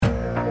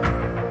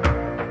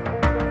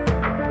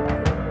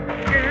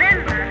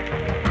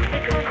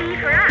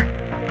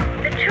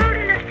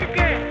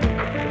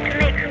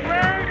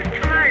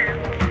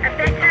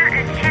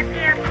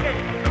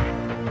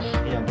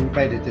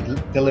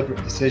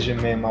deliberate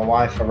decision, me and my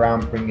wife,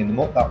 around bringing them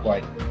up that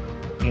way.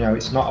 You know,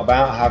 it's not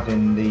about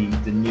having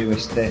the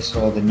newest this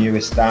or the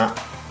newest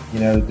that, you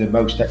know, the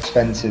most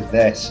expensive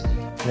this.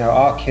 You know,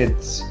 our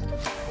kids,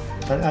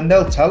 and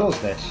they'll tell us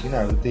this, you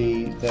know,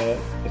 the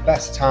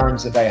best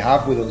times that they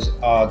have with us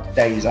are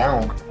days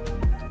out.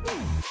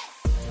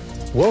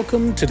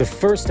 Welcome to the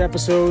first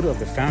episode of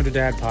the Founder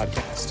Dad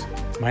podcast.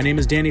 My name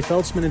is Danny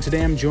Feltzman, and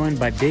today I'm joined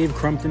by Dave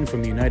Crompton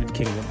from the United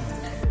Kingdom.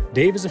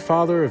 Dave is a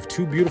father of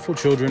 2 beautiful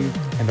children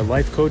and a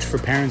life coach for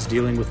parents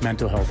dealing with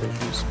mental health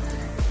issues.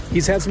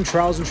 He's had some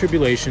trials and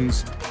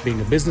tribulations,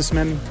 being a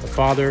businessman, a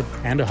father,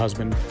 and a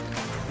husband,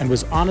 and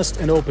was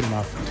honest and open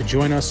enough to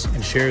join us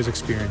and share his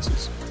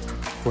experiences.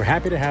 We're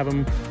happy to have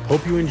him.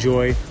 Hope you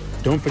enjoy.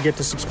 Don't forget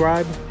to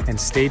subscribe and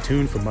stay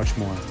tuned for much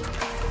more.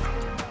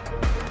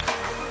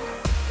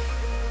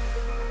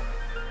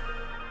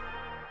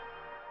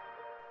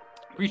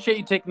 Appreciate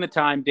you taking the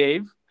time,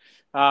 Dave.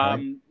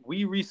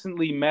 We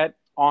recently met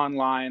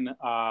online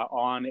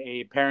on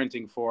a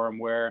parenting forum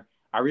where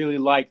I really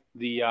liked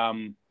the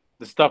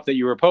stuff that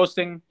you were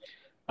posting.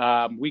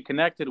 We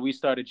connected, we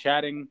started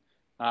chatting,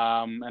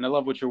 and I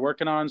love what you're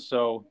working on.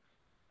 So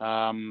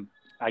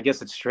I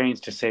guess it's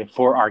strange to say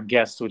for our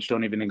guests, which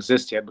don't even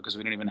exist yet because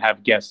we don't even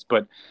have guests.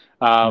 But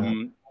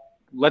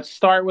let's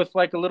start with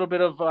like a little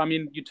bit of, I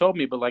mean, you told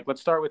me, but like,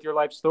 let's start with your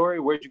life story.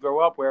 Where'd you grow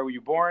up? Where were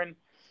you born?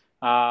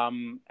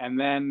 And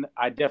then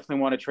I definitely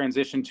want to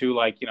transition to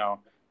like, you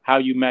know, how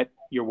you met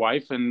your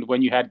wife and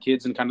when you had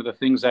kids and kind of the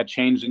things that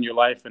changed in your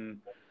life and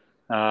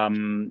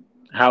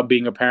how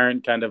being a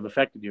parent kind of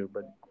affected you.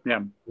 But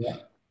yeah.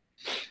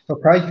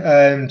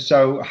 Okay.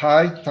 So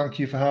hi, thank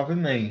you for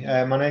having me.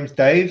 My name's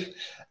Dave.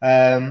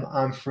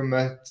 I'm from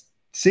a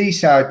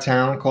seaside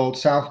town called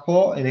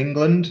Southport in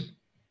England,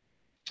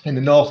 in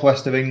the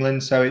northwest of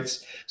England. So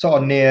it's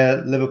sort of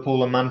near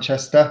Liverpool and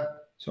Manchester,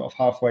 sort of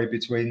halfway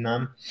between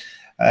them.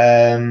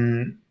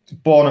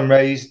 Born and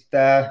raised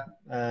there.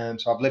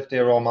 So I've lived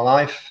here all my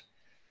life.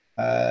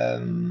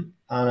 And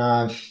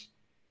I've,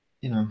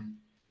 you know,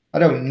 I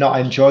don't not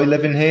enjoy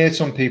living here.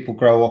 Some people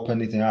grow up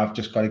and they think I've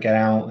just got to get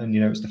out, and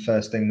you know it's the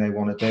first thing they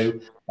want to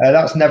do.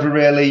 That's never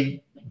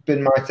really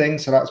been my thing,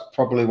 so that's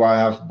probably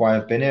why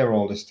I've been here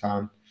all this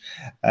time.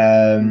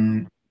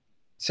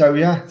 So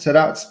yeah, so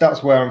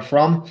that's where I'm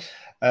from.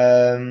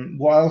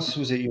 What else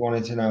was it you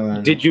wanted to know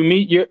then? Did you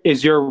meet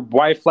is your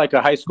wife like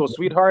a high school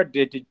sweetheart?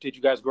 Did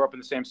you guys grow up in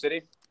the same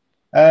city?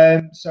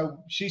 So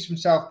she's from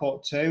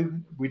Southport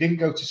too. We didn't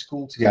go to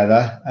school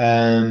together.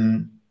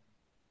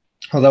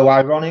 Although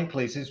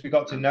ironically, since we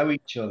got to know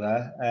each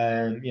other,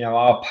 you know,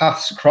 our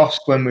paths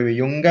crossed when we were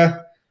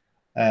younger.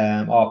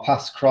 Our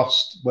paths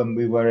crossed when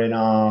we were in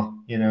our,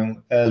 you know,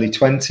 early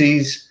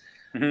 20s.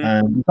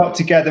 Mm-hmm. We got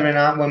together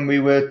when we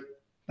were,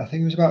 I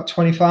think it was about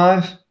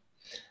 25.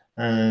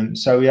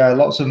 So yeah,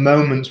 lots of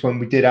moments when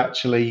we did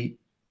actually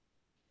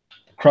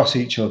cross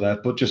each other,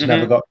 but just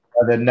never got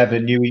together, never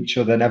knew each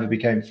other, never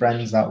became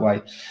friends that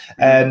way.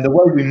 And the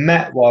way we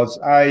met was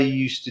I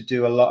used to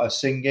do a lot of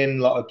singing,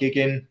 a lot of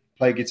gigging,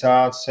 play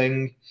guitar,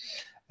 sing.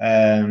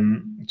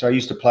 So I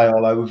used to play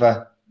all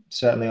over,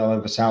 certainly all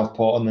over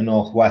Southport and the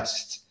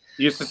Northwest.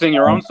 You used to sing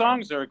your own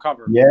songs or a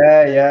cover?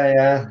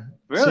 Yeah.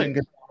 Really?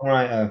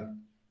 Singer-songwriter.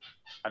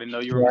 I didn't know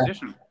you were a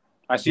musician.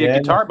 I see a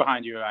guitar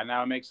behind you.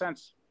 Now it makes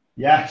sense.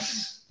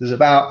 Yes. There's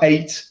about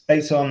eight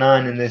or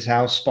nine in this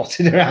house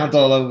spotted around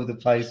all over the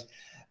place.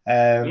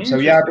 So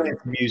yeah, I've been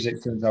into music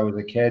since I was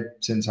a kid.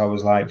 Since I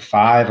was like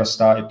 5, I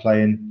started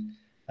playing.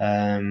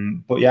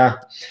 But yeah.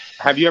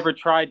 Have you ever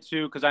tried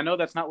to, because I know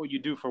that's not what you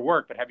do for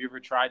work, but have you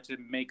ever tried to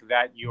make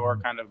that your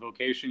kind of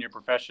vocation, your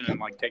profession, and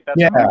like take that?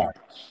 Yeah,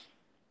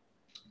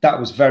 that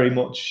was very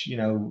much, you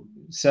know,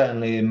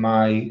 certainly in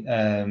my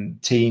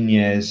teen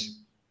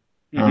years,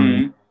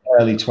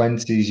 early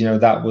 20s, you know,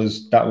 that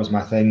was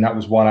my thing. That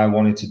was what I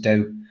wanted to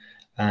do.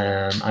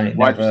 And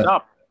Why'd you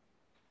stop?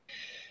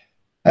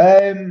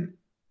 It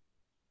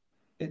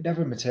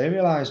never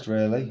materialized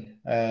really.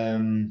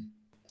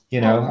 You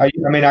know,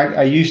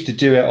 I used to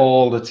do it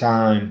all the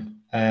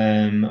time.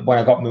 When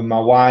I got with my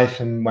wife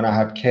and when I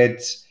had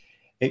kids,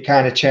 it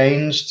kind of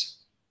changed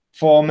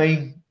for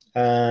me.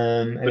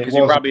 Because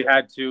you probably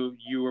had to,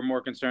 you were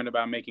more concerned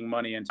about making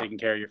money and taking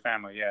care of your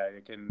family.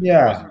 It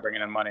wasn't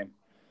bringing in money.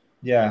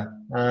 Yeah.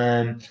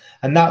 And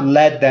that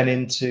led then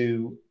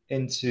into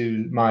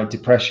my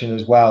depression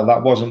as well.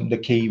 That wasn't the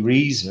key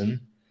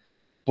reason.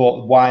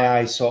 But why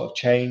I sort of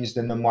changed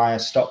and then why I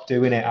stopped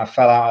doing it, I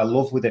fell out of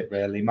love with it,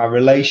 really. My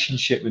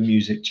relationship with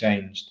music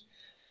changed.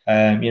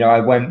 You know,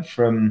 I went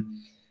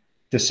from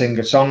the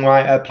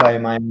singer-songwriter,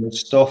 playing my own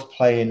stuff,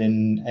 playing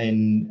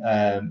in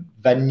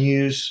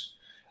venues,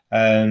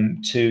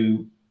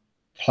 to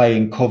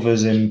playing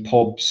covers in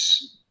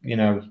pubs, you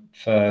know,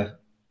 for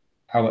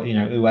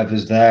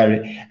whoever's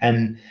there,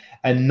 and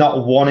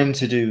not wanting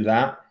to do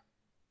that.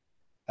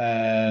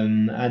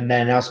 And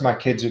then as my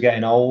kids were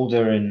getting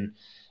older, and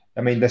I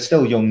mean, they're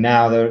still young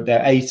now.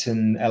 They're 8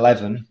 and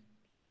 11.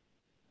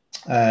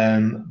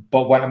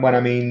 But when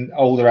I mean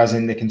older, as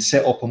in they can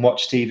sit up and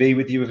watch TV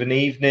with you of an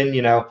evening,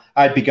 you know,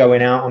 I'd be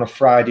going out on a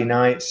Friday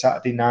night,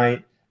 Saturday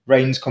night,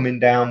 rain's coming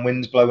down,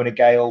 wind's blowing a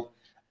gale,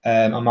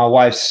 and my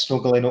wife's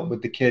snuggling up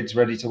with the kids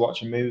ready to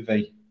watch a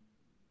movie,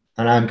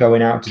 and I'm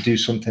going out to do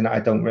something that I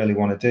don't really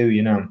want to do,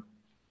 you know.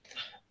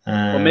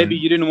 Well, maybe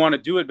you didn't want to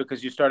do it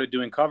because you started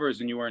doing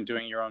covers and you weren't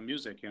doing your own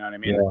music. You know what I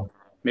mean? Yeah.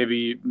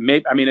 Maybe.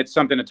 I mean, it's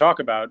something to talk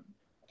about.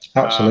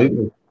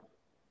 Absolutely.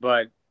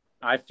 But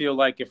I feel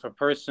like if a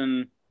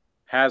person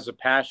has a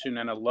passion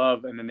and a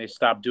love and then they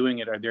stop doing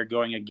it, or they're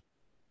going again.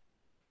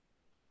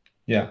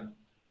 Yeah.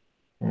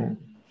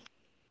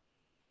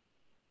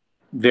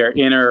 Their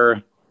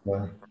inner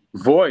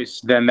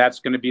voice, then that's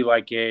going to be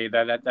like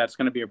that's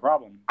going to be a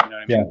problem. You know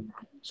what I mean?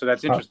 Yeah. So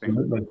that's interesting.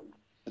 Absolutely.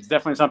 It's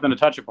definitely something to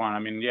touch upon. I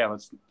mean, yeah,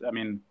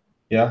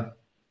 yeah.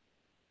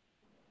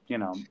 You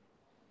know.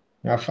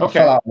 Yeah, I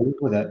fell out of love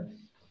with it.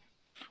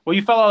 Well,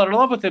 you fell out of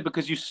love with it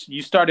because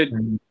you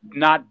started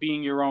not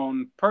being your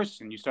own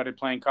person. You started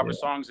playing cover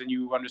songs, and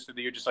you understood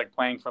that you're just like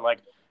playing for like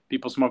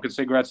people smoking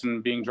cigarettes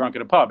and being drunk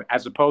at a pub,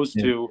 as opposed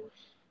to,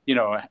 you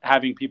know,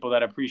 having people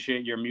that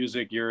appreciate your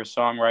music, your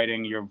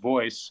songwriting, your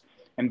voice,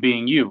 and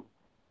being you.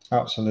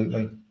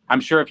 Absolutely. I'm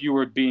sure if you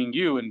were being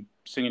you and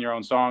singing your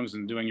own songs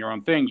and doing your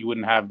own thing, you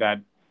wouldn't have that,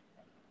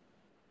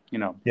 you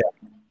know. Yeah.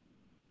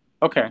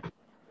 Okay.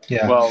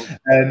 Yeah. Well,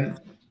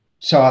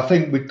 so I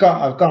think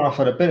I've gone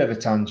off on a bit of a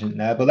tangent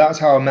there, but that's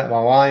how I met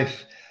my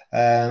wife.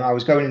 I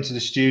was going into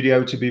the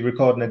studio to be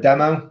recording a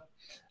demo,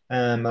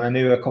 and I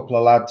knew a couple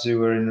of lads who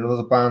were in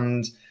another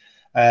band.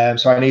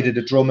 So I needed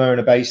a drummer and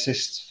a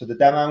bassist for the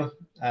demo.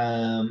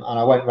 And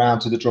I went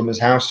round to the drummer's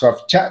house to have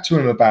a chat to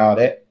him about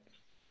it.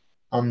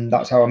 And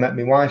that's how I met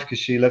my wife, because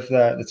she lived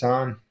there at the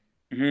time.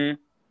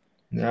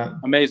 Mm-hmm. Yeah.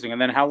 Amazing.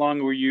 And then how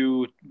long were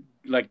you,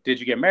 like, did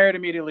you get married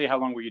immediately? How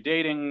long were you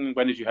dating?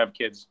 When did you have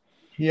kids?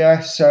 Yeah,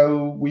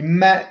 so we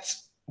met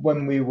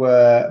when we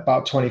were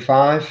about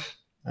 25.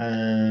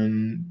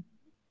 Not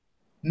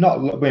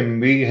when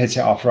we hit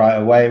it off right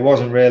away. It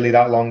wasn't really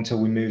that long till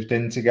we moved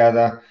in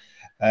together.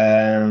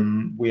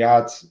 We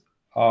had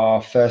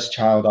our first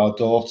child, our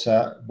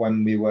daughter,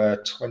 when we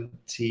were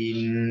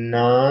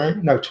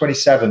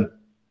 27.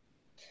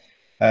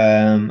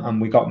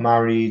 And we got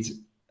married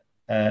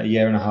a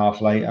year and a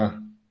half later.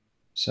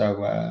 So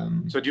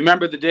do you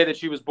remember the day that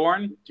she was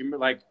born? Do you remember,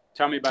 like,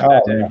 tell me about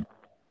that day? Yeah.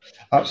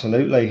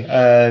 Absolutely.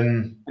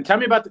 And tell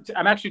me about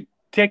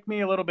take me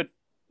a little bit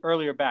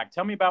earlier back.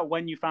 Tell me about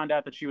when you found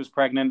out that she was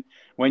pregnant,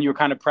 when you were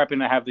kind of prepping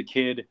to have the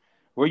kid.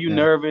 Were you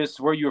nervous?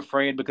 Were you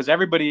afraid? Because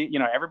everybody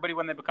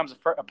when they becomes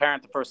a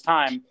parent the first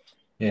time,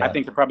 I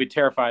think they're probably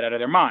terrified out of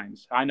their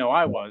minds. I know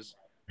I was.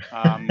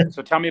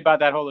 So tell me about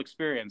that whole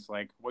experience.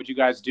 Like, what'd you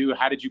guys do?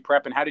 How did you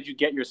prep, and how did you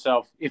get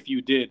yourself, if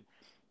you did,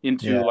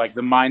 into like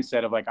the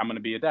mindset of like, I'm going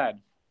to be a dad?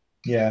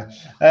 Yeah.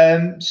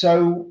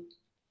 So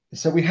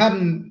we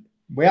hadn't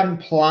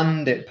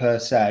planned it per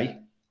se.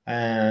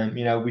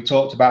 You know, we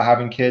talked about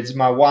having kids.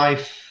 My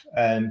wife,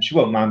 she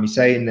won't mind me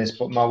saying this,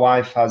 but my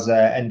wife has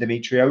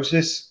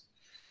endometriosis.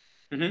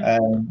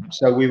 Mm-hmm.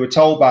 So we were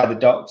told by the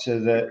doctor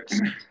that,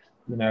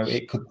 you know,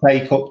 it could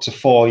take up to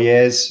 4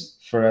 years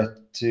for her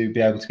to be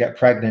able to get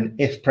pregnant,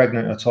 if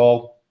pregnant at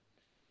all.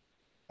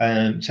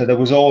 So there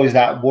was always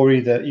that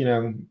worry that, you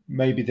know,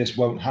 maybe this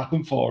won't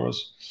happen for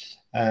us.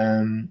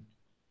 But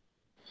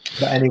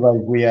anyway,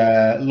 we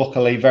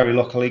very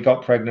luckily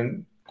got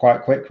pregnant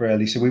quite quick,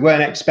 really. So we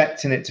weren't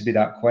expecting it to be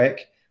that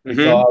quick. We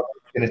thought it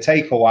was going to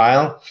take a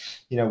while.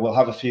 You know, we'll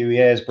have a few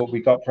years, but we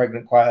got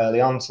pregnant quite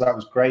early on, so that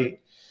was great.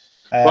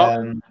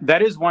 Well,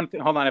 that is one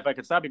thing. Hold on, if I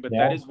could stop you, but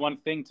that is one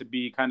thing to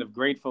be kind of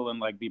grateful and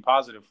like be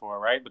positive for,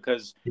 right?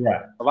 Because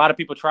a lot of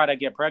people try to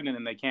get pregnant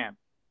and they can't.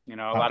 You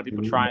know, a lot of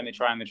people try and they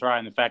try and they try,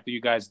 and the fact that you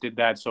guys did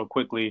that so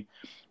quickly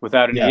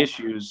without any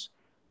issues,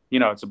 you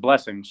know, it's a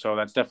blessing. So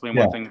that's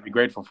definitely one thing to be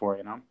grateful for.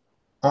 You know.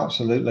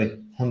 Absolutely,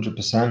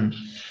 100%.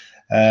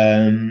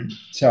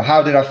 So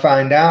how did I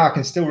find out? I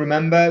can still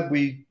remember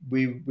we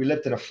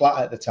lived in a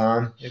flat at the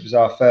time. It was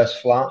our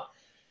first flat,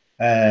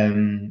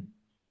 and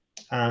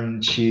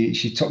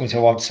she took me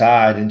to one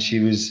side, and she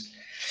was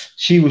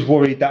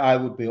worried that I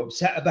would be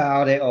upset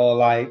about it or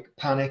like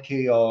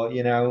panicky or,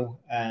 you know.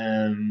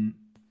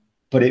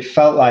 But it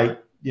felt like,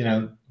 you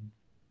know,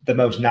 the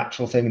most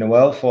natural thing in the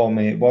world for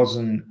me. It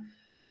wasn't.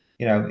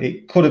 You know,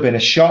 it could have been a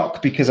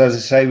shock because, as I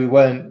say, we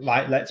weren't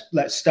like,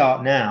 let's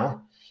start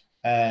now.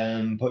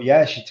 But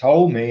yeah, she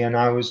told me, and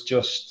I was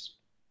just,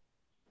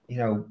 you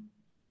know,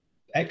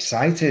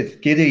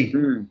 excited, giddy,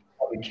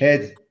 like a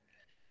kid.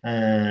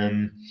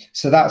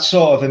 So that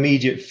sort of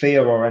immediate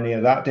fear or any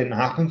of that didn't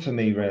happen for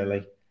me,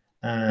 really.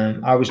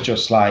 I was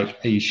just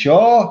like, are you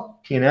sure?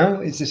 You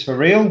know, is this for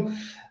real?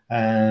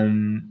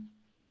 I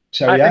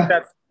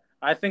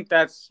think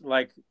that's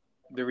like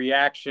the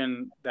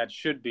reaction that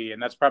should be,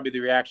 and that's probably the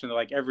reaction that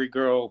like every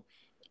girl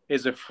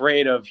is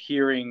afraid of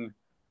hearing,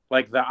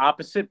 like the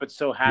opposite, but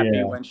so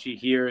happy when she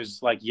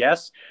hears like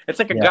yes. It's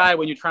like a guy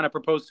when you're trying to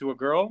propose to a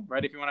girl,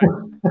 right? If you want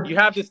to, you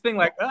have this thing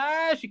like,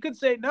 she could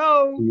say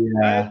no,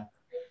 right?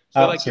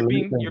 So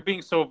absolutely. Like you're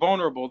being so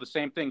vulnerable. The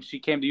same thing. She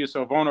came to you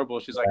so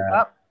vulnerable. She's like,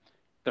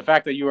 the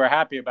fact that you were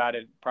happy about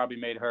it probably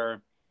made her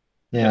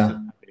just Yeah. as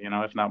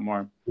happy, if not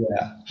more.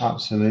 Yeah,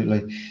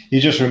 absolutely. You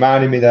just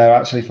reminded me there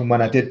actually from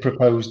when I did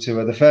propose to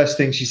her. The first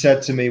thing she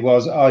said to me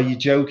was, "Are you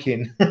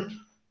joking?" Oh,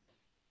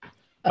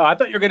 I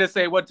thought you were gonna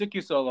say, "What took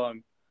you so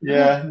long?"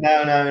 Yeah,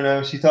 no, no,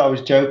 no. She thought I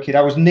was joking.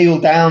 I was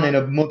kneeled down in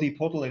a muddy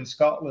puddle in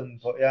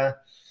Scotland, but yeah.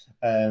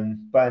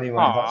 But anyway,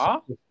 that's Aw.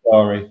 the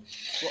story.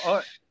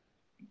 Well,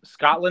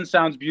 Scotland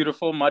sounds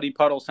beautiful. Muddy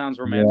puddle sounds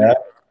romantic.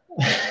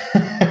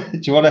 Yeah.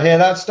 Do you want to hear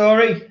that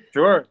story?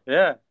 Sure.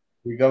 Yeah.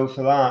 We go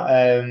for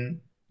that.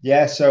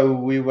 Yeah, so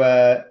we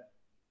were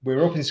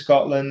up in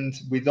Scotland.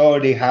 We'd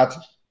already had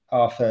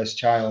our first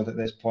child at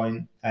this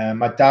point.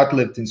 My dad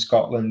lived in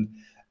Scotland.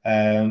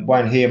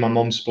 When he and my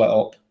mum split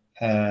up,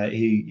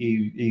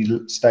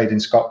 he stayed in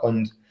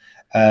Scotland.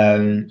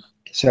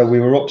 So we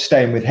were up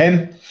staying with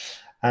him,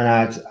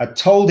 and I'd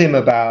told him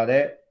about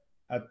it.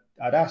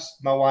 I'd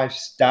asked my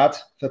wife's dad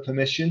for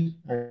permission,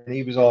 and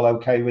he was all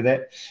okay with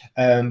it.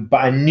 But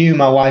I knew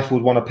my wife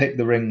would want to pick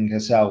the ring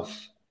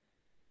herself.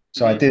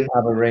 So I didn't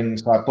have a ring.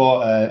 So I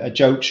bought a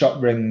joke shop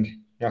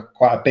ring,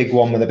 quite a big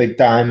one with a big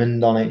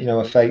diamond on it,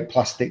 a fake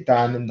plastic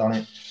diamond on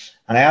it.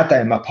 And I had that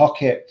in my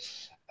pocket.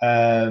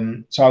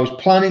 So I was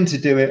planning to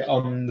do it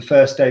on the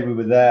first day we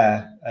were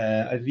there.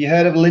 Have you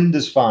heard of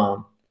Linda's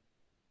Farm?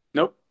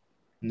 Nope.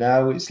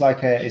 No, it's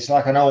like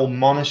an old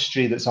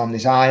monastery that's on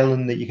this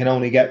island that you can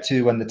only get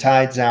to when the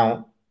tide's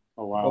out.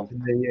 Oh wow. Up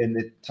in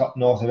the top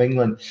north of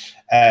England.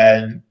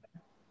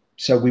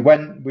 So we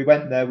went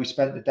there. We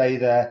spent the day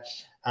there,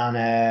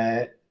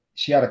 and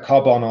she had a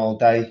cob on all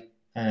day.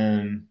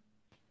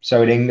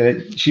 So in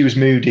England, she was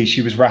moody.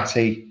 She was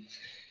ratty.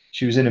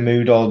 She was in a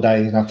mood all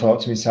day, and I thought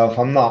to myself,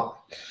 I'm not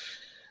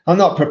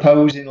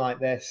proposing like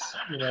this.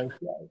 I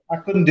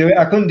couldn't do it.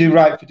 I couldn't do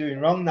right for doing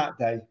wrong that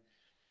day.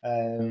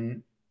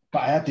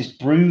 But I had this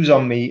bruise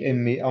on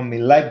my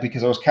leg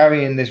because I was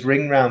carrying this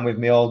ring round with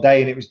me all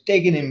day, and it was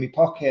digging in my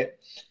pocket.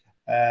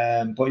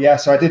 But yeah,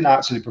 so I didn't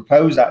actually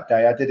propose that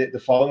day. I did it the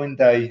following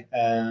day.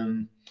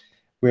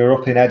 We were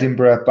up in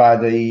Edinburgh by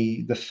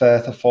the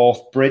Firth of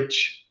Forth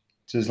Bridge.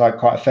 So there's like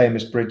quite a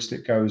famous bridge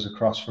that goes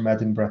across from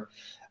Edinburgh.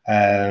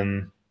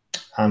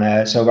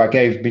 So I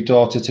gave my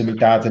daughter to my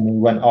dad, and he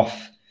went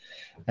off,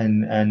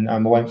 and I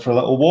went for a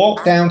little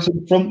walk down to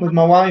the front with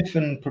my wife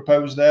and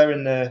proposed there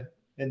in the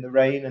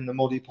rain and the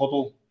muddy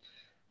puddle.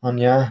 And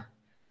yeah,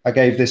 I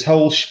gave this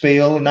whole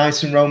spiel,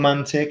 nice and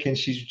romantic, and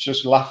she's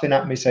just laughing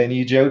at me, saying, "Are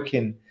you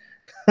joking?"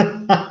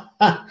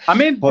 I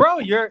mean, bro,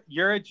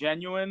 you're a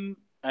genuine.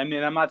 I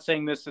mean, I'm not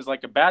saying this is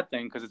like a bad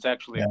thing, because it's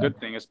actually a good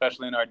thing,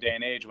 especially in our day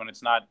and age when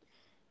it's not,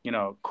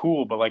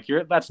 cool. But like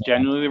that's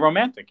genuinely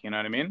romantic. You know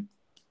what I mean?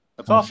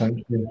 That's awesome.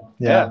 Thank you.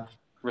 Yeah.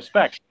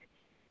 Respect.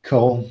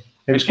 Cool.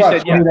 It was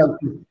quite funny though.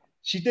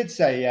 She did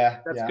say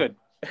That's good.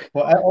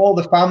 But all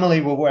the family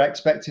were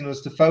expecting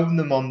us to phone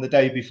them on the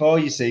day before,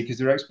 you see, because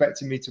they were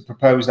expecting me to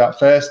propose that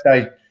first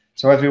day.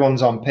 So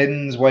everyone's on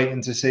pins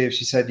waiting to see if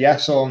she said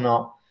yes or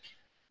not.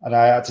 And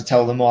I had to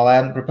tell them all I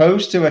hadn't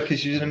proposed to her because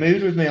she was in a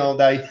mood with me all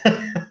day.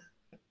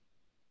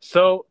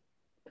 So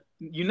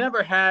you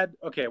never had,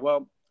 okay,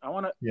 well, I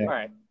want to, all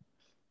right.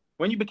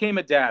 When you became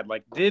a dad,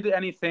 like, did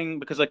anything,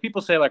 because like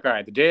people say like, all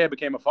right, the day I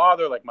became a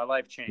father, like my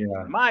life changed.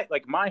 Yeah.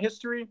 My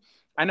history,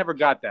 I never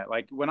got that.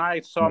 Like when I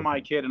saw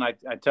my kid, and I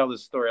tell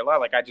this story a lot,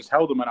 like I just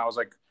held him and I was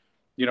like,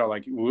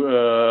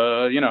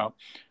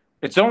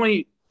 it's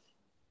only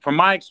from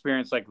my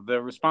experience, like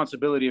the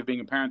responsibility of being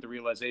a parent, the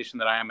realization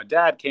that I am a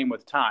dad came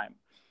with time.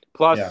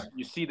 Plus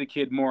you see the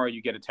kid more,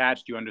 you get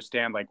attached, you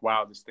understand like,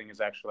 wow, this thing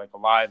is actually like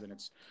alive and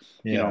it's,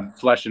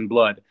 flesh and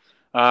blood.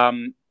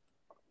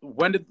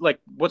 When did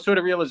what sort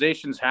of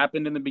realizations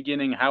happened in the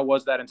beginning? How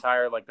was that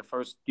entire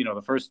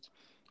the first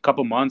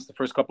couple months, the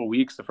first couple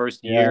weeks, the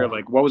first year?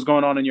 Like what was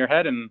going on in your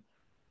head, and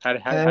how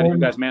did you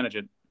guys manage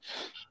it?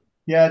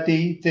 Yeah,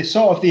 the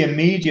sort of the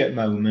immediate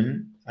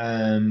moment,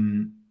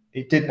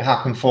 it didn't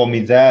happen for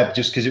me there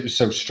just because it was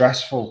so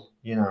stressful.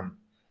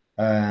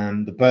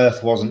 The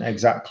birth wasn't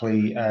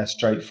exactly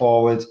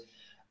straightforward.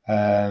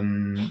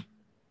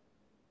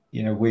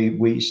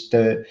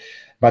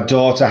 My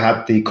daughter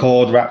had the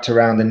cord wrapped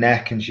around the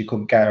neck and she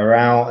couldn't get her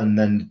out. And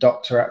then the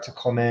doctor had to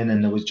come in,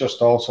 and there was just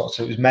all sorts.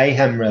 So it was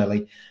mayhem,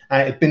 really.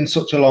 And it had been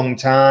such a long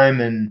time,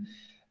 and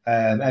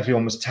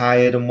everyone was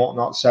tired and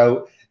whatnot.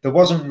 So there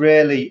wasn't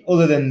really,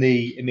 other than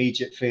the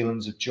immediate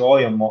feelings of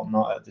joy and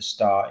whatnot at the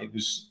start, it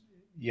was,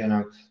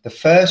 the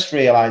first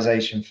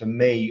realization for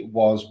me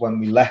was when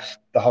we left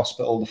the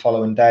hospital the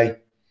following day.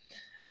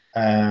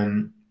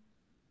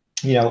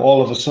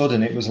 All of a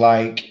sudden it was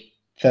like,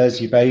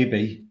 there's your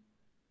baby.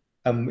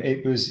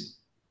 It was,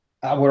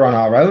 we're on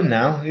our own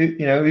now.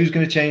 Who's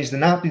going to change the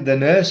nappy? The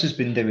nurse has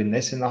been doing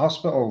this in the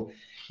hospital.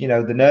 The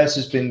nurse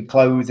has been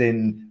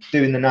clothing,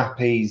 doing the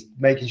nappies,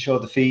 making sure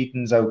the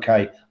feeding's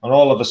okay. And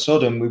all of a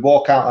sudden, we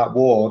walk out that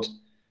ward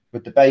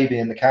with the baby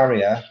in the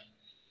carrier,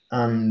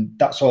 and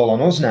that's all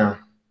on us now.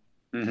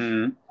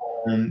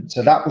 Mm-hmm.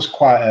 So that was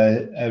quite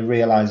a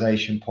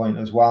realization point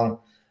as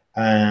well.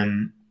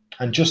 And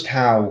just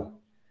how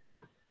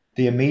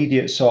the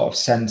immediate sort of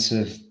sense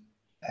of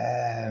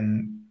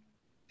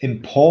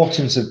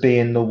importance of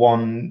being the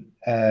one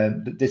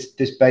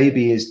this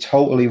baby is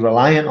totally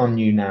reliant on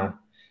you now,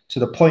 to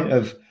the point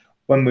of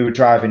when we were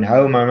driving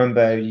home. I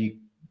remember you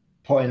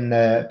putting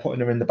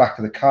her in the back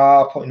of the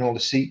car, putting all the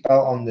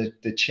seatbelt on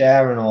the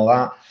chair and all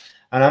that.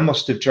 And I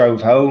must have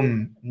drove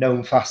home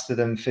no faster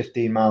than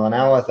 15 mile an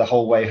hour the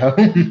whole way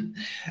home.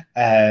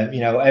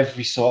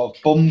 Every sort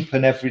of bump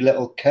and every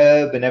little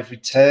curb and every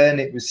turn,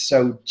 it was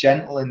so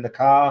gentle in the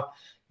car.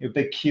 A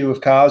big queue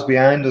of cars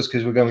behind us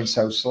because we're going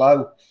so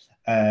slow.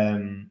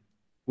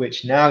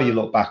 Which now you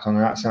look back on,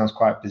 and that sounds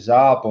quite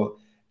bizarre, but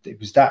it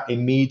was that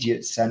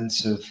immediate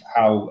sense of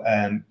how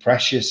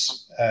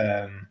precious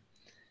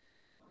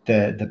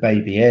the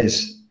baby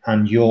is,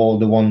 and you're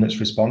the one that's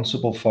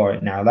responsible for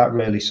it now. That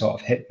really sort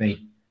of hit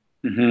me,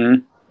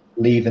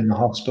 leaving the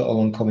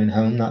hospital and coming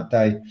home that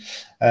day.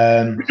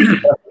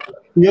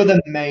 The other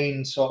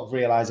main sort of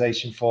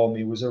realization for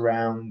me was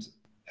around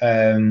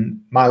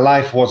my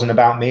life wasn't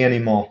about me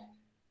anymore.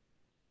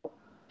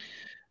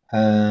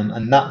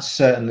 And that's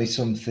certainly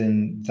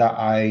something that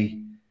I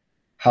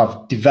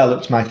have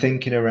developed my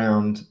thinking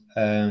around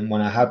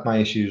when I had my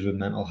issues with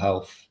mental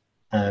health.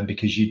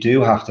 Because you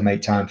do have to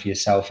make time for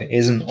yourself. It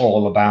isn't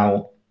all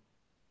about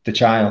the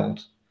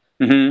child.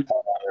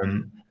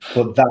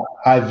 But that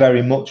I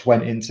very much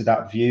went into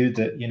that view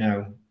that,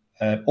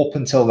 up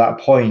until that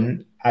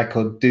point, I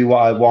could do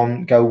what I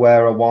want, go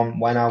where I want,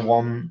 when I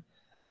want.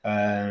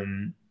 I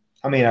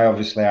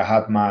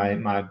had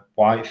my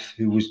wife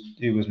who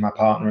was my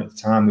partner at the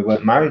time. We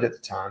weren't married at the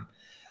time.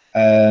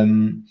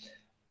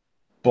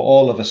 But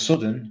all of a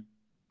sudden,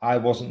 I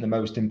wasn't the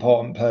most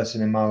important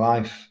person in my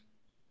life.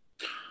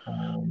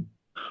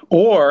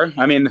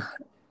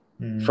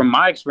 From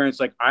my experience,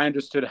 like, I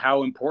understood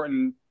how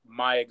important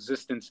my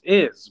existence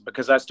is,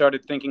 because I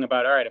started thinking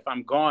about, all right, if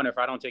I'm gone, if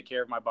I don't take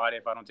care of my body,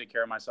 if I don't take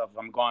care of myself, if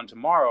I'm gone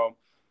tomorrow,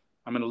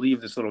 I'm going to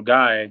leave this little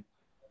guy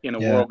in a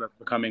world that's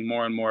becoming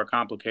more and more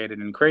complicated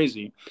and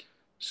crazy.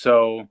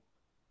 So,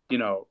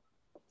 I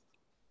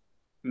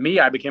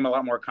became a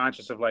lot more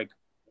conscious of, like,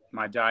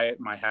 my diet,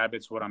 my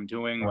habits, what I'm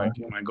doing. Like,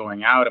 am I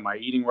going out? Am I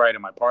eating right?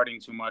 Am I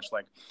partying too much?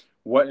 Like,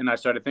 what? And I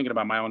started thinking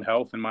about my own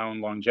health and my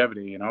own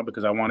longevity,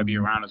 because I want to be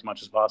around as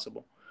much as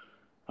possible.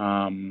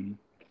 But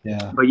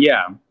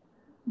yeah,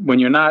 when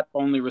you're not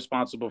only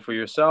responsible for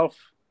yourself,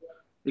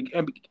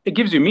 it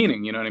gives you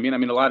meaning. You know what I mean?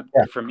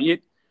 For me,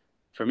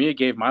 it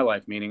gave my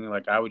life meaning.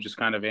 Like, I would just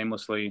kind of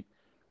aimlessly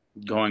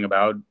going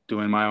about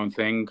doing my own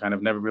thing, kind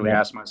of never really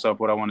ask myself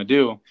what I want to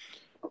do.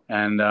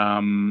 And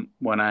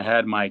when I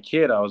had my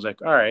kid, I was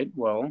like, all right,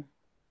 well,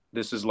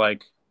 this is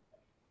like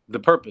the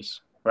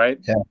purpose, right?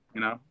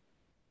 Yeah.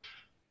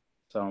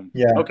 So,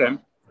 okay.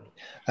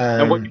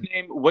 And what's your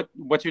name?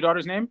 What's your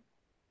daughter's name?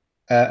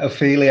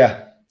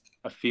 Ophelia.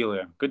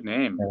 Ophelia. Good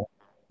name.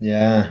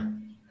 Yeah.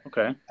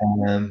 Okay.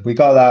 We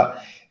got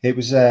that. It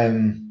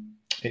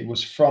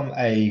was from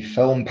a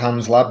film,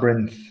 Pan's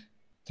Labyrinth.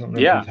 Don't know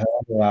if you've heard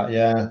of that.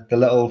 Yeah.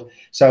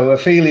 So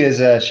Ophelia is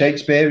a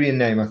Shakespearean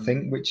name, I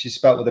think, which is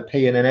spelled with a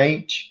P and an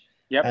H.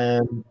 Yep.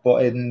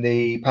 But in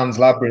the Pan's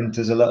Labyrinth,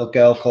 there's a little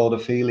girl called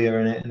Ophelia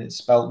in it, and it's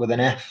spelled with an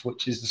F,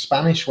 which is the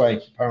Spanish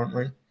way,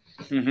 apparently.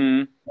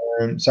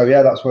 So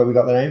yeah, that's where we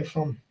got the name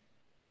from.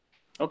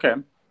 Okay.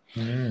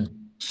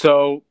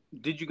 So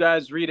did you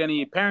guys read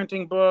any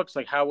parenting books?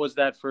 Like, how was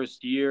that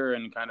first year,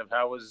 and kind of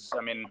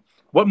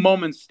what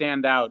moments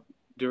stand out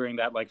during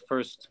that, like,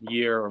 first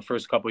year or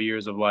first couple of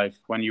years of life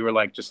when you were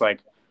like, just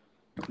like,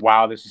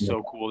 wow, this is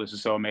so cool. This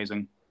is so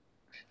amazing.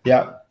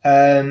 Yeah.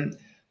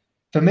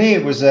 For me,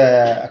 it was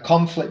a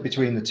conflict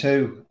between the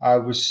two. I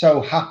was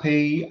so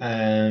happy,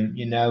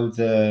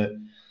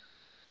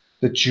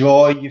 the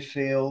joy you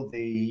feel,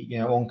 the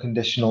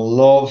unconditional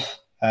love.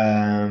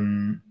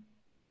 I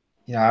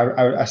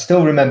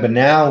still remember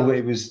now.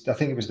 I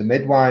think it was the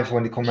midwife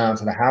when they come round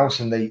to the house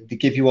and they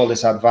give you all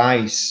this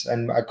advice.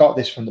 And I got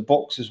this from the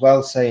books as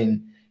well,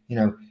 saying,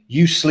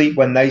 you sleep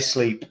when they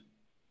sleep,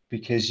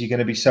 because you're going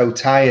to be so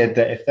tired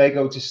that if they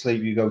go to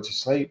sleep, you go to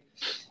sleep.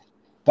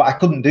 But I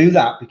couldn't do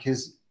that,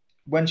 because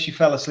when she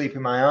fell asleep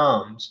in my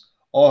arms,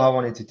 all I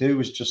wanted to do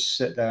was just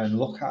sit there and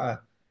look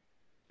at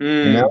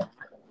her.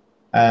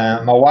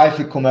 My wife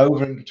would come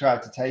over and try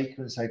to take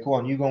her and say, "Come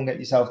on, you go and get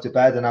yourself to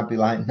bed," and I'd be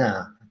like,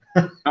 "Nah."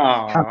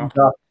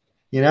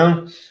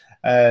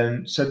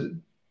 So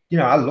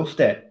I loved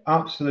it,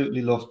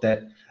 absolutely loved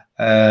it,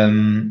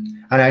 and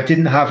I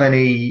didn't have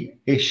any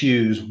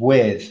issues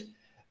with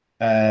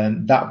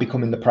that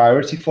becoming the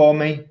priority for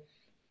me.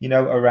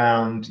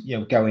 Around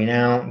going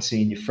out and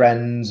seeing your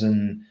friends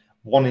and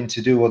wanting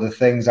to do other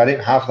things. I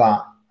didn't have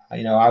that.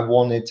 I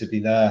wanted to be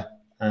there.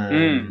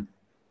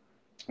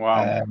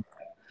 Wow.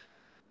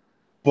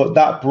 But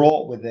that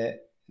brought with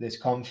it this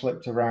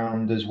conflict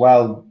around as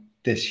well,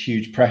 this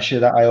huge pressure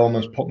that I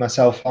almost put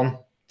myself on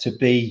to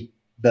be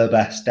the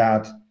best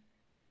dad,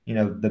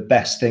 the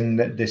best thing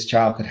that this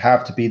child could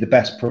have, to be the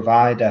best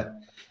provider.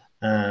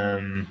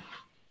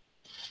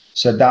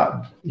 So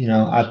that,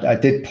 I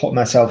did put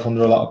myself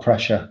under a lot of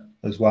pressure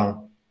as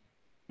well.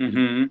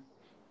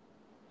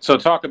 So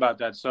talk about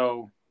that.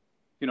 So,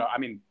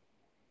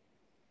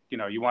 you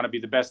know, you want to be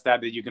the best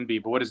dad that you can be.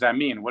 But what does that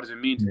mean? What does it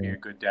mean to be a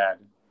good dad?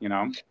 You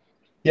know?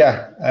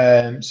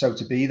 Yeah. So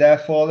to be there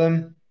for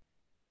them,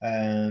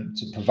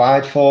 to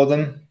provide for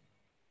them.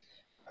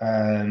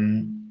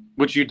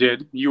 Which you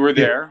did. You were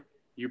there.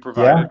 You Yeah.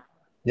 provided.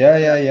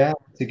 Yeah.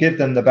 To give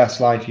them the best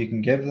life you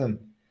can give them.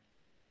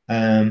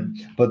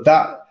 But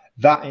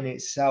that in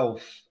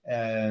itself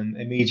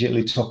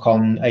immediately took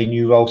on a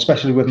new role,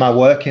 especially with my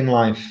working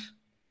life,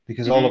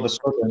 because all of a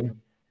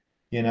sudden,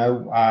 you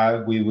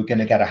know, we were going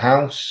to get a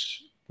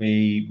house.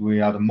 We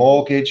had a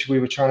mortgage we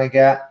were trying to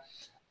get.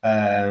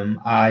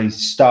 I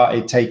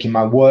started taking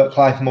my work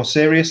life more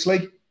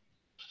seriously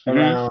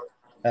around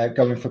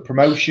going for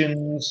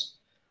promotions,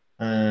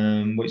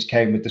 which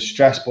came with the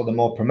stress. But the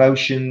more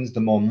promotions,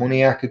 the more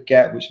money I could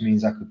get, which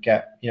means I could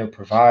get, you know,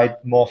 provide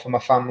more for my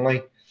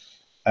family.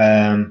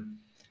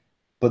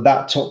 But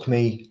that took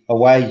me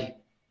away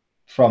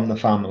from the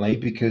family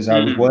because I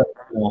was working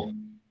more.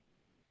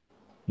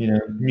 You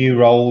know, new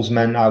roles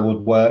meant I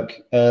would work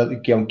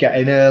early, you know, get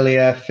in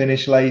earlier,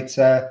 finish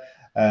later,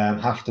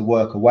 have to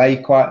work away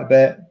quite a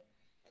bit.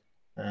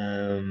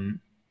 And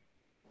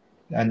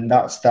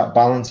that's that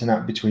balancing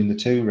act between the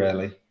two,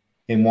 really,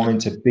 in wanting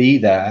to be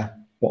there,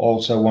 but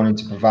also wanting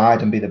to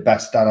provide and be the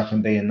best dad I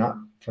can be in that,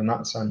 from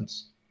that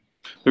sense.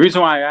 The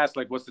reason why I asked,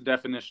 like, what's the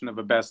definition of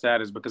a best dad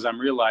is because I'm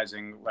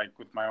realizing, like,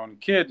 with my own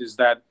kid, is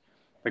that,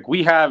 like,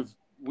 we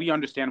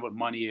understand what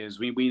money is.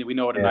 We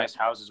know what a nice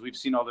house is. We've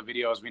seen all the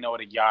videos. We know what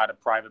a yacht, a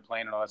private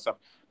plane, and all that stuff.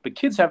 But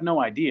kids have no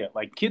idea.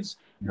 Like, kids,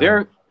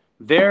 their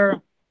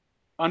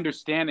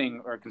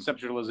understanding or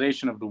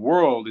conceptualization of the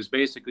world is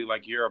basically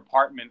like your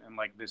apartment and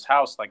like this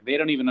house. Like, they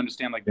don't even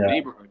understand like the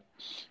neighborhood,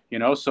 you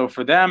know? So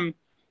for them,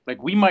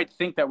 like, we might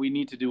think that we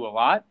need to do a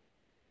lot,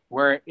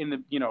 where in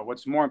the, you know,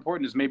 what's more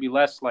important is maybe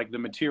less like the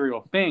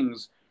material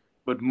things,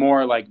 but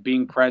more like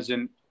being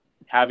present,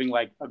 having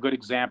like a good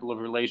example of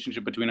a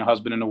relationship between a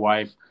husband and a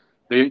wife,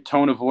 the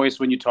tone of voice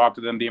when you talk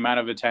to them, the amount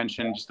of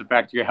attention, just the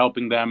fact that you're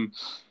helping them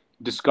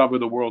discover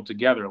the world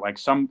together. Like,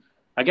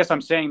 I guess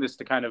I'm saying this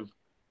to kind of,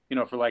 you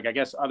know, for like, I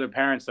guess other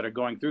parents that are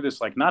going through this,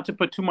 like, not to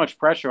put too much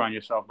pressure on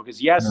yourself,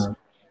 because yes,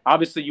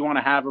 obviously you want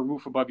to have a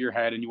roof above your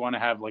head and you want to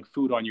have like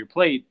food on your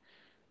plate.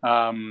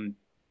 But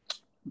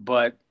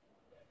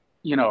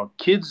you know,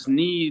 kids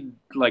need,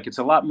 like, it's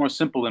a lot more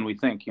simple than we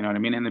think, you know what I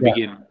mean? In the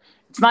beginning,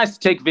 it's nice to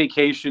take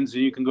vacations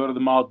and you can go to the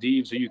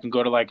Maldives or you can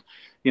go to like,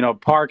 you know,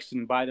 parks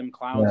and buy them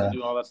clowns and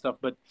do all that stuff.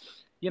 But,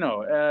 you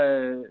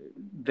know,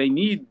 they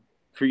need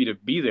for you to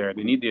be there.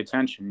 They need the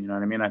attention, you know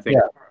what I mean? I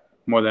think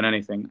more than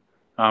anything.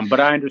 But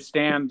I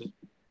understand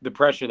the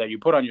pressure that you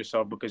put on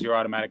yourself because you're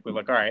automatically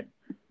like, all right,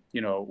 you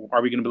know,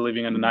 are we going to be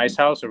living in a nice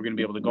house? Are we going to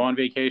be able to go on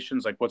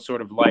vacations? Like, what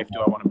sort of life do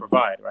I want to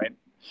provide, right?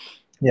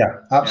 Yeah,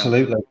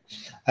 absolutely.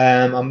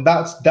 And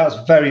that's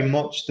very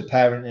much the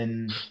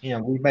parenting. You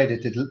know, we've made a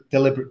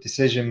deliberate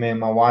decision, me and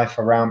my wife,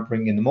 around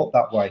bringing them up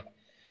that way.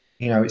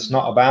 You know, it's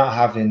not about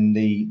having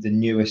the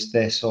newest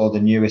this or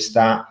the newest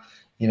that.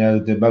 You know,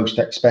 the most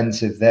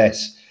expensive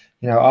this.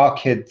 You know, our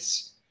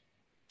kids,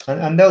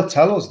 and they'll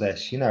tell us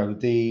this. You know,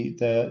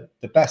 the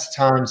best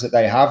times that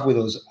they have with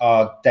us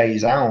are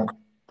days out.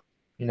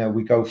 You know,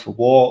 we go for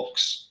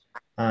walks.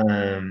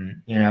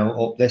 You know,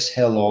 up this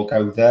hill or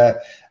go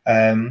there.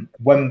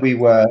 When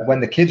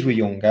the kids were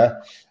younger,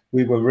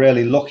 we were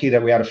really lucky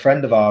that we had a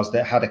friend of ours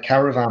that had a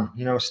caravan,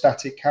 you know, a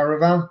static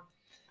caravan,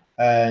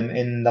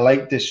 in the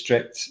Lake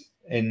District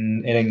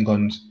in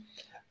England.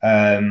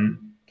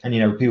 And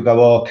you know, people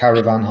go, "Oh,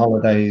 caravan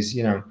holidays,"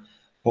 you know,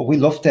 but we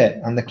loved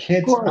it, and the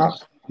kids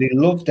absolutely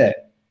loved it.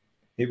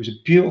 It was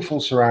beautiful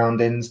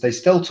surroundings. They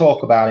still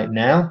talk about it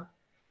now.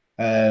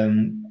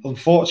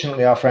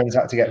 Unfortunately, our friends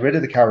had to get rid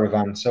of the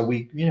caravan, so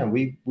we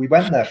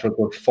went there for a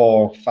good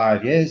 4 or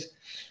 5 years,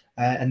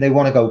 and they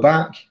want to go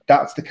back.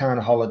 That's the kind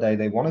of holiday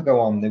they want to go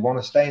on. They want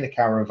to stay in a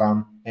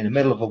caravan in the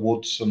middle of a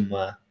woods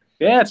somewhere.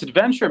 Yeah, it's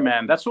adventure,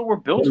 man. That's what we're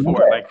built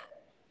for. Like,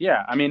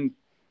 yeah, I mean,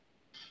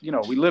 you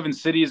know, we live in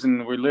cities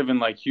and we live in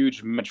like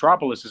huge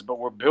metropolises, but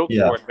we're built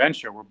for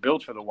adventure. We're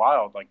built for the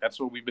wild. Like,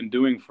 that's what we've been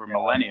doing for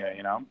millennia,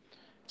 you know?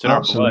 It's in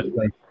our blood.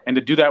 And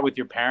to do that with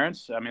your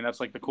parents, I mean, that's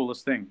like the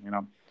coolest thing, you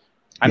know?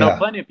 I know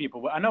plenty of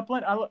people. I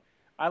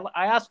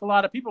ask a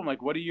lot of people, I'm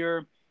like, what are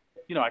your,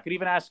 you know, I could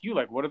even ask you,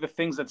 like, what are the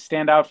things that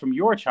stand out from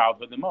your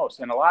childhood the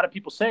most? And a lot of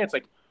people say it's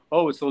like,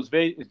 oh, it's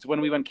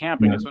when we went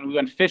camping. It's when we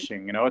went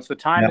fishing. You know, it's the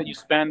time that you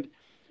spend.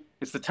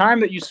 It's the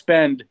time that you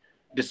spend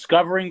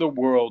discovering the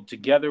world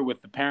together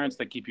with the parents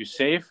that keep you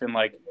safe and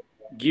like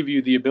give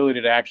you the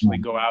ability to actually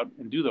go out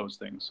and do those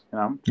things. You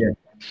know? Yeah,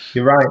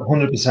 you're right,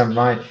 100%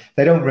 right.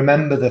 They don't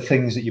remember the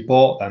things that you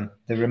bought them.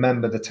 They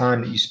remember the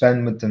time that you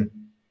spend with them.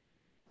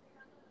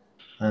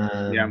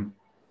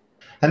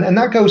 And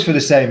that goes for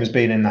the same as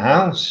being in the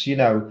house. You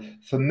know,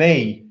 for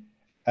me,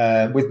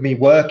 with me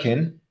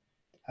working,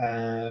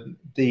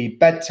 the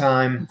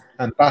bedtime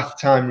and bath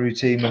time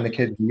routine when the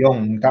kids were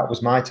young, that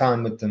was my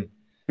time with them,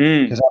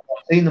 because I've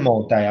not seen them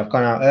all day. I've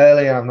gone out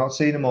early and I've not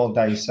seen them all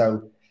day.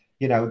 So,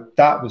 you know,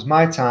 that was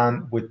my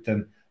time with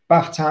them.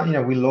 Bath time, you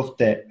know, we loved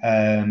it.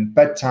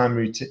 Bedtime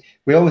routine.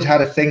 We always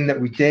had a thing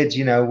that we did,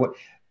 you know,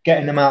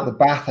 getting them out of the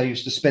bath, I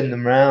used to spin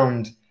them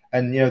round,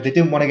 and they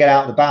didn't want to get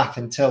out of the bath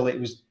until it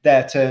was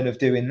their turn of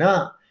doing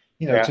that.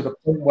 To the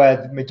point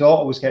where my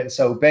daughter was getting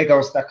so big,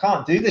 I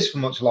can't do this for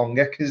much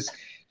longer because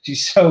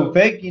she's so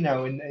big, in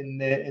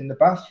the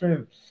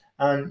bathroom.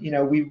 And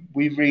we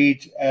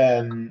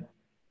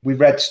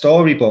read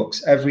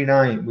storybooks every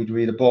night. We'd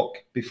read a book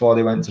before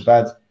they went to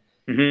bed.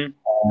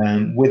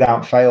 Mm-hmm.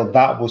 Without fail,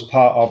 that was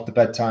part of the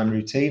bedtime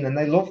routine, and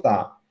they love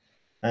that.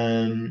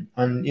 And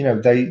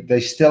they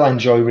still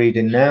enjoy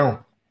reading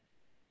now.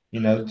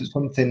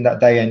 Something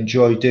that they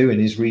enjoy doing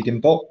is reading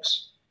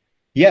books.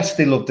 Yes,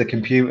 they love the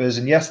computers,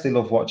 and yes, they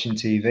love watching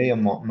TV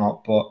and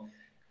whatnot, but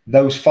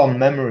those fond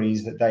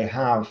memories that they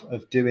have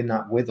of doing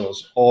that with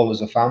us all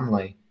as a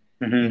family,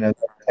 Mm-hmm. they're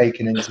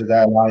taken into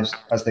their lives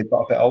as they've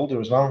got a bit older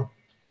as well.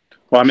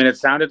 Well, it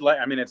sounded like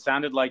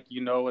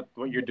you know what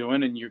you're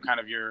doing, and your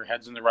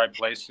head's in the right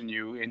place, and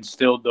you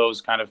instilled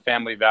those kind of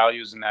family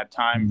values in that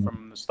time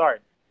from the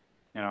start.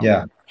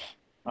 Yeah.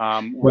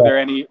 Were there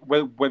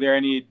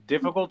any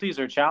difficulties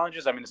or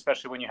challenges?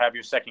 Especially when you have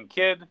your second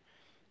kid.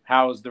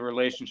 How's the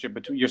relationship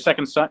between your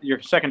second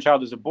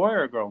child is a boy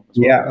or a girl?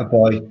 Yeah, a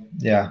boy.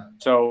 Yeah.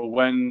 So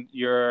when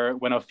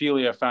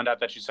Ophelia found out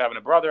that she's having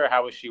a brother,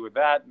 how was she with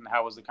that, and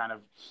how was the kind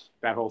of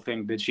that whole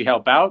thing? Did she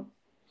help out?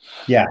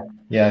 Yeah,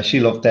 she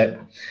loved it.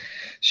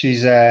 She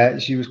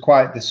was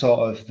quite the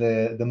sort of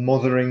the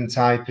mothering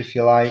type, if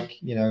you like.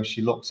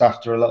 She looks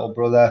after her little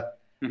brother.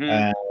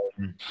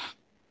 Mm-hmm.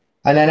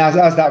 And then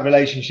as that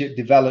relationship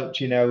developed,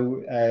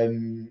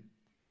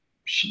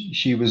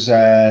 she was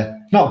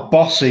not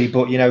bossy,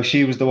 but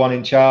she was the one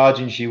in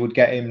charge, and she would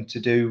get him to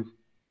do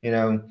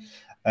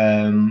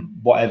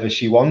whatever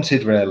she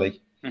wanted,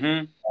 really.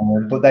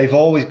 Mm-hmm. But they've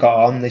always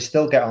got on. They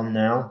still get on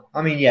now.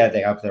 Yeah, they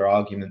have their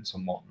arguments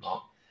and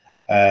whatnot,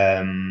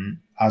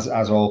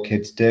 as all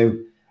kids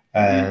do.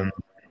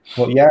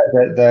 But yeah,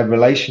 their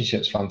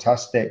relationship's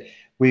fantastic.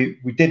 We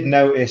did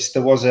notice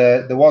there was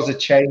a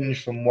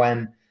change from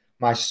when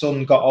my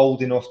son got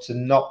old enough to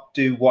not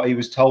do what he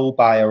was told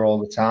by her all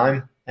the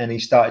time, and he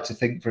started to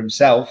think for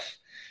himself.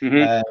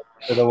 Mm-hmm.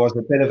 So there was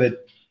a bit of a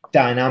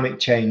dynamic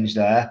change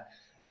there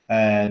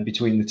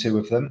between the two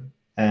of them.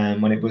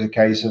 When it was a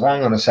case of,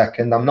 hang on a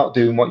second, I'm not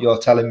doing what you're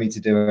telling me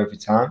to do every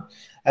time.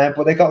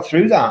 But they got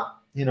through that,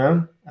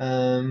 and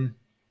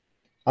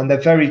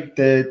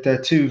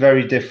they're two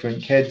very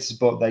different kids,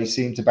 but they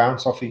seem to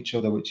bounce off each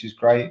other, which is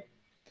great.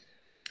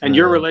 And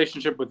your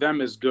relationship with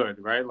them is good,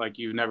 right? Like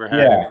you've never had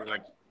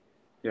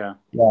yeah.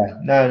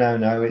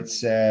 No.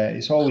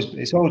 It's always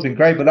been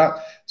great, but that's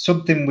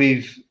something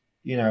we've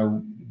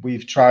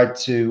tried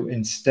to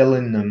instill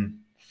in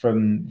them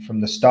from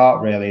the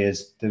start. Really,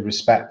 is the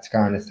respect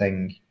kind of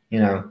thing.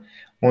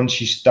 Once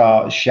you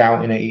start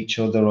shouting at each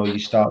other or you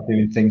start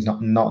doing things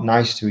not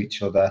nice to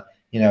each other,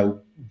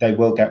 they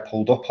will get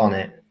pulled up on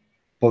it.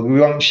 But we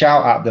won't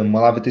shout at them.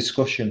 We'll have a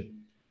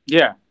discussion.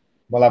 Yeah.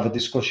 We'll have a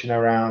discussion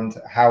around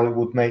how it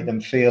would make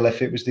them feel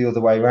if it was the other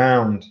way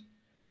around.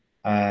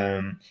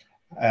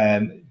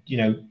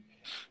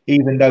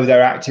 Even though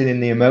they're acting in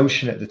the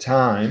emotion at the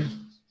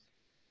time,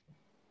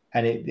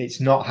 and it's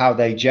not how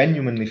they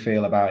genuinely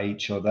feel about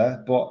each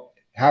other, but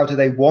how do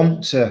they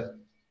want to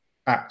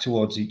act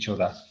towards each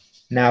other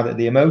now that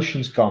the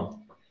emotion's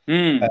gone?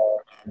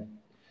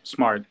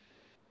 Smart.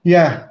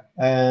 Yeah.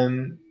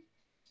 And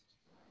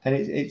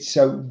it's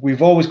so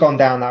we've always gone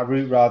down that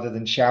route rather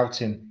than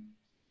shouting.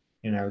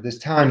 There's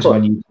times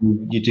when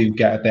you do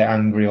get a bit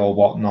angry or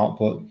whatnot,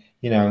 but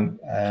me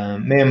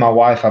and my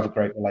wife have a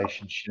great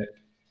relationship.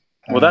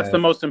 Well, that's the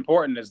most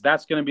important.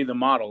 That's going to be the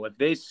model. If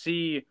they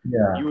see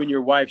you and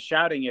your wife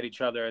shouting at each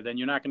other, then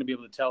you're not going to be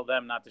able to tell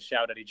them not to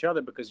shout at each other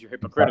because you're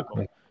hypocritical.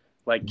 Exactly.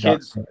 Like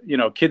kids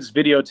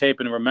videotape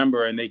and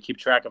remember, and they keep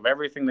track of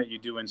everything that you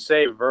do and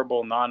say,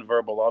 verbal,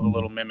 nonverbal, all the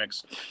little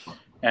mimics.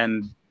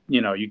 And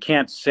you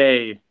can't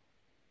say,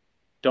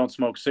 "Don't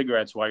smoke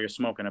cigarettes" while you're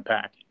smoking a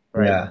pack,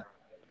 right? Yeah,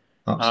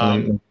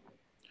 absolutely.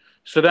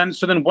 So then,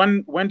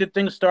 when did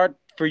things start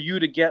for you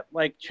to get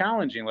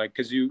challenging?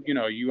 Because you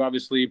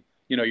obviously.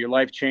 Your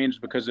life changed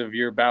because of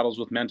your battles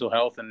with mental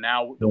health, and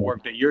now the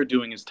work that you're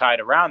doing is tied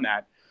around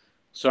that.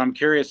 So I'm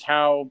curious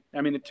how,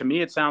 to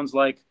me, it sounds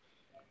like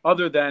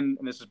other than,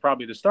 and this is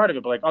probably the start of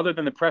it, but other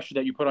than the pressure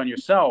that you put on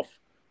yourself,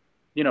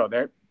 I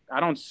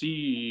don't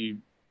see,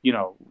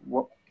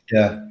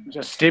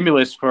 just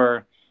stimulus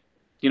for,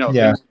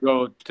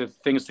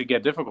 things to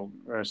get difficult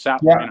or So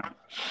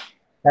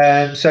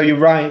you're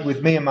right.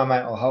 With me and my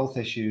mental health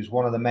issues,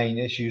 one of the main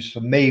issues for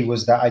me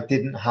was that I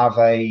didn't have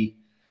a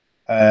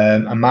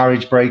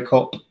marriage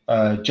breakup,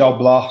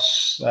 job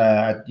loss,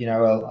 a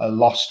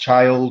lost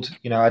child.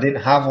 I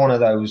didn't have one of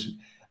those,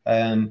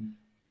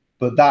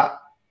 but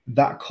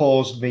that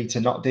caused me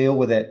to not deal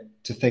with it,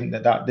 to think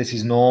that this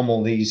is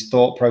normal. These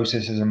thought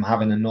processes I'm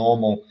having are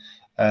normal.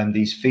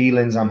 These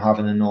feelings I'm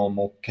having are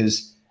normal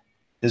because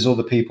there's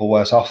other people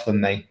worse off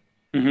than me.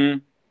 Mm-hmm.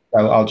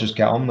 So I'll just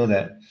get on with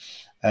it.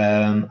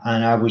 And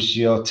I was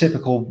your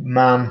typical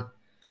man,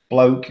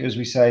 bloke, as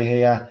we say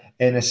here,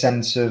 in a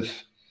sense of,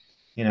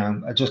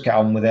 I just get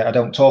on with it. I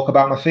don't talk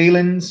about my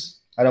feelings.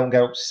 I don't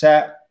get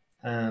upset.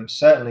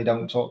 Certainly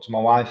don't talk to my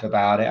wife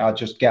about it. I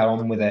just get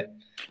on with it.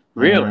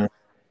 Really?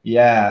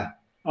 Yeah.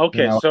 You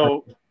Okay,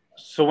 know,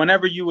 so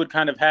whenever you would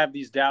kind of have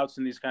these doubts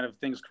and these kind of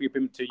things creep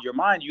into your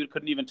mind, you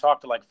couldn't even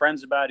talk to like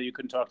friends about it. You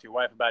couldn't talk to your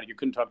wife about it. You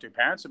couldn't talk to your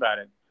parents about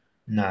it.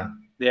 no.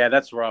 Yeah,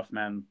 that's rough,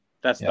 man.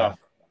 That's Yeah. tough.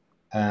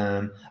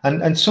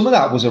 And some of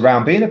that was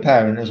around being a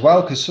parent as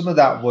well, because some of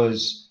that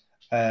was,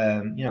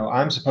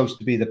 I'm supposed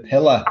to be the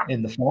pillar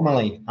in the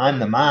family. I'm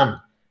the man.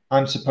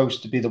 I'm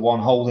supposed to be the one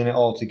holding it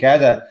all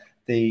together,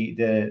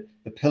 the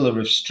pillar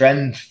of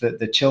strength that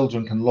the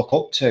children can look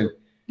up to.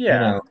 You Yeah,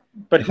 know,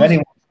 but if who's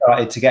anyone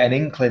started to get an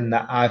inkling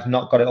that I've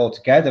not got it all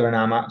together and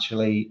I'm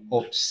actually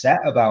upset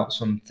about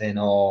something,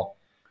 or,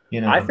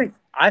 you I know, think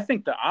I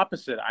think the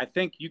opposite. I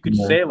think you could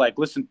yeah, say like,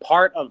 listen,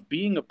 part of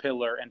being a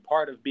pillar and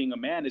part of being a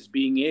man is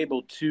being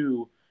able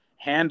to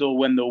handle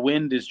when the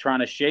wind is trying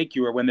to shake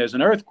you or when there's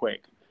an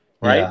earthquake,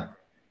 right? yeah,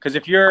 Because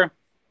if you're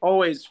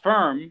always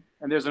firm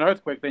and there's an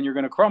earthquake, then you're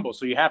going to crumble.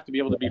 So you have to be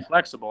able to be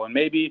flexible. And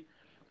maybe,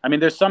 I mean,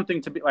 there's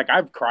something to be like,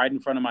 I've cried in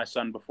front of my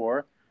son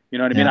before. You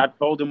know what I mean? yeah, I've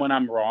told him when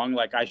I'm wrong.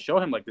 Like I show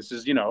him like this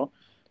is,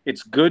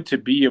 it's good to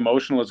be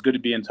emotional. It's good to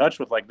be in touch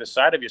with like this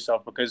side of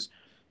yourself because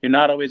you're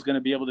not always going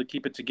to be able to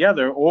keep it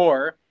together,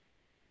 or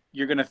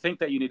you're going to think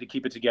that you need to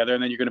keep it together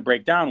and then you're going to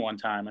break down one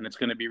time and it's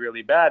going to be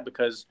really bad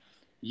because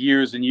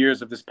years and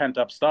years of this pent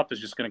up stuff is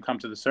just going to come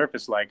to the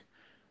surface. Like,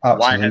 why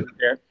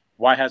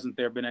absolutely. hasn't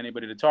there been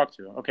anybody to talk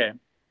to? Okay.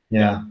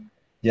 Yeah.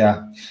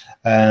 Yeah.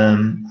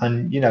 Yeah.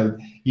 And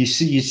you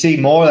see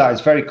more of that.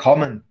 It's very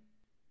common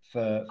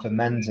for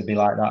men to be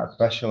like that,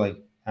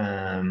 especially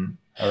around,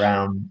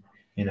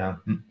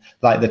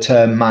 like the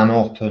term man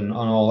up and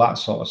all that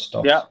sort of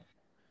stuff. Yeah.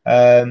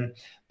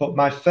 But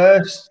my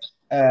first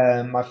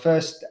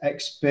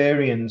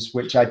experience,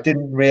 which I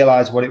didn't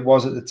realize what it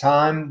was at the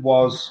time,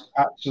 was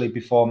actually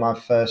before my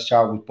first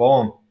child was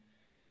born.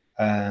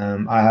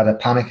 I had a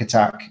panic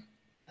attack,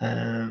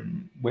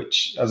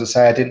 which, as I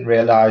say, I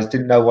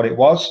didn't know what it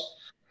was.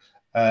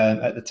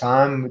 At the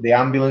time, the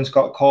ambulance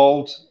got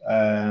called.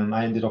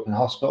 I ended up in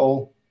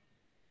hospital.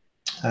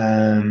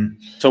 Um,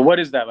 So what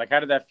is that? Like, how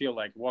did that feel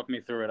like? Walk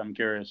me through it. I'm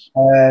curious.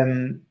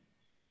 um,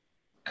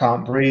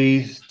 can't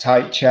breathe,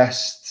 tight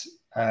chest.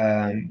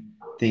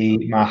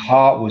 My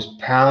heart was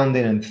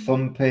pounding and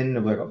thumping.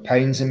 I've got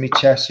pains in my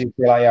chest. You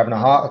feel like you're having a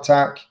heart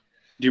attack.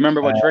 Do you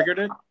remember what Uh, triggered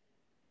it?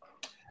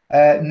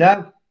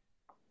 no,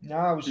 no,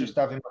 I was just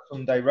having my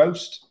Sunday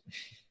roast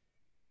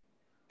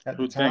at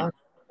the Who'd think? time.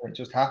 It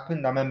just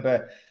happened. I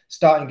remember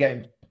starting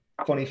getting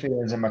funny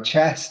feelings in my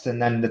chest,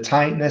 and then the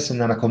tightness,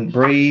 and then I couldn't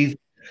breathe.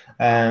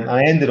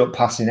 I ended up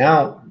passing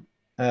out.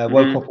 Woke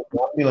Mm-hmm. up in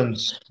the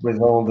ambulance with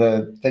all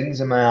the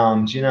things in my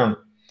arms.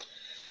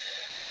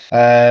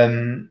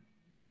 Um,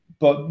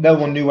 but no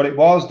one knew what it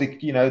was. They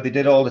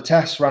did all the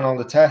tests, ran all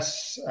the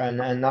tests, and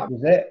that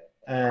was it.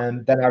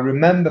 And then I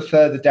remember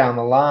further down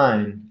the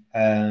line,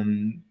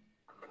 when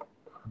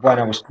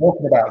I was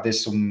talking about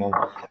this to someone,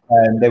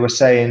 they were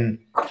saying,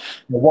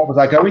 well, what was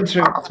I going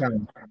through at the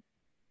time?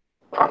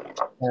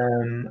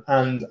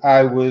 And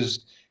I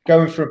was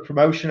going for a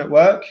promotion at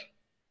work,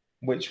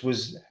 which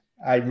was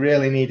I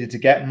really needed to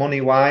get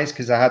money wise,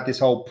 because I had this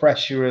whole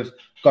pressure of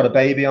got a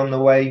baby on the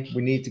way.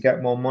 We need to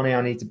get more money.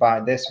 I need to buy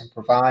this and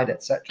provide,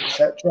 etc.,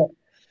 etc.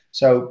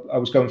 So I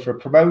was going for a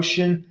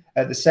promotion.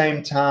 At the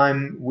same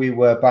time, we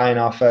were buying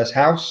our first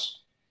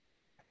house,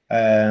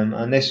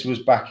 and this was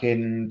back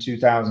in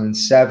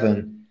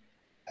 2007,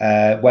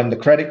 when the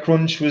credit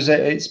crunch was at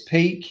its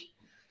peak.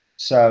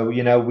 So,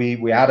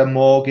 we had a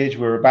mortgage.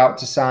 We were about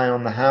to sign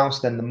on the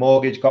house. Then the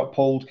mortgage got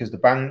pulled because the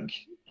bank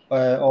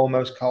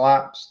almost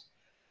collapsed.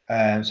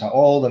 So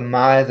all the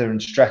mither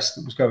and stress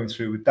that was going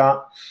through with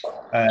that.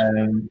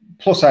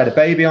 Plus, I had a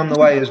baby on the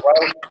way as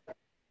well.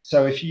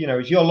 So if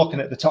you're looking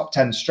at the top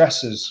 10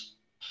 stressors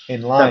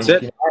in That's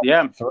life, it.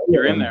 Yeah.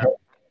 You're in there. hit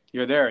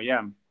You're there.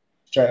 Yeah.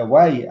 straight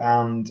away.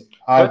 And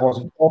I But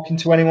wasn't talking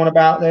to anyone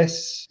about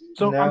this.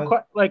 so I'm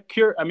quite like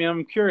curious. I mean,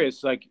 I'm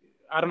curious. Like,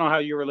 I don't know how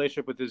your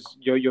relationship with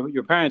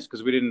your parents,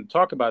 because we didn't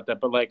talk about that.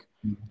 But like,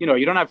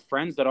 you don't have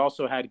friends that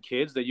also had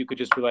kids that you could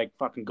just be like,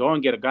 fucking go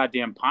and get a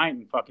goddamn pint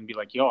and fucking be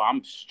like, yo,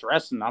 I'm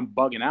stressing, I'm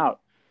bugging out.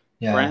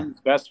 Yeah.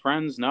 Friends, best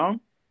friends, no.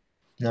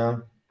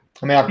 No.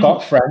 I mean, I've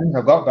got friends.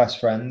 I've got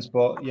best friends,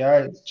 but yeah,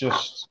 it's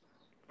just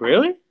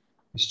Really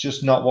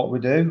not what we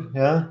do.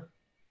 Yeah.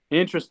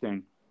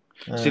 interesting.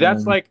 See,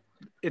 that's like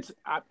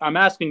I'm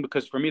asking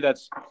because for me,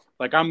 that's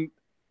like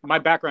my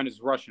background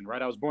is Russian,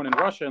 right? I was born in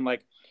Russia, and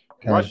like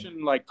Okay.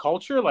 Russian like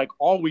culture, like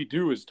all we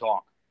do is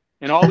talk,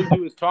 and all we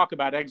do is talk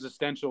about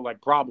existential like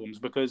problems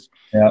because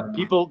Yeah.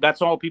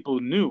 that's all people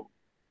knew.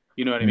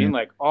 You know what I mean?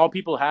 Like all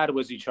people had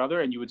was each other,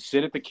 and you would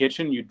sit at the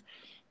kitchen, you'd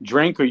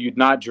drink or you'd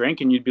not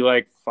drink, and you'd be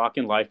like,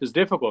 "Fucking life is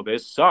difficult.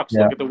 This sucks.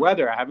 Yeah. Look at the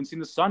weather. I haven't seen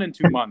the sun in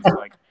 2 months.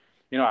 Like,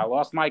 I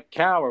lost my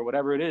cow or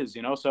whatever it is.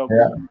 So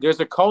Yeah. there's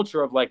a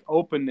culture of like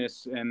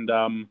openness and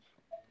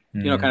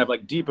kind of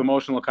like deep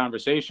emotional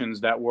conversations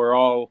that we're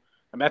all.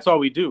 I mean, that's all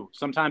we do.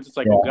 Sometimes it's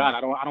like, Yeah. oh God,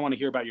 I don't want to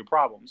hear about your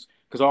problems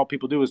because all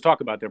people do is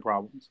talk about their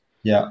problems.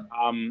 Yeah.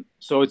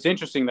 So it's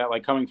interesting that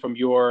like coming from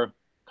your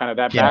kind of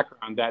that Yeah.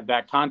 background,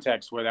 that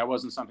context where that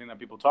wasn't something that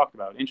people talked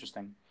about.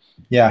 Interesting.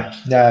 Yeah.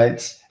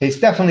 It's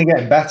definitely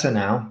getting better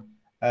now.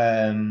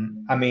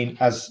 I mean,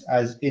 as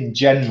in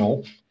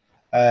general,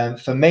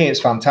 for me, it's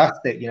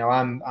fantastic. You know,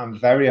 I'm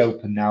very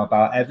open now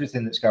about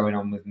everything that's going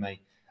on with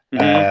me.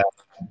 Mm-hmm.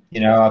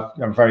 You know,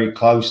 I'm very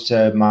close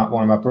to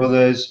one of my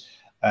brothers,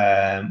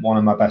 one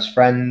of my best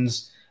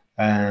friends,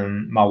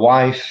 my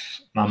wife,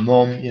 my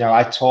mum. You know,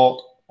 I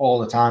talk all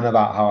the time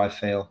about how I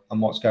feel and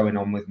what's going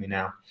on with me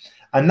now,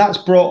 and that's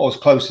brought us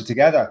closer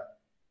together.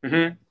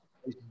 Mm-hmm.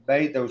 It's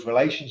made those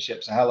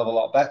relationships a hell of a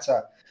lot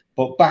better.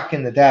 But back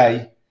in the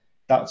day,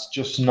 that's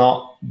just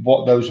not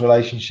what those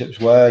relationships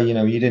were. You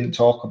know, you didn't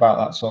talk about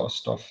that sort of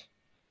stuff.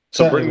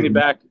 So Certainly bring me with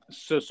back.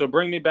 So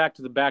bring me back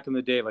to the back in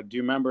the day. Like, do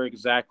you remember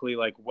exactly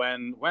like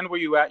when were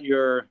you at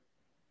your?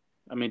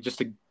 I mean,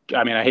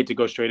 I mean, I hate to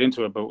go straight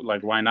into it, but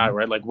like, why not,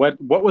 right? Like, what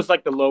was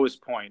like the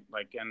lowest point?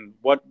 Like, and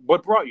what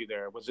brought you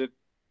there? Was it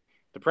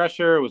the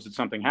pressure? Was it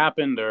something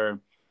happened, or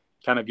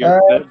kind of your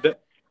the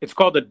it's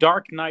called the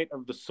dark night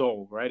of the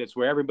soul, right? It's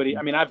where everybody.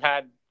 I mean, I've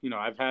had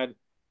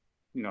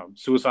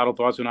suicidal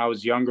thoughts when I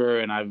was younger,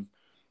 and I've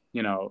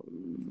you know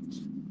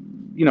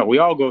we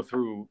all go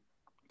through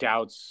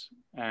doubts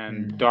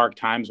and dark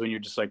times when you're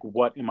just like,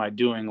 what am I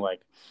doing?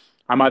 Like,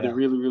 I'm either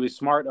really, really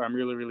smart or I'm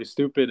really, really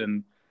stupid.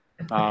 And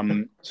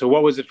so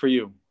what was it for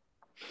you?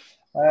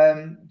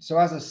 So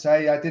as I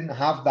say, I didn't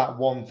have that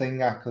one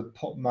thing I could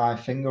put my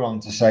finger on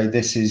to say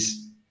this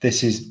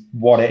is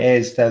what it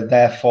is.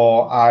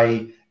 Therefore,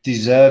 I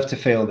deserve to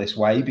feel this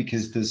way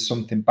because there's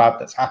something bad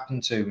that's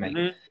happened to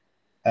me.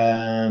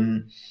 Mm-hmm.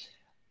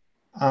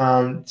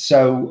 And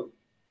so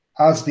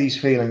as these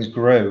feelings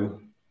grew,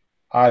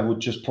 I would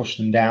just push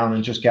them down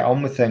and just get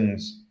on with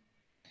things.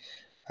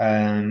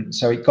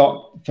 So it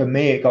got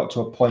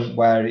to a point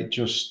where I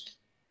just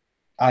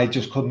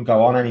couldn't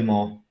go on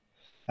anymore.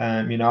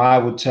 You know, I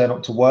would turn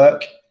up to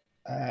work.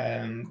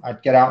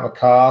 I'd get out of the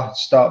car,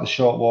 start the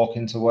short walk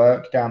into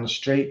work down the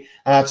street,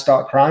 and I'd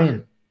start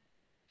crying.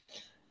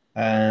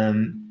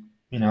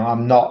 You know,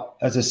 I'm not,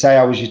 as I say,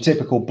 I was your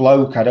typical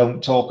bloke. I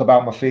don't talk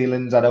about my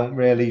feelings. I don't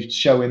really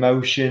show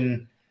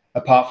emotion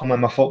apart from when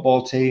my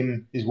football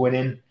team is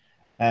winning.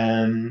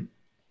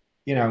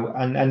 You know,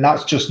 and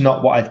that's just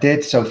not what I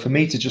did. So for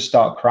me to just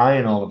start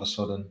crying all of a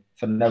sudden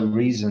for no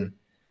reason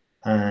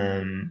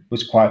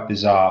was quite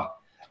bizarre.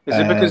 Is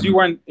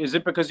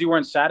it because you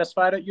weren't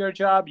satisfied at your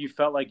job? You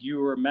felt like you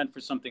were meant for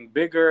something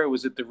bigger?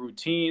 Was it the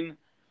routine?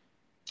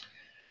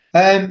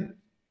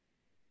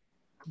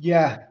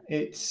 Yeah,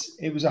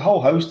 it was a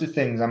whole host of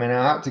things. I mean,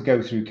 I had to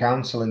go through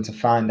counselling to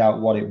find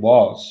out what it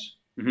was.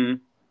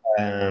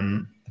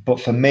 Mm-hmm.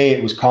 But for me,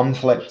 it was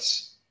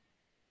conflicts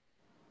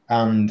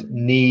and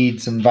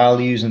needs and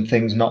values and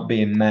things not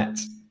being met.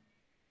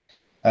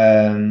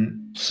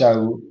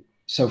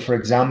 So for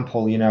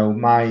example, you know,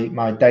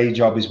 my day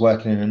job is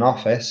working in an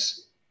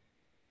office.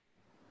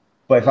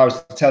 But if I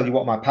was to tell you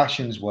what my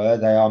passions were,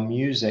 they are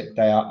music,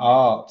 they are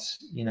art.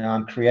 You know,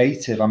 I'm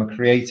creative. I'm a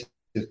creative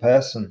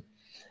person,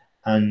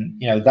 and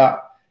you know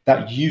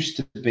that used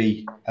to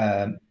be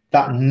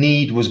that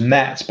need was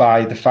met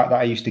by the fact that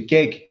I used to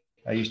gig.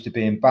 I used to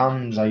be in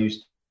bands. I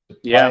used to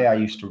play. I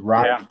used to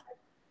write. Yeah.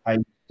 I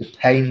used to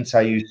paint.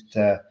 I used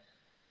to,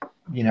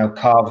 you know,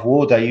 carve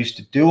wood. I used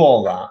to do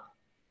all that.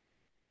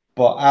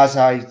 But as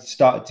I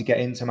started to get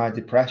into my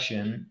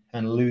depression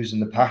and losing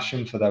the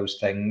passion for those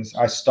things,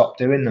 I stopped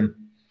doing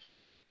them.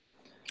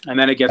 And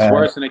then it gets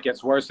worse and it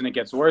gets worse and it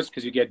gets worse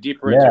because you get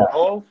deeper into a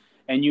hole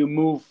and you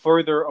move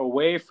further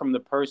away from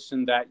the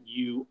person that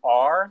you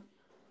are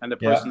and the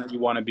person that you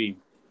want to be.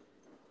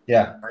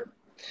 Yeah,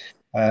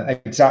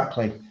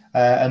 exactly.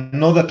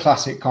 Another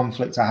classic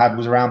conflict I had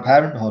was around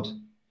parenthood.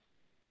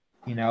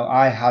 You know,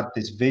 I had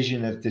this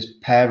vision of this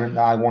parent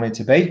that I wanted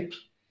to be.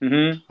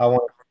 Mm-hmm. I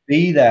wanted to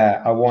be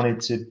there. I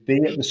wanted to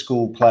be at the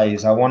school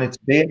plays. I wanted to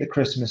be at the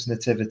Christmas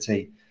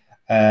nativity.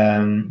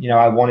 You know,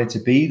 I wanted to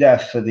be there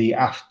for the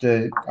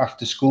after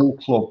school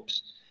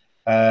clubs.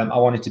 I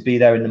wanted to be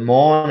there in the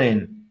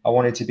morning. I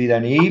wanted to be there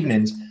in the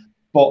evenings.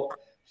 But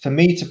for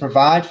me to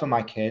provide for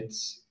my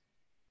kids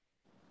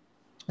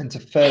and to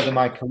further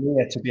my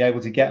career, to be able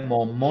to get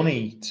more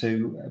money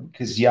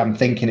because I'm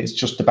thinking it's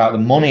just about the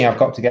money. I've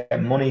got to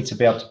get money to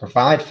be able to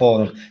provide for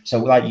them. So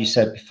like you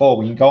said before,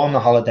 we can go on the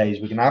holidays,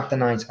 we can have the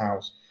nice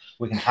house,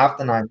 we can have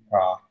the nice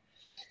car.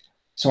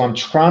 So I'm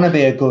trying to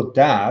be a good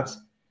dad,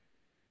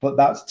 but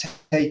that's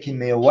taking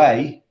me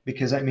away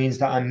because it means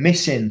that I'm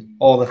missing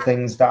all the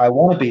things that I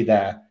want to be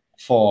there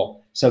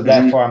for. So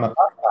therefore I'm a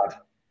bad dad.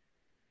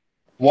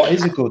 What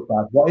is a good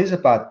dad? What is a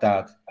bad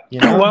dad? You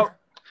know? Well,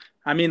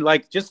 I mean,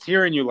 like, just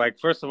hearing you, like,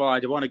 first of all, I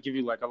want to give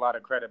you like a lot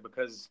of credit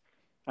because,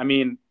 I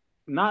mean,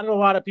 not a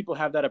lot of people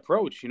have that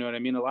approach. You know what I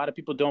mean? A lot of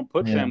people don't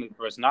put family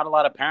first. Not a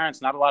lot of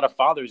parents, not a lot of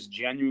fathers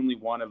genuinely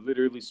want to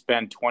literally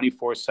spend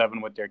 24/7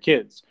 with their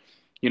kids.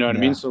 You know what I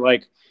mean? So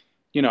like,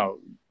 you know,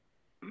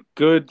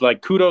 good,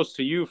 like, kudos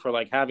to you for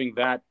like having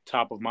that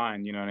top of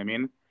mind. You know what I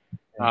mean?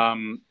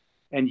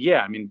 And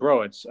yeah, I mean,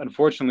 bro, it's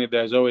unfortunately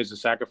there's always a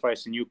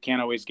sacrifice and you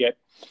can't always get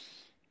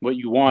what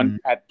you want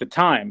at the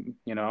time,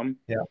 you know?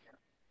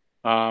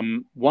 Yeah.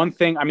 One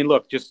thing, I mean,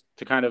 look, just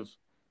to kind of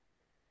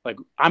like,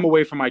 I'm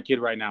away from my kid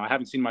right now. I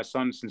haven't seen my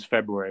son since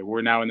February.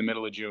 We're now in the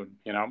middle of June,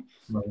 you know?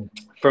 Right.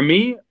 For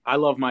me, I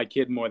love my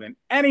kid more than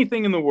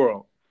anything in the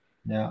world.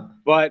 Yeah.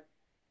 But,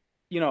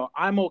 you know,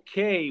 I'm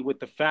okay with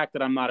the fact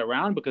that I'm not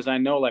around because I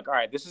know, like, all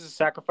right, this is a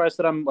sacrifice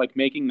that I'm like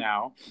making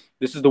now.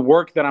 This is the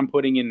work that I'm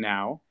putting in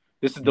now.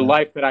 This is the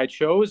life that I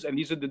chose. And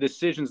these are the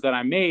decisions that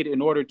I made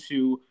in order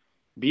to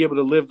be able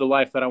to live the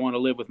life that I want to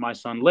live with my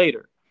son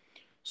later.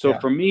 So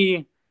for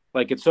me,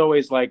 like, it's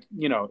always like,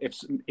 you know,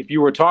 if you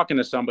were talking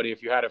to somebody,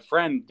 if you had a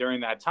friend during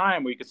that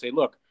time where you could say,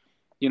 look,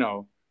 you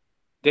know,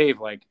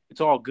 Dave, like,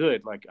 it's all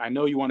good. Like, I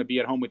know you want to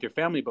be at home with your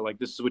family, but like,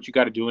 this is what you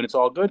got to do. And it's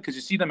all good because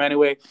you see them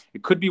anyway.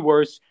 It could be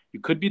worse. You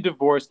could be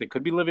divorced. They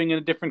could be living in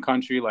a different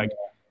country. Like,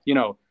 you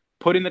know,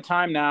 put in the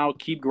time now,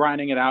 keep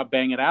grinding it out,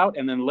 bang it out.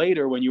 And then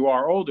later, when you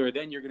are older,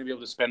 then you're going to be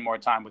able to spend more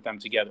time with them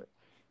together.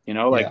 You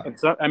know, like,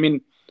 it's, I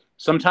mean,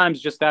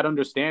 sometimes just that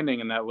understanding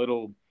and that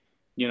little,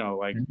 you know,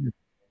 like,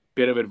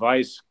 bit of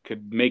advice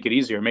could make it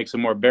easier, makes it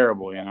more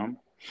bearable, you know?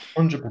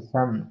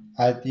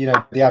 100%. You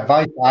know, the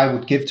advice I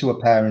would give to a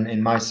parent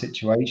in my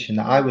situation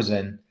that I was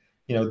in,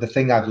 you know, the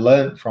thing I've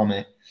learned from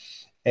it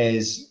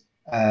is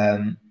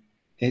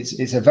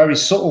it's a very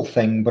subtle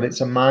thing, but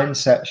it's a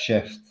mindset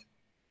shift.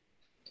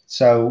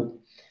 So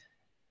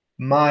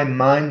my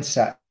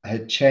mindset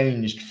had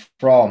changed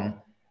from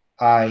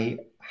I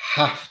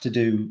have to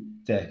do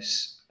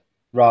this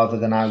rather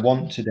than I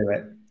want to do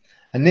it.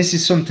 And this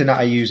is something that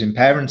I use in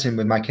parenting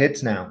with my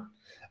kids now.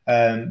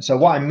 So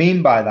what I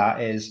mean by that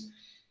is,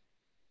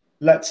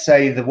 let's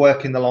say they're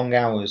working the long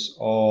hours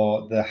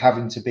or they're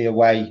having to be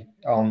away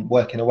on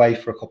working away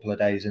for a couple of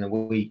days in a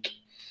week.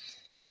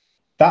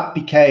 That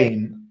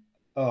became,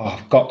 oh,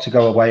 I've got to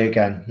go away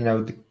again. You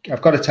know,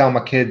 I've got to tell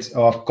my kids,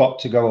 oh, I've got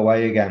to go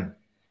away again.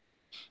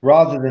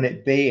 Rather than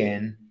it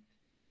being,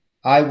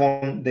 I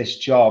want this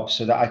job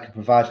so that I can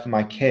provide for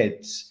my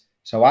kids.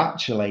 So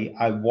actually,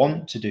 I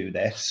want to do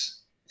this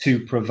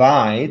to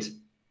provide.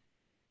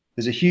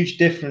 There's a huge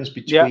difference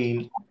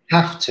between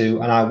have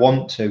to and I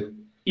want to.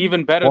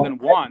 Even better than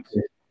want.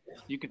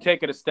 You could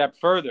take it a step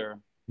further.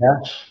 Yeah.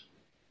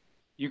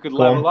 You could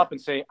level up and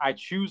say, I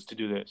choose to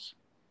do this.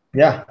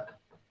 Yeah,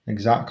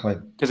 exactly.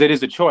 Because it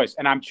is a choice.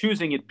 And I'm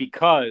choosing it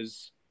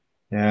because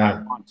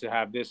I want to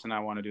have this and I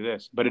want to do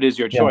this. But it is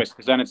your choice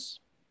because then it's,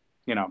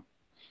 you know,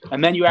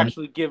 and then you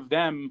actually give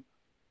them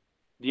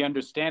the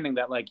understanding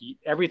that like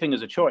everything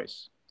is a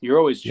choice. You're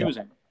always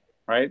choosing,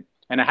 right?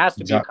 And it has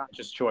to be a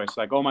conscious choice.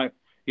 Like, oh my,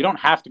 you don't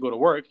have to go to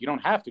work. You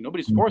don't have to.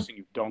 Nobody's forcing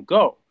you. Don't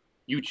go.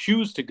 You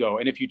choose to go.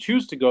 And if you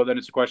choose to go, then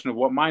it's a question of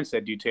what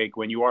mindset do you take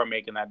when you are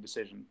making that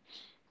decision,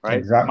 right?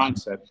 Exactly.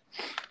 Mindset.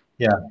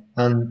 Yeah.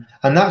 And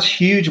that's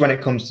huge when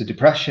it comes to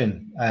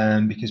depression,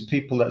 because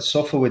people that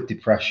suffer with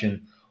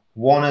depression,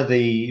 one of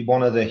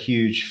the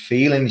huge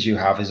feelings you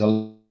have is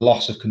a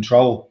loss of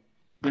control.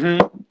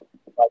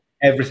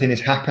 Everything is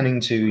happening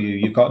to you.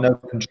 You've got no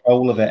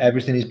control of it.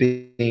 Everything is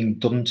being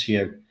done to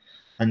you.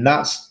 And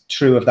that's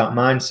true of that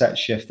mindset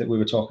shift that we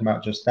were talking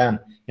about just then.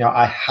 You know,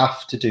 I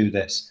have to do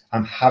this.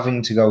 I'm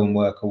having to go and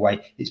work away.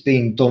 It's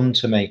being done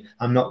to me.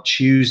 I'm not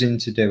choosing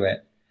to do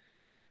it.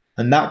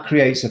 And that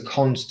creates a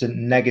constant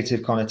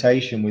negative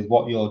connotation with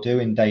what you're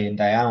doing day in,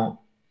 day out.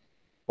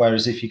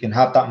 Whereas if you can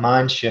have that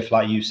mind shift,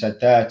 like you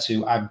said there,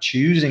 to I'm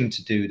choosing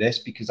to do this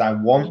because I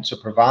want to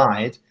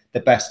provide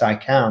the best I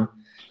can,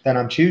 then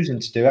I'm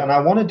choosing to do it and I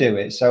want to do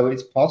it. So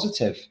it's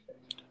positive.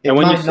 And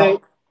when you say,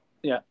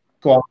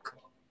 go on.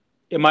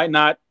 It might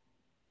not.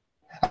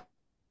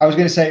 I was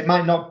going to say it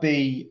might not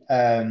be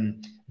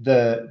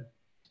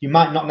you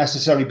might not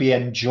necessarily be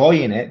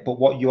enjoying it, but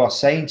what you are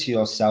saying to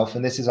yourself,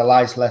 and this is a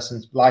life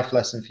lesson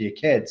for your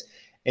kids,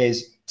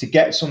 is to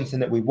get something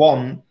that we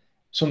want.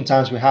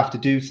 Sometimes we have to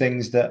do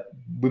things that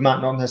we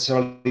might not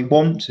necessarily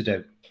want to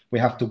do. We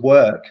have to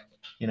work,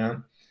 you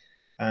know,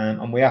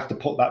 and we have to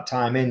put that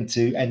time in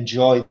to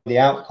enjoy the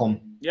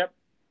outcome. Yep.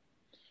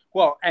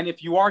 Well, and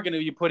if you are going to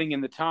be putting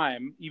in the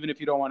time, even if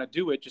you don't want to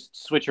do it, just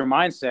switch your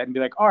mindset and be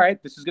like, all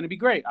right, this is going to be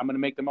great. I'm going to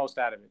make the most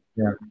out of it.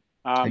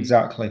 Yeah,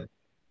 exactly.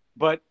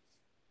 But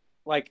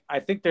like, I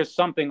think there's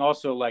something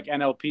also like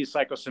NLP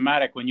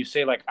psychosomatic. When you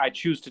say like, I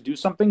choose to do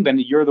something, then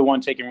you're the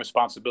one taking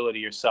responsibility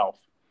yourself.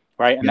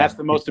 Right. And that's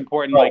the most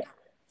important. Like,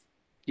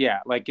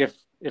 like if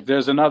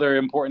there's another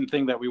important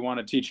thing that we want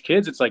to teach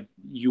kids, it's like,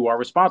 you are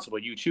responsible,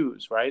 you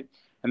choose. Right.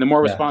 And the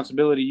more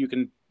responsibility you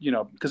can, you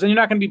know, because then you're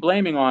not going to be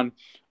blaming on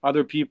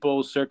other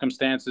people's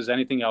circumstances,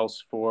 anything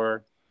else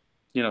for,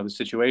 you know, the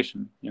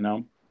situation, you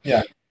know?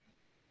 Yeah.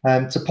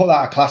 To put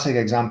that a classic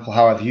example,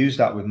 how I've used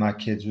that with my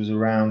kids was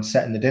around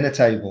setting the dinner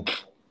table.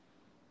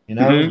 You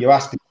know, you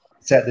ask to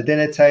set the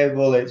dinner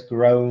table, it's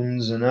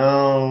groans and,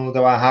 oh,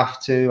 do I have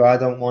to? I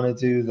don't want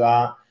to do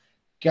that.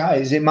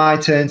 Guys, is it my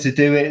turn to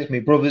do it? It's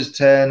my brother's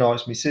turn or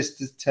it's my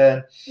sister's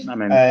turn.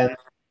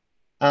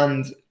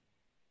 And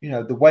you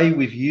know, the way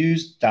we've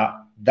used that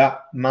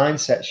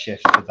mindset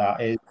shift for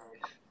that is,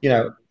 you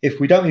know, if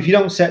you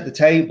don't set the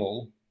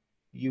table,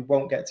 you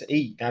won't get to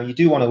eat. Now you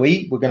do want to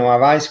eat. We're going to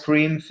have ice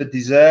cream for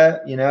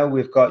dessert. You know,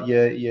 we've got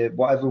your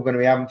whatever we're going to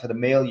be having for the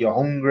meal. You're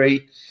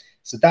hungry,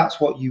 so that's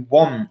what you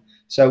want.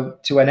 So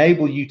to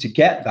enable you to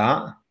get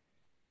that,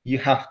 you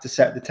have to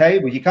set the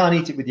table. You can't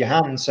eat it with your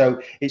hands.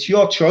 So it's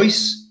your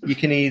choice. You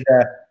can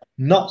either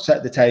not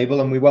set the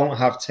table and we won't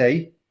have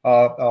tea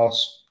or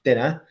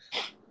dinner,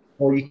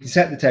 or you can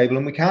set the table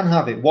and we can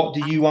have it. What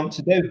do you want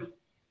to do?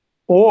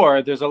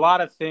 Or there's a lot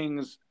of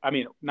things, I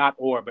mean, not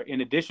or, but in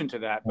addition to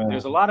that, but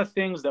there's a lot of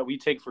things that we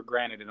take for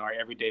granted in our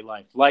everyday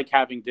life, like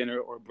having dinner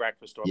or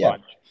breakfast or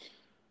lunch.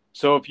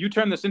 So if you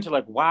turn this into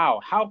like, wow,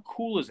 how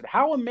cool is it?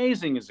 How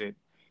amazing is it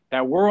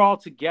that we're all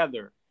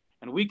together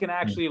and we can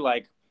actually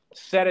like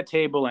set a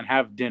table and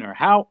have dinner?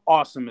 How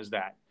awesome is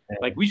that?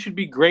 Like, we should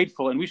be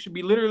grateful, and we should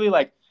be literally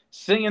like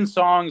singing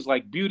songs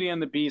like Beauty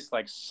and the Beast,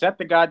 like set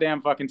the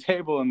goddamn fucking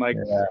table and like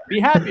be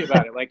happy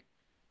about it. Like,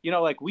 you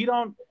know, like we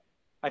don't,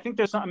 I think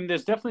there's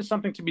definitely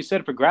something to be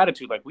said for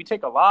gratitude. Like, we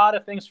take a lot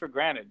of things for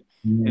granted.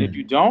 And if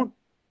you don't,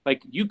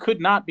 like, you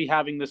could not be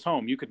having this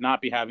home. You could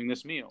not be having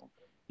this meal.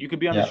 You could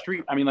be on the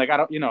street. I mean, like, I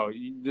don't, you know,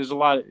 there's a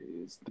lot.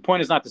 The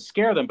point is not to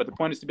scare them, but the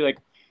point is to be like,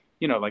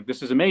 you know, like,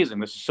 this is amazing.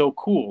 This is so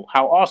cool.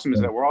 How awesome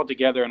is that we're all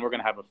together and we're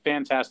going to have a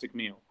fantastic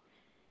meal.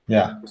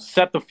 Yeah.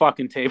 Set the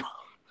fucking table.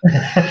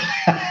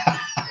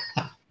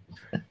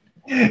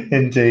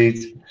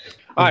 Indeed.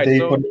 All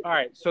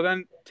right. So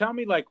then tell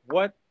me, like,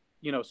 what,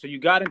 you know, so you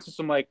got into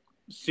some like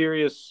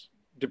serious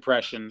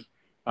depression.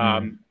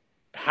 How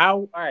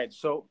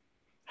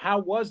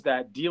was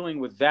that, dealing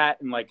with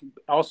that? And like,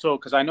 also,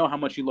 because I know how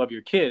much you love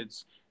your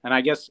kids, and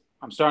I guess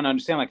I'm starting to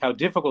understand like how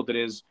difficult it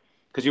is,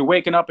 because you're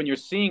waking up and you're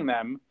seeing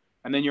them,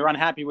 and then you're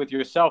unhappy with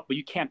yourself, but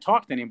you can't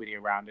talk to anybody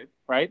around it,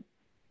 right?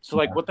 So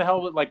like, what the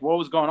hell, like, what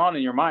was going on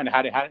in your mind?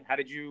 How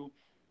did you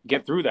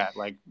get through that?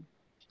 Like,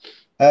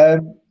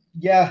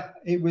 yeah,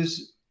 it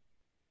was,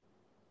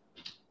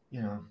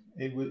 you know,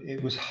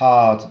 it was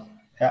hard.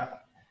 I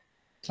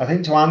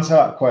think to answer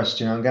that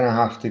question, I'm going to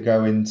have to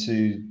go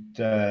into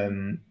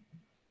the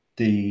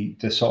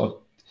sort of,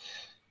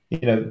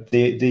 you know,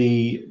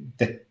 the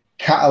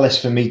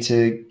catalyst for me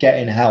to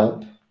getting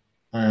help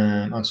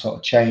and sort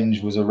of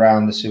change was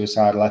around the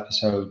suicidal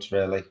episodes,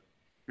 really.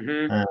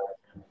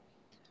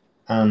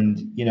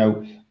 And you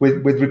know,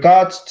 with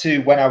regards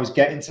to when I was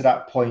getting to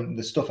that point,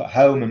 the stuff at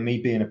home and me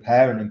being a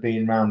parent and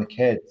being around the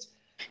kids,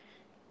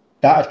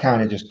 that had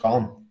kind of just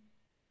gone.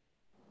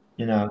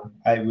 You know,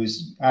 I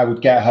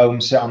would get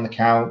home, sit on the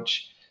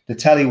couch, the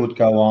telly would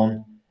go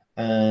on.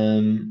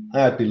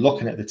 I'd be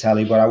looking at the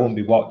telly, but I wouldn't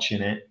be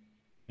watching it.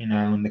 You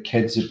know, and the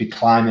kids would be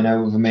climbing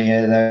over me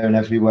here, there, and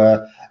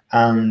everywhere.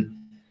 And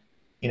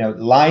you know,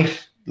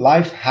 life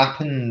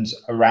happened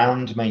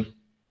around me,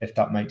 if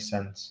that makes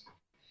sense.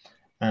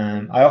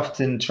 I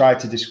often try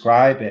to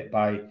describe it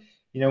by,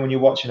 you know, when you're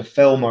watching a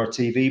film or a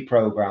TV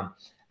program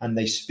and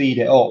they speed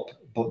it up,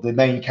 but the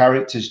main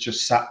characters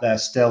just sat there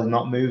still,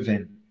 not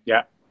moving.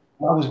 Yeah.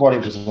 That was what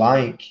it was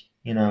like,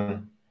 you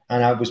know,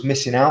 and I was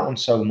missing out on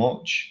so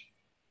much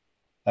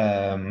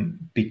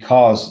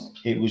because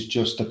it was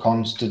just a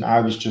constant. I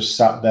was just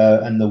sat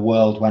there and the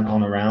world went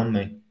on around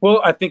me.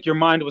 Well, I think your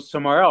mind was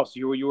somewhere else.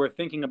 You were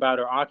thinking about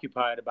or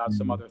occupied about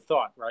some other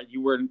thought, right?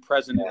 You weren't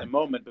present in the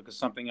moment because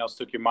something else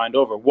took your mind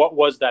over. What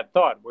was that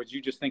thought? Was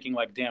you just thinking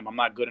like, damn, I'm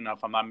not good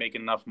enough. I'm not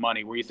making enough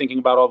money. Were you thinking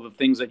about all the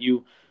things that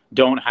you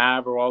don't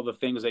have, or all the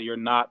things that you're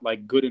not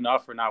like good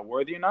enough or not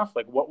worthy enough?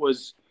 Like, what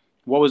was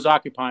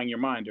occupying your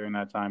mind during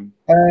that time?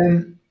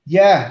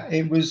 Yeah,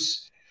 it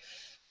was.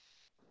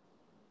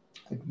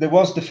 There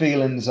was the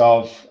feelings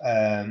of,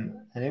 and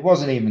it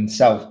wasn't even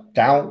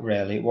self-doubt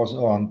really. It wasn't,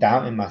 oh, I'm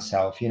doubting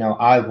myself. You know,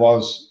 I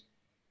was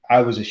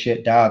a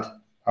shit dad.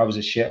 I was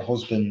a shit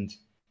husband.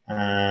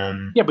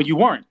 Yeah, but you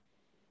weren't.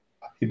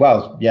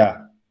 Well,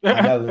 yeah,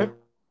 I know.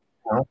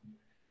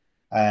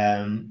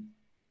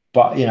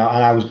 But you know,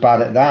 and I was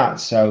bad at that.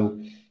 So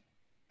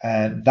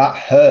that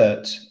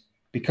hurt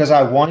because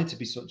I wanted to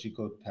be such a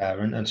good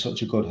parent and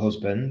such a good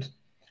husband,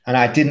 and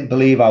I didn't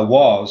believe I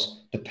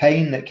was. The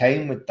pain that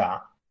came with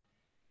that.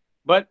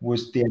 But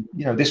was the,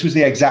 you know, this was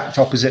the exact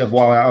opposite of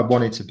what I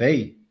wanted to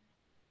be.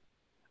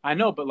 I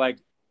know, but like,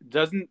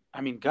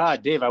 I mean,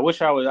 God, Dave, I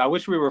wish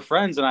we were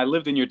friends and I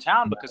lived in your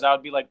town, because I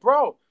would be like,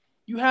 bro,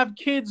 you have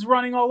kids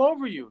running all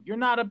over you. You're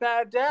not a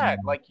bad dad.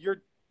 Like,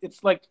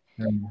 it's like,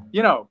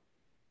 you know,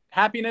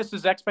 happiness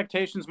is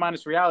expectations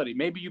minus reality.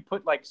 Maybe you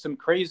put like some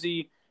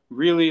crazy,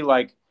 really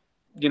like,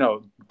 you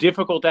know,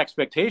 difficult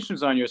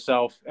expectations on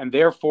yourself, and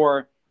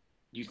therefore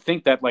you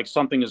think that like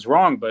something is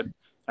wrong. But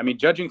I mean,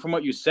 judging from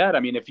what you said, I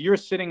mean, if you're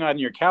sitting on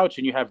your couch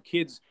and you have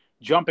kids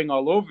jumping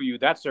all over you,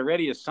 that's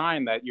already a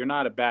sign that you're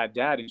not a bad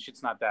dad and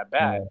shit's not that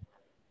bad,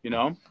 you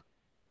know?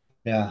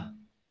 Yeah.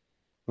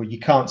 Well, you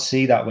can't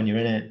see that when you're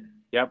in it.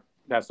 Yep.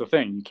 That's the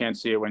thing. You can't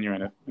see it when you're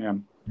in it.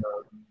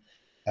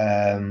 Yeah.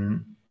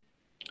 And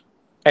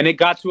it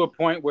got to a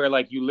point where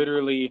like you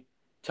literally,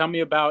 tell me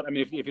about, I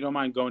mean, if you don't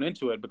mind going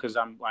into it, because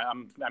I'm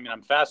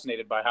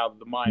fascinated by how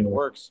the mind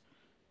works,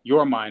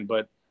 your mind,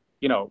 but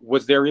you know,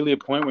 was there really a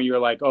point where you're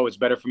like, oh, it's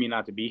better for me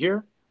not to be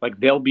here? Like,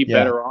 they'll be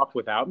better off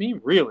without me?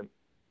 Really?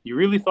 You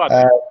really thought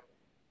that?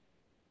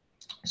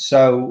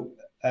 So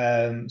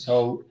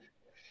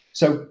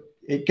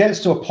it gets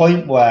to a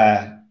point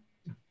where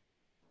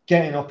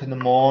getting up in the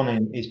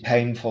morning is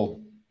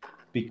painful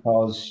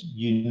because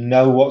you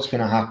know what's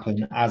going to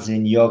happen, as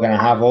in you're going to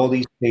have all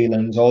these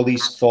feelings, all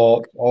these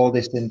thoughts, all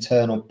this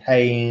internal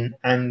pain,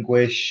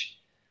 anguish.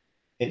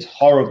 It's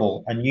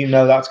horrible. And you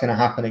know that's going to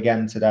happen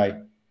again today.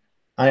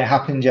 And it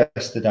happened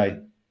yesterday.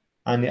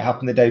 And it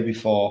happened the day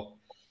before.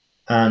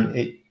 And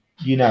it,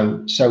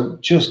 so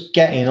just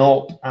getting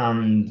up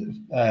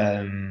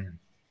and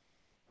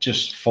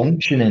just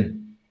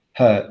functioning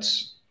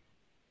hurts.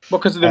 Well,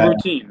 because of the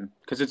routine.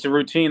 Because it's a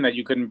routine that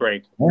you couldn't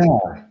break.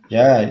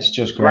 Yeah, it's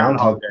just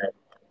Groundhog Day.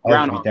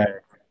 Groundhog Day.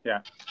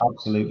 Yeah,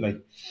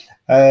 absolutely.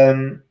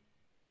 And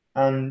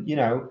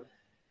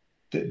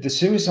the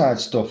suicide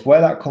stuff,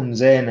 where that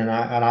comes in, and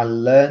I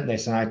learned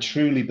this, and I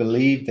truly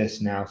believe this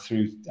now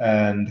through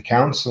the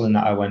counselling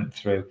that I went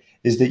through,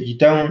 is that you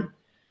don't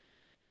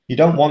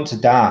want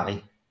to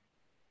die.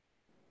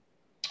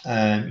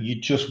 You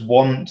just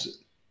want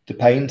the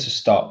pain to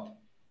stop.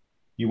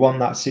 You want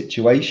that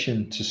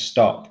situation to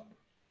stop.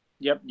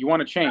 Yep, you want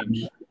to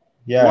change.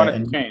 Yeah, you want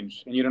it to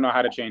change, and you don't know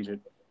how to change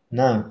it.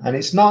 No, and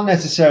it's not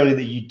necessarily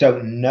that you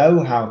don't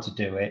know how to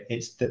do it.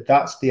 It's that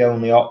that's the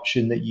only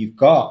option that you've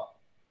got,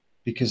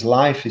 because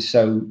life is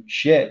so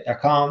shit. I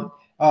can't,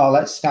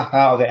 let's snap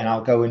out of it and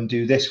I'll go and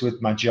do this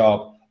with my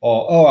job,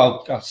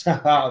 or I'll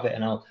snap out of it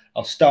and I'll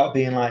start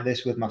being like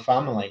this with my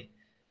family.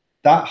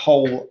 That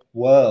whole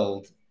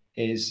world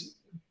is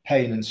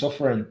pain and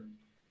suffering.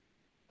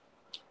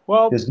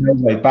 Well, there's no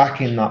way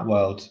back in that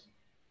world.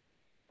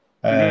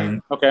 Okay.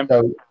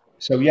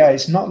 So yeah,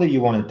 it's not that you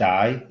want to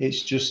die.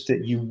 It's just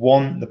that you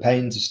want the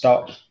pain to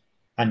stop,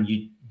 and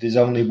there's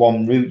only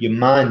one route. Your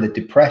mind, the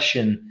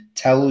depression,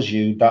 tells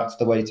you that's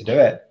the way to do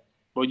it.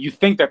 Well, you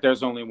think that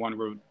there's only one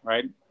route,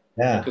 right?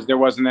 Yeah. Because there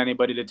wasn't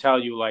anybody to tell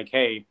you, like,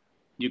 hey,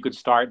 you could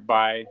start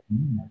by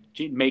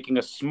making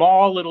a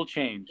small little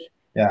change.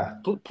 Yeah.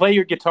 Play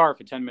your guitar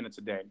for 10 minutes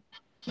a day.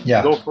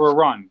 Yeah. Go for a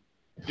run.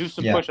 Do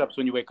some push-ups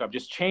when you wake up.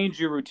 Just change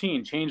your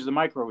routine. Change the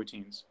micro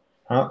routines.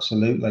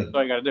 Absolutely. That's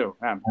all you got to do.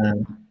 Yeah.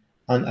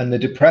 And the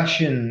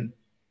depression,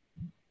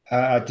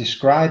 I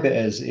describe it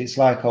as, it's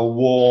like a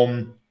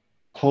warm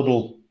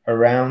cuddle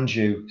around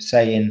you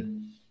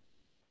saying,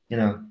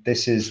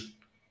 this is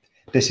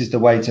the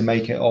way to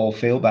make it all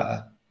feel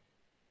better.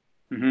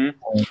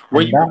 Mm-hmm.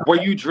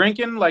 Were you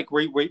drinking? Like,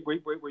 were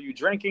you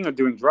drinking or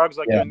doing drugs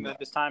during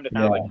this time to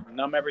kind of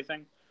numb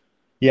everything?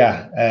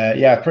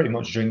 Yeah, pretty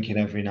much drinking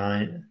every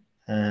night.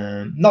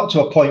 Not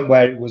to a point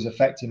where it was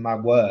affecting my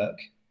work.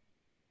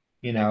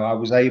 I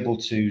was able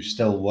to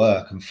still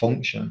work and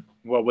function.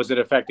 Well, was it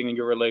affecting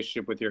your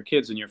relationship with your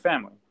kids and your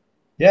family?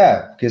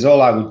 Yeah, because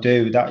all I would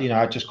do,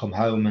 I'd just come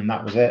home and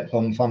that was it.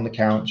 Bump on the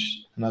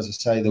couch, and as I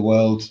say, the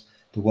world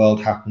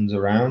happens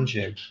around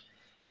you.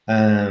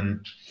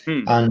 And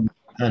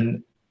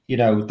that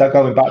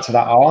going back to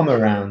that arm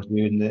around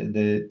you, and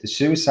the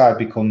suicide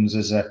becomes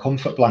as a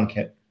comfort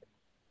blanket.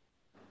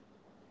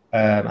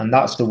 And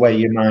that's the way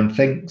your mind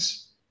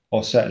thinks,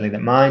 or certainly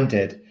that mine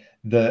did.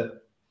 That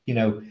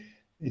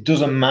it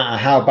doesn't matter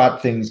how bad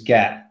things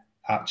get.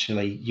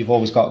 Actually, you've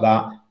always got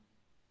that.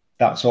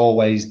 That's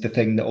always the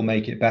thing that will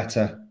make it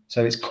better.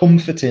 So it's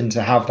comforting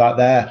to have that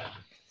there.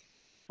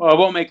 Well, it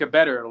won't make it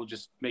better. It'll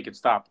just make it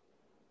stop.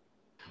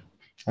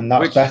 And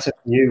that's better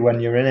for you when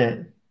you're in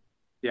it.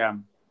 Yeah.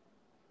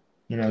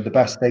 The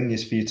best thing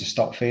is for you to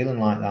stop feeling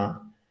like that.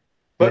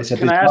 But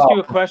can I ask you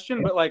a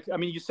question? But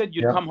you said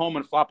you'd come home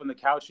and flop on the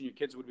couch and your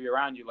kids would be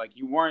around you. Like,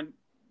 you weren't,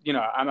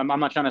 I'm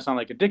not trying to sound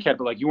like a dickhead,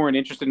 but you weren't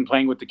interested in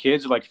playing with the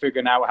kids, or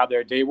figuring out how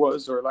their day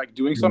was, or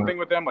doing something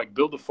with them,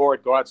 build a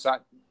fort, go outside,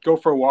 go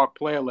for a walk,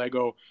 play a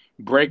Lego,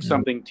 break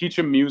something, teach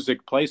them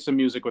music, play some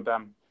music with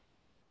them.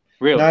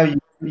 Really? No,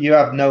 you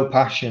have no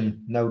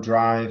passion, no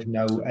drive,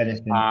 no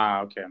anything.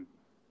 Okay.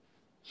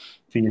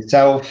 For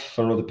yourself,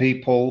 for other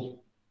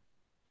people,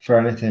 for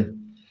anything.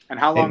 And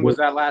how long was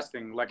that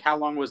lasting? How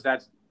long was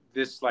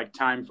this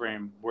time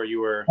frame where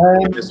you were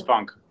in this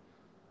funk?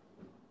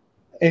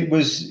 It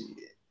was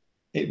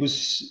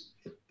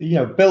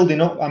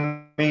building up.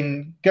 I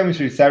mean, going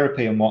through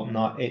therapy and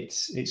whatnot,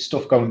 it's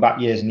stuff going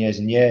back years and years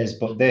and years.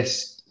 But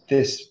this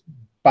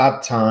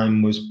bad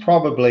time was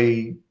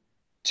probably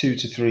 2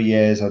 to 3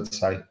 years, I'd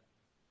say.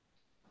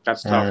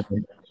 That's tough.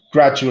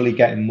 Gradually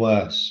getting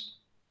worse.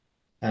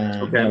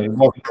 Okay. It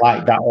wasn't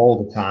like that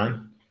all the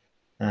time.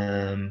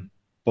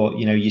 But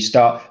you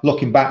start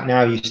looking back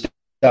now, you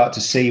start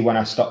to see when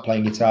I stopped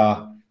playing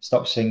guitar,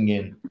 stopped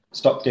singing,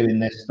 stopped doing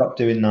this, stopped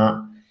doing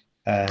that.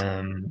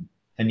 And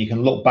you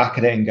can look back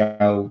at it and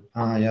go,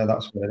 yeah,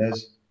 that's what it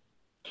is.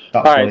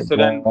 That's all right.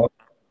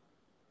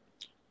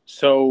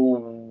 So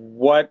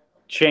what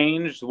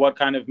changed? What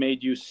kind of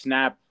made you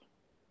snap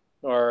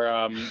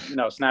or,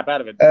 snap out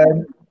of it?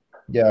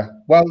 Yeah.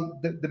 Well,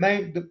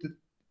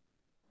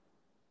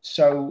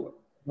 so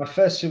my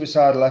first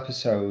suicidal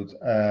episode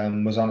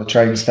was on a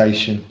train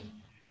station.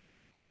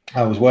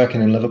 I was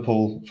working in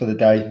Liverpool for the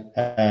day,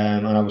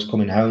 and I was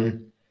coming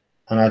home,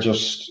 and I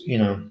just,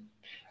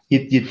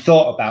 you'd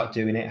thought about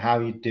doing it, how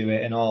you'd do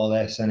it, and all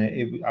this,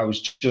 and I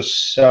was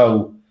just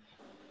so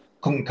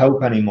couldn't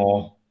cope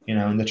anymore, you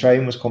know. And the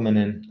train was coming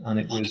in, and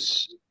it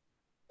was,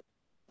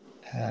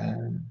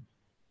 um,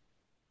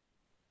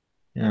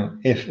 you know,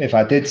 if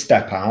I did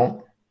step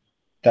out,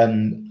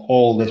 then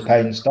all this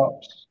pain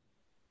stops.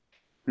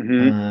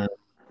 Mm-hmm.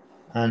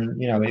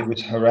 And you know, it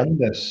was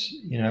horrendous.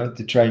 You know,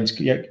 the trains.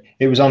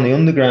 It was on the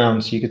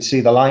underground, so you could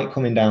see the light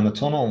coming down the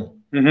tunnel.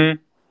 Mm-hmm.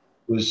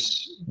 It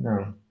was, you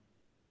know,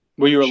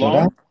 Were you should I?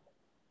 alone? Were you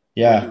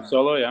Yeah,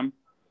 solo? Yeah.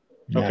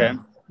 Okay.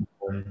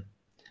 yeah.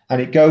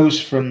 And it goes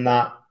from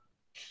that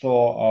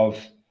thought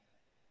of,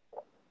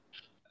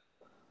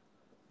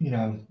 you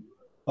know,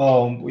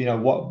 oh, you know,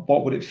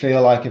 what would it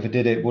feel like if I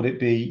did it? Would it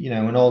be, you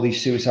know, and all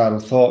these suicidal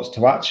thoughts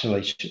to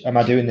actually, am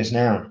I doing this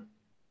now?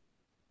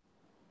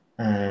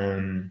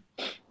 Um,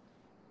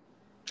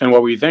 And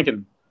what were you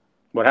thinking?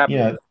 What you happened?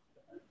 know,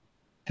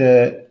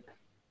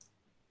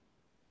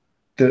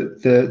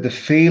 the the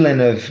feeling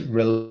of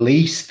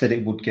release that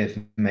it would give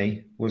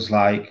me was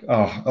like,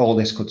 oh, all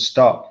this could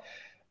stop.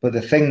 But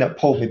the thing that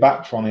pulled me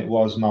back from it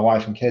was my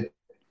wife and kids.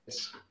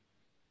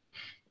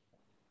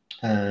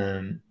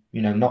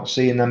 You know, not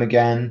seeing them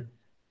again,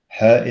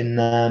 hurting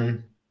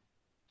them,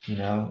 you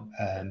know,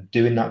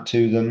 doing that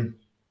to them.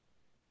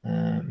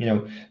 You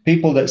know,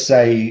 people that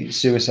say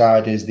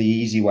suicide is the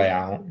easy way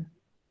out,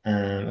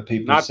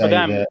 people Not for say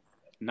them. that,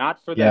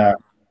 Not for yeah,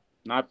 them.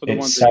 Not for the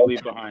ones it's that you self,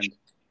 leave behind.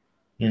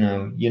 you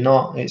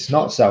know, it's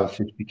not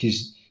selfish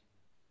because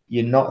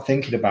you're not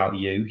thinking about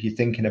you, you're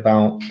thinking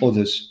about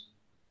others.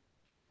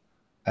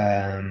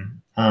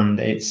 And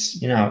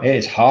it's, you know, it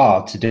is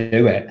hard to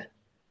do it,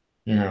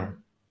 you know,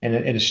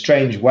 in a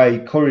strange way.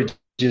 Courage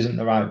isn't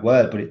the right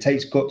word, but it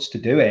takes guts to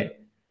do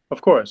it.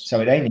 Of course. So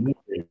it ain't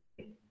easy.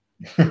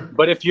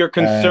 But if you're um,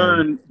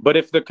 concerned, but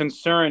if the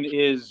concern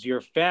is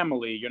your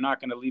family, you're not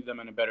going to leave them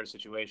in a better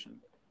situation,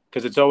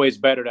 because it's always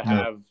better to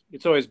no,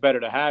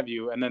 have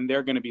you, and then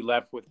they're going to be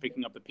left with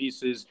picking up the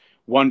pieces,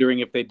 wondering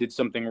if they did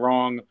something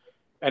wrong,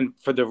 and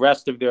for the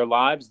rest of their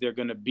lives, they're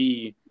going to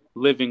be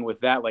living with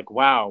that, like,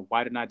 wow,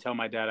 why didn't I tell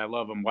my dad I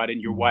love him? Why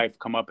didn't your wife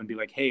come up and be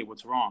like, hey,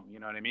 what's wrong?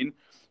 You know what I mean?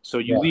 So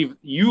yeah,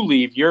 you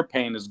leave, your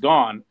pain is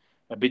gone,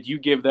 but you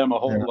give them a yeah,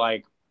 whole,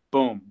 like,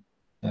 boom,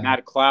 yeah.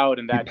 that cloud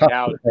and You that pass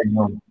doubt. the pain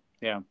on.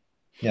 Yeah.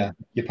 Yeah,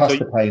 you So pass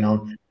the pain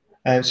on.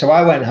 So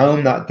I went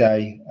home that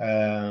day,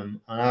 and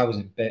I was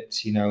in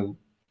bits. You know,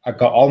 I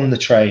got on the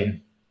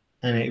train,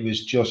 and it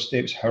was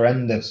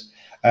horrendous.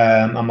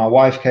 And my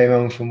wife came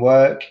home from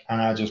work, and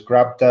I just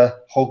grabbed her,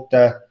 hugged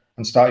her,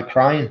 and started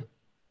crying.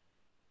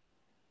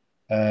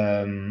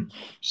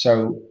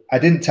 So I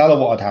didn't tell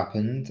her what had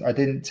happened. I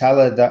didn't tell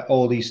her that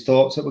all these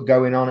thoughts that were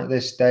going on at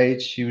this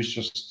stage. She was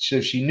just, so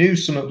she knew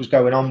something was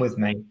going on with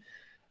me,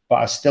 but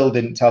I still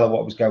didn't tell her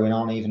what was going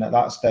on, even at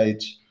that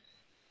stage.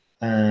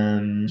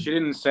 she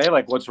didn't say,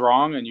 like, what's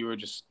wrong, and you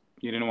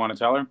didn't want to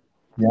tell her?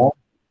 No,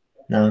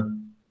 no,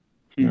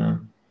 Hmm.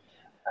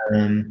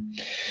 no.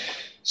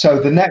 So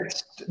the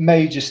next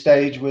major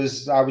stage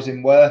was I was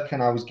in work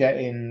and I was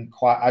getting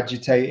quite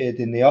agitated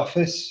in the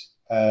office.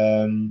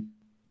 And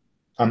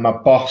my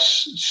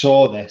boss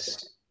saw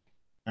this,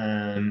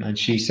 and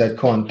she said,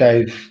 "Come on,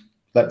 Dave,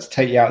 let's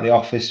take you out of the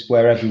office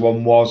where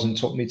everyone was," and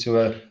took me to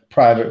a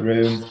private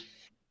room.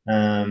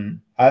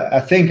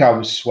 I think I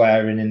was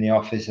swearing in the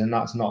office, and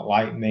that's not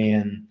like me.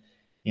 And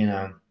you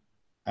know,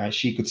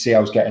 she could see I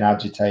was getting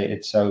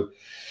agitated, so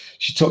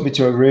she took me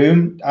to a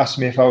room, asked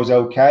me if I was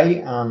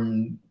okay,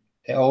 and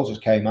it all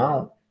just came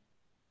out.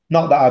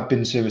 Not that I've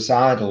been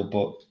suicidal,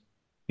 but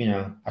you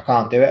know, I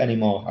can't do it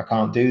anymore. I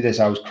can't do this.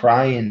 I was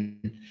crying,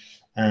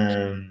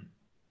 um,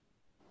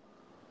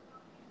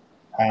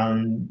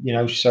 and you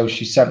know, so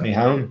she sent me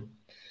home.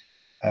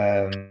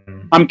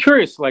 I'm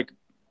curious, like,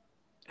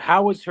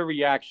 how was her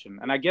reaction?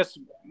 And I guess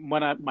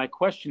my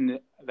question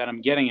that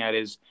I'm getting at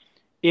is,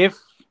 if,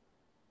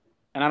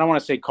 and I don't want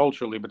to say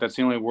culturally, but that's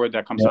the only word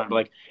that comes Yeah, out. But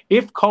like,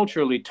 if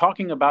culturally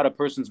talking about a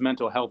person's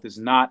mental health is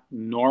not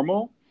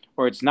normal,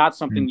 or it's not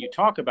something you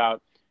talk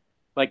about,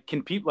 like,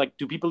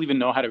 do people even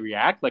know how to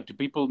react? Like, do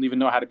people even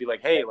know how to be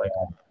like, hey, like,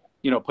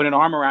 put an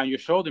arm around your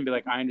shoulder and be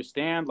like, I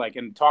understand, like,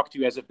 and talk to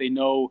you as if they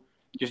know,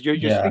 because you're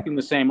yeah. speaking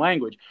the same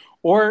language?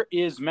 Or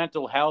is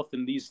mental health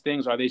and these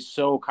things, are they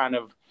so kind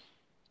of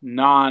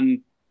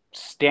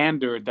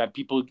non-standard that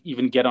people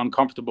even get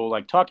uncomfortable,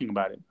 like, talking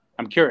about it?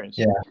 I'm curious.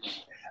 Yeah.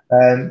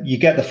 You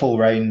get the full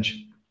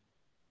range.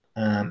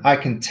 I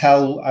can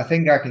tell. I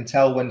think I can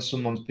tell when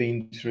someone's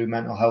been through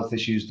mental health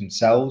issues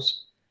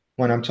themselves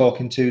when I'm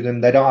talking to them.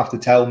 They don't have to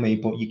tell me,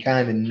 but you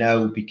kind of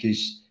know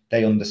because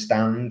they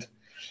understand.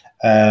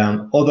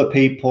 Other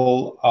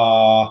people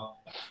are,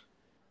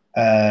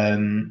 you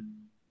know,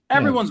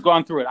 Everyone's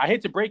gone through it. I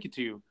hate to break it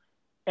to you.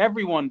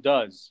 Everyone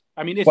does.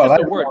 I mean, it's well, just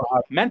a word. everyone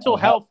has Mental mental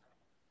health. health.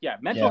 Yeah,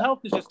 mental Yeah,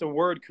 health is just a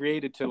word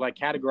created to, like,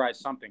 categorize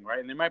something, right?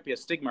 And there might be a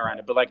stigma around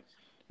it, but, like,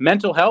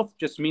 mental health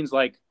just means,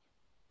 like,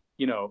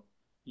 you know,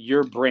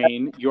 your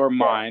brain, your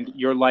mind,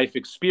 your life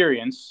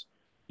experience.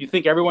 You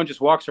think everyone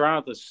just walks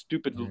around with a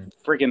stupid mm,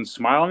 friggin'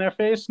 smile on their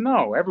face?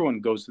 No, everyone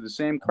goes through the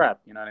same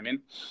crap. You know what I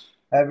mean?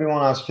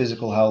 everyone has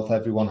physical health.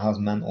 Everyone has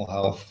mental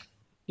health.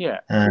 Yeah.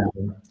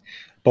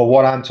 But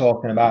what I'm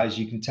talking about is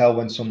you can tell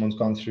when someone's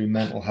gone through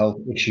mental health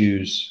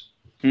issues.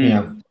 You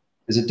know,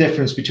 there's a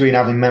difference between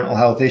having mental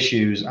health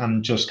issues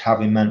and just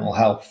having mental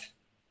health.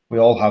 We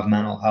all have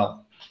mental health.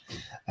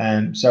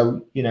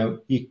 So, you know,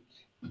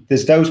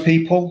 there's those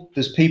people.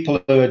 There's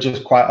people who are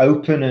just quite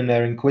open and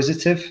they're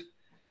inquisitive,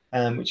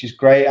 which is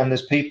great. And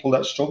there's people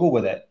that struggle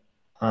with it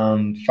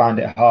and find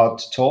it hard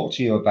to talk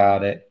to you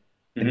about it.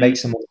 It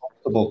makes them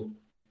uncomfortable.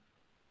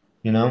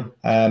 You know,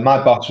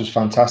 my boss was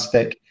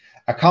fantastic.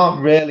 I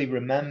can't really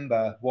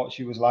remember what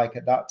she was like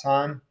at that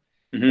time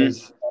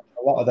because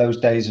a lot of those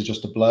days are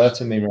just a blur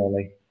to me,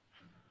 really.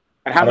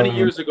 And how many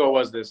years ago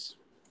was this?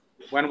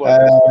 When was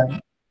this?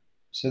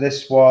 So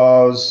this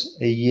was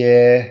a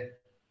year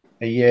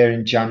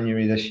in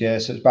January this year.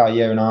 So it's about a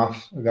year and a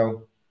half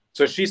ago.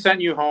 So she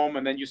sent you home,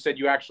 and then you said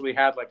you actually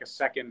had like a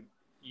second,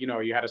 you know,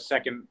 you had a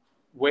second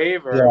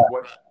wave, or yeah.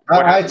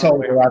 what I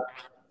told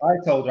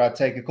her I'd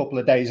take a couple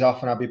of days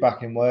off and I'd be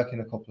back in work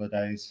in a couple of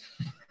days.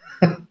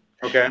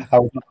 Okay. I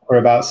was off for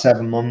about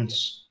 7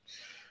 months.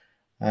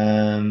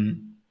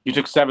 You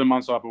took 7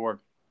 months off of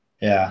work.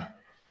 Yeah.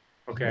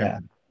 Okay.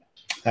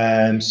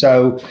 Yeah.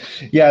 So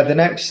yeah, the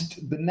next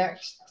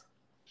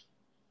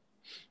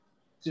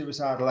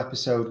suicidal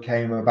episode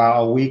came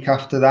about a week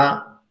after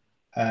that.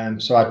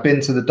 So I'd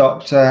been to the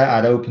doctor,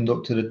 I'd opened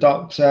up to the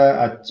doctor,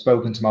 I'd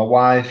spoken to my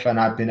wife, and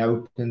I'd been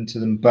open to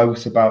them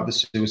both about the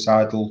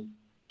suicidal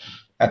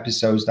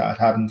episodes that I'd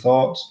had and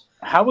thoughts.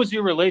 How was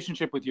your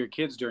relationship with your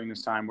kids during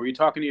this time? Were you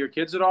talking to your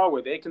kids at all?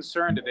 Were they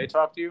concerned? Did they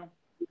talk to you?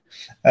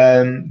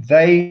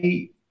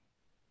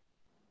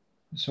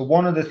 So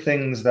one of the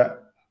things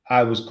that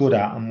I was good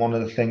at, and one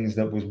of the things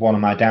that was one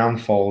of my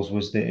downfalls,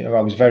 was that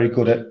I was very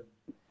good at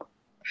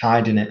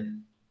hiding it.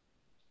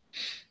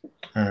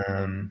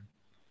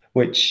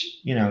 Which,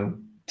 you know,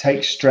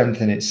 takes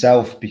strength in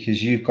itself,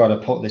 because you've got to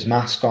put this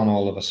mask on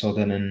all of a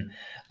sudden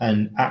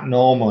and act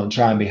normal and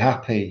try and be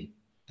happy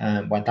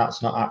when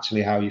that's not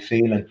actually how you're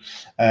feeling.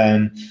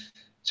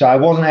 So I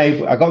wasn't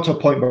able, I got to a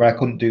point where I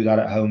couldn't do that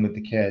at home with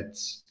the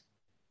kids.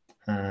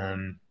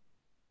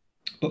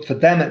 But for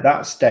them at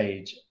that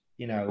stage,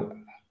 you know,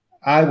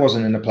 I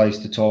wasn't in a place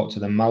to talk to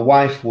them. My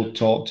wife would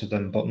talk to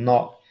them, but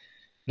not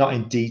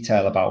in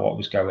detail about what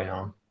was going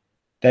on.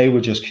 They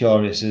were just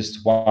curious as to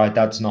why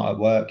Dad's not at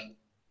work.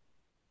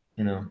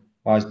 You know,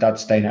 why is Dad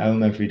staying at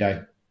home every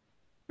day?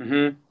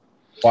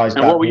 Why is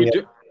and Dad what were you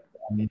here?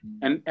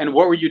 And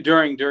what were you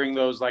doing during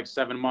those like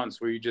 7 months?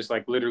 Were you just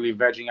like literally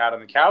vegging out on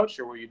the couch,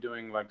 or were you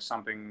doing like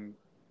something?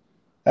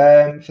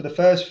 For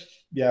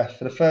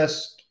the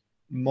first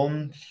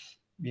month,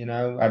 you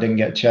know, I didn't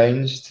get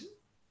changed.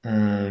 You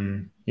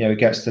know, it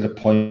gets to the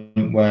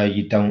point where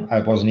I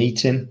wasn't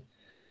eating.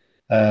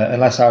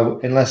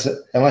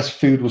 Unless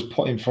food was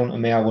put in front of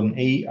me, I wouldn't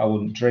eat. I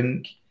wouldn't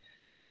drink.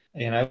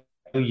 You know,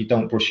 you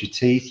don't brush your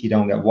teeth. You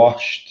don't get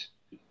washed.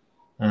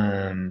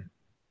 You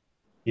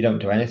don't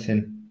do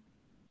anything.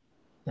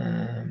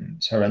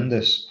 It's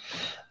horrendous.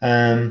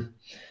 But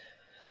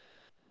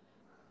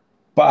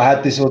I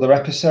had this other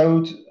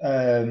episode,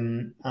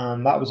 and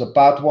that was a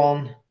bad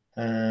one.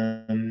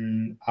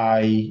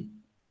 I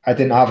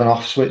didn't have an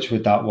off switch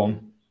with that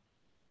one.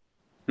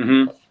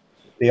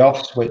 The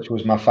off switch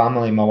was my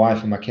family, my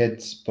wife and my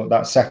kids. But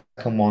that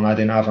second one, I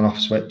didn't have an off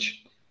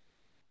switch.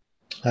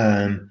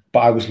 But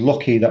I was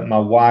lucky that my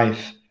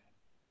wife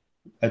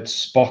had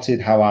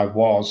spotted how I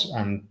was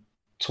and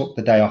took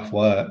the day off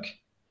work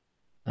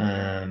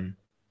and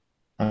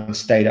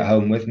stayed at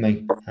home with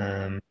me.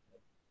 You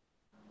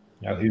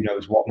know, who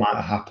knows what might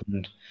have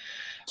happened.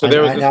 So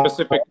there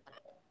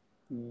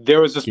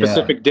was a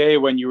specific day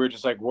when you were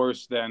just like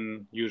worse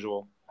than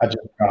usual. I just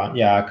can't.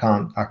 Yeah, I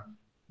can't.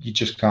 You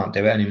just can't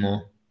do it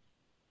anymore.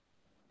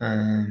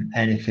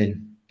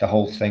 Anything, the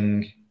whole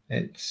thing.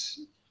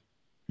 It's,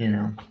 you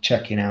know,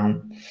 checking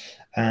out.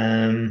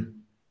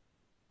 And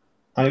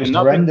it was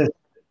horrendous.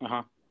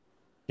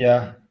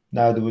 Yeah.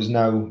 No, there was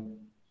nothing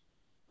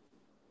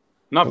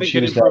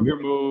can improve your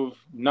move.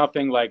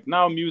 Nothing like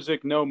no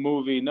music, no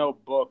movie, no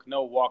book,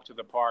 no walk to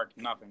the park.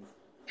 Nothing.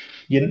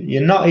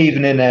 You're not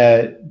even in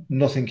a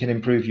nothing can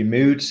improve your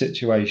mood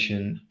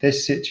situation.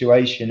 This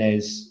situation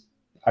is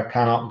I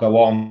cannot go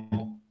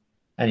on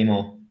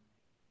anymore.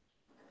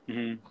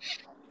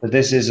 But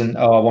this isn't,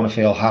 I want to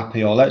feel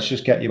happy, or let's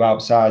just get you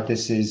outside.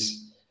 This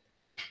is,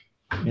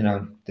 you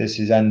know, this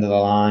is end of the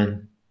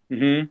line.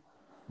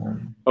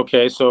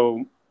 Okay,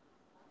 so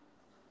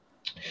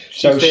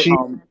she stayed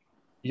home.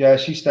 Yeah,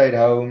 she stayed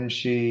home.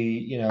 She,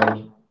 you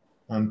know,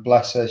 and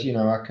bless her, you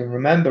know, I can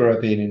remember her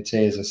being in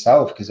tears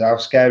herself, because how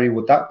scary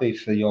would that be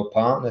for your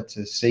partner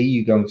to see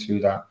you going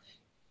through that,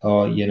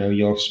 or, you know,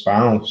 your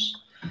spouse.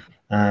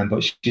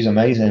 But she's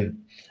amazing.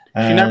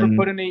 She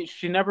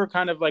never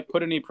kind of like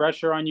put any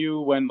pressure on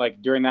you when,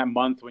 like, during that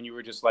month when you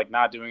were just like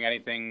not doing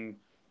anything,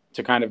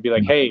 to kind of be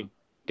like, hey,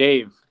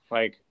 Dave,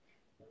 like,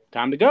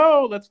 time to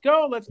go. Let's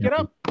get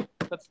up.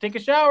 Let's take a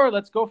shower.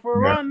 Let's go for a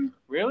run.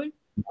 Really?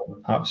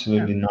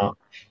 Absolutely not.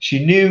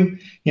 She knew,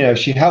 you know,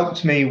 she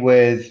helped me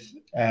with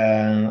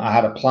I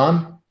had a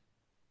plan,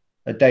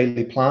 a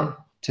daily plan.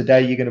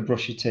 Today you're going to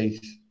brush your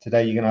teeth.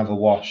 Today you're going to have a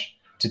wash.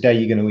 Today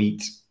you're going to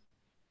eat.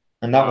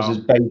 And that was as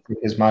basic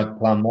as my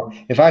plan was.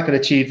 If I could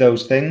achieve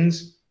those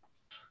things,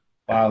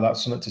 wow,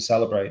 that's something to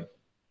celebrate.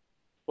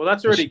 Well,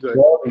 that's already good.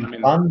 I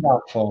mean, planned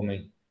that for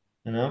me,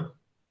 you know.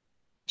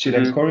 She'd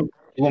encourage.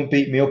 She wouldn't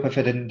beat me up if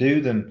I didn't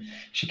do them.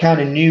 She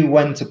kind of knew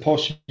when to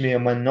push me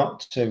and when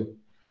not to.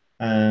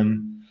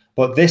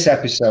 But this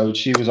episode,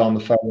 she was on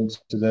the phone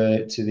to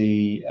the to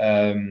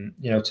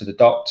the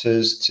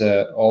doctors,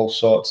 to all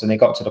sorts, and it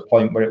got to the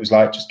point where it was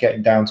like just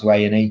getting down to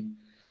A&E.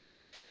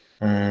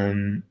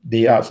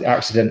 The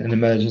accident and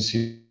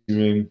emergency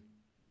room,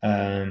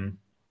 and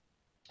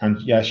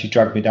yeah, she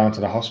dragged me down to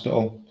the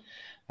hospital.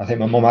 I think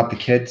my mum had the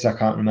kids. I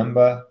can't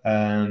remember.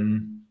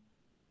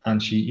 And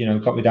she,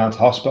 got me down to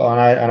hospital, and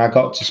I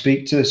got to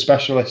speak to the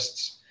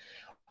specialists,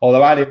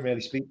 although I didn't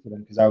really speak to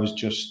them because I was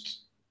just,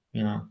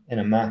 in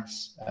a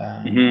mess.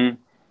 Do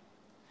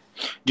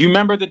you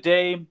remember the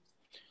day?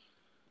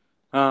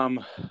 Do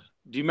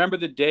you remember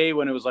the day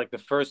when it was like the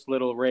first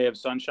little ray of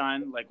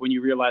sunshine, like when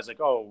you realized, like,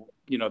 oh,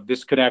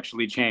 this could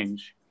actually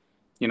change,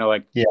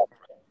 like yeah,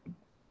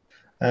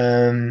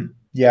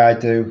 I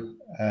do.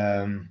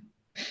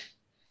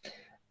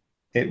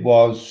 It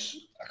was.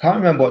 I can't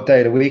remember what day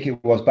of the week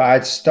it was, but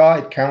I'd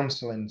started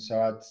counselling,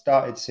 so I'd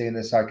started seeing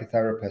a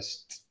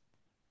psychotherapist,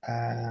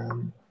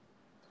 and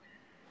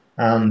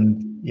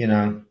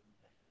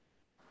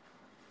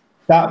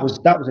that was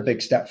a big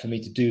step for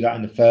me to do that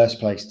in the first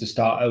place, to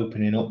start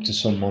opening up to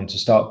someone, to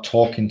start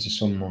talking to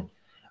someone,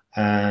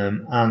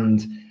 and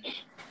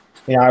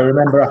I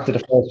remember after the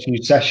first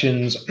few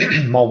sessions,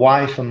 my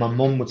wife and my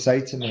mum would say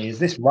to me, "Is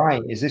this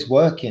right? Is this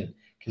working?"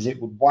 Because it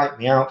would wipe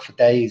me out for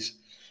days.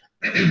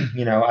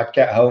 I'd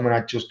get home and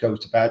I'd just go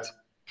to bed,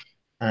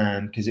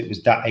 because it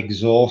was that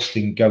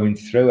exhausting going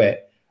through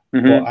it.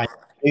 But I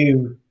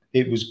knew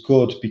it was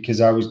good because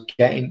I was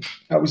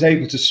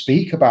able to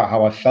speak about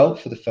how I felt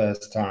for the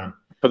first time.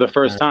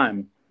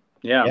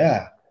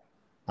 Yeah.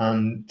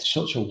 And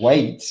such a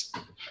weight,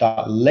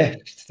 that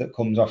lift that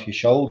comes off your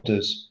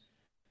shoulders.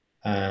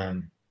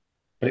 But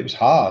it was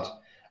hard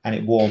and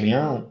it wore me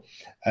out.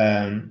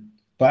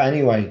 But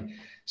anyway,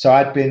 so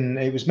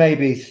it was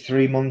maybe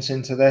 3 months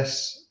into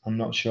this. I'm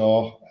not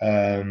sure.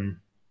 And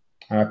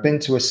I'd been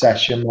to a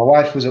session. My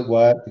wife was at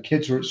work. The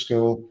kids were at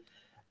school.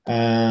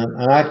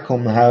 And I'd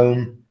come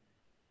home.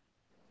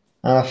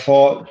 And I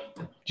thought,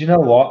 do you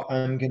know what?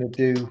 I'm going to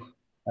do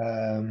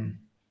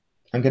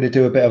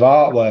a bit of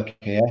artwork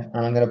here.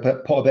 And I'm going to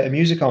put a bit of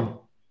music on.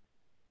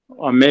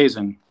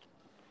 Amazing.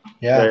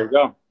 Yeah. There you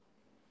go.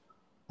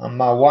 And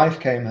my wife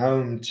came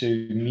home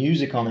to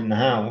music on in the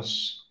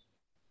house.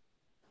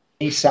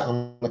 He sat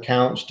on the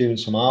couch doing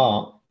some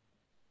art.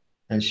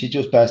 And she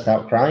just burst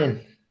out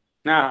crying.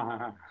 And,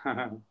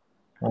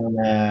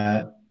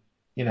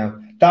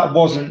 that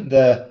wasn't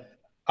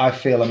I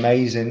feel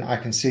amazing, I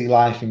can see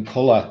life in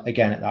colour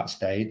again at that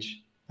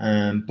stage.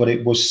 But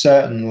it was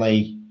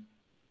certainly,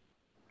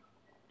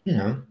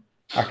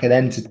 I could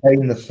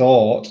entertain the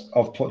thought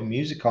of putting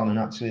music on and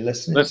actually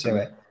listening to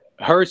it.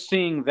 Her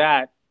seeing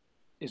that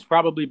is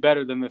probably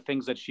better than the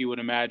things that she would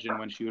imagine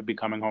when she would be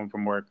coming home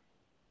from work,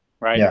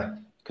 right? Yeah.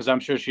 Because I'm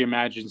sure she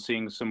imagines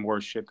seeing some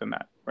worse shit than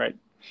that, right?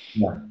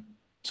 Yeah.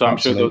 So I'm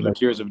sure those are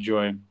tears of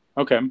joy.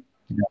 Okay.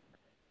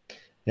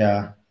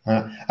 Yeah.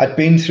 I'd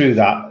been through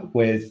that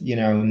with,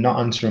 not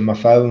answering my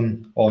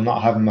phone or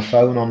not having my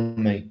phone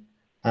on me,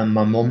 and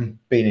my mum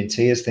being in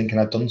tears thinking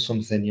I'd done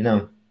something,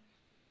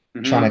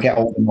 trying to get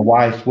hold of my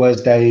wife.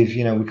 Where's Dave?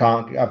 We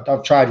can't.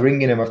 I've tried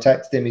ringing him. I've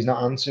texted him. He's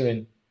not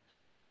answering.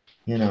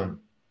 And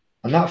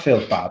that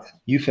feels bad.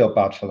 You feel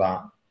bad for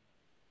that.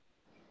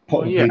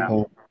 Putting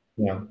people,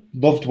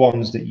 loved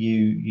ones that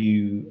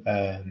you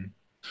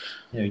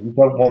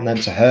don't want them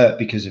to hurt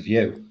because of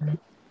you.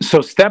 So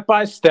step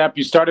by step,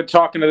 you started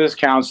talking to this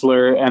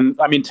counselor, and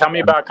I mean, tell me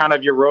about kind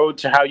of your road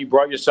to how you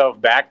brought yourself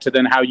back to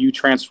then how you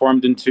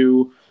transformed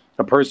into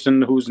a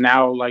person whose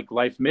now like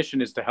life mission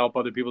is to help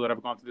other people that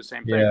have gone through the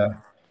same thing. Yeah.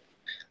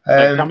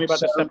 Tell me about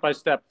the step by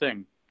step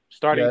thing,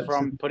 starting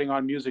from putting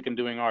on music and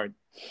doing art.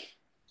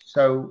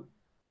 So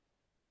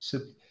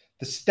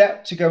the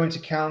step to go into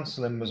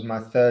counselling was my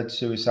third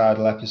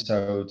suicidal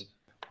episode,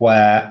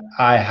 where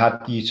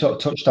you sort of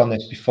touched on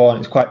this before, and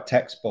it's quite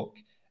textbook,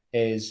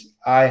 is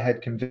I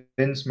had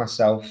convinced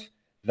myself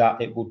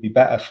that it would be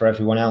better for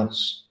everyone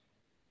else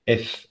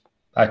if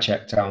I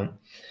checked out.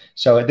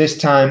 So at this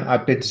time,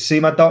 I'd been to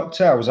see my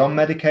doctor. I was on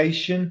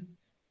medication.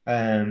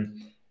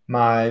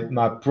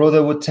 My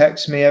brother would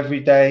text me every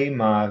day.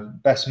 My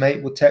best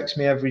mate would text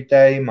me every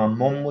day. My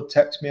mum would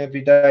text me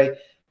every day.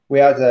 We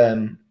had,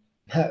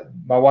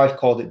 my wife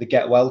called it the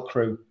get well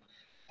crew.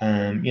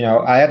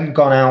 I hadn't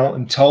gone out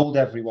and told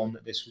everyone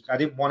that I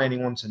didn't want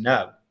anyone to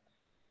know,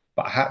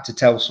 but I had to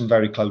tell some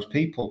very close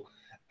people.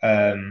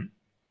 And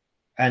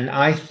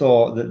I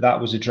thought that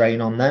was a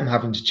drain on them,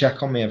 having to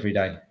check on me every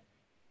day.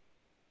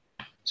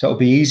 So it'll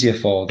be easier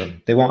for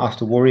them. They won't have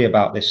to worry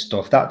about this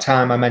stuff. That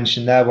time I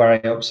mentioned there where I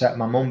upset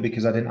my mum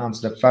because I didn't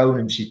answer the phone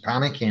and she's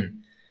panicking,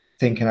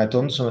 thinking I'd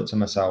done something to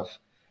myself.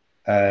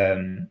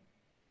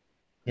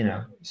 You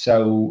know,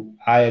 so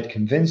I had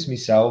convinced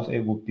myself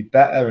it would be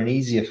better and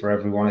easier for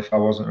everyone if I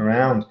wasn't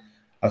around.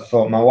 I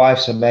thought my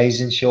wife's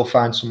amazing, she'll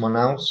find someone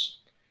else.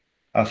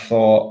 I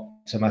thought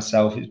to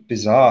myself, it's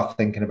bizarre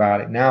thinking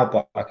about it now,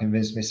 but I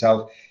convinced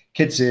myself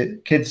kids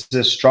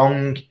are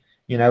strong,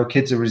 you know,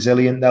 kids are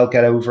resilient, they'll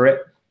get over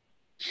it.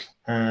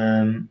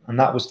 And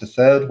that was the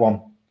third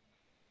one.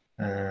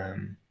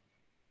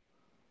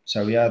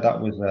 So yeah,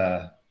 that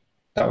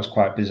was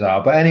quite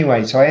bizarre. But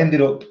anyway, so I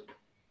ended up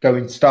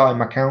starting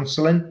my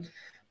counselling.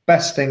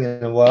 Best thing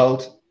in the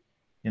world,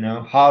 you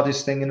know,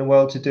 hardest thing in the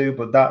world to do,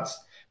 but that's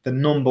the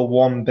number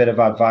one bit of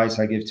advice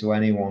I give to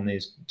anyone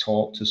is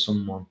talk to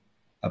someone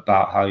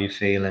about how you're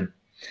feeling.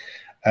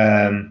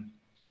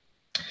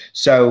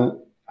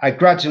 So I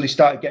gradually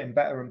started getting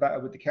better and better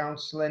with the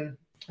counselling.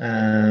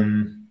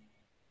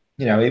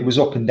 You know, it was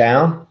up and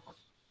down,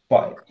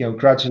 but you know,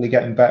 gradually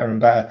getting better and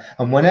better.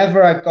 And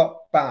whenever I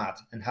got bad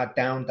and had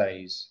down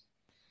days,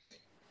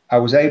 I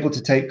was able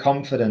to take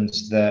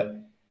confidence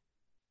that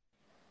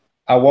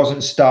I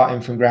wasn't starting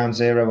from ground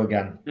zero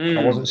again.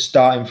 I wasn't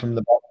starting from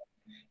the bottom.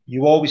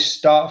 You always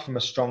start from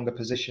a stronger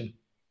position.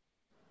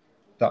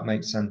 That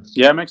makes sense.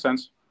 Yeah, it makes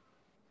sense.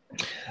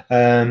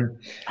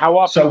 How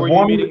often were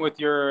you meeting with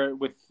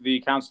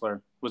the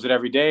counselor? Was it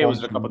every day? Was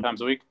it a couple of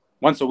times a week?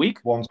 Once a week?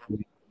 Once a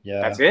week.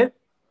 Yeah. That's it?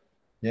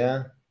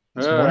 Yeah.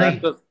 It's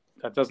money.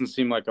 That doesn't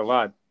seem like a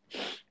lot.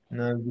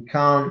 No, you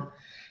can't.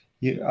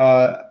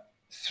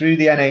 Through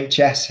the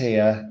NHS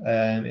here,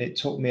 it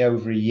took me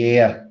over a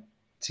year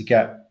to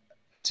get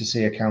to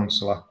see a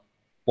counsellor,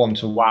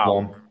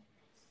 one-to-one.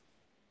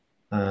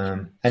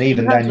 And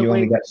even then, you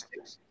only get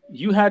 6.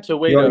 You had to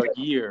wait a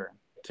year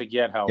to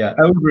get help. Yeah,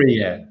 over a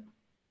year.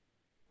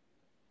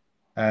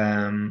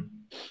 And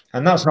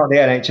that's not the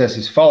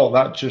NHS's fault.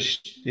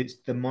 It's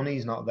the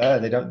money's not there.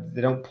 They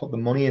don't put the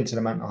money into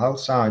the mental health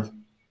side.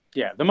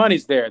 Yeah, the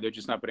money's there. They're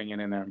just not putting it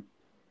in there.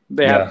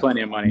 They have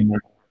plenty of money.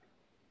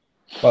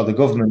 Well, the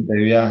government do,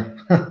 yeah,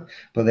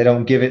 but they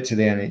don't give it to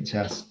the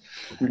NHS.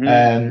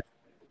 Mm-hmm.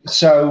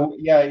 So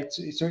yeah,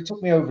 so it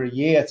took me over a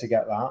year to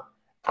get that.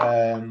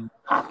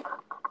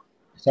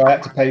 So I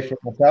had to pay for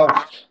it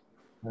myself.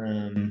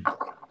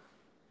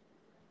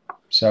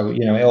 So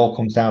you know, it all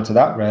comes down to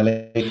that,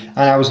 really. And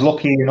I was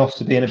lucky enough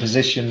to be in a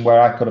position where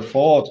I could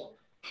afford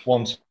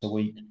once a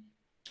week.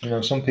 You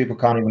know, some people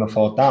can't even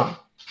afford that.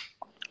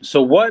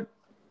 So what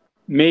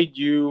made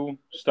you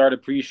start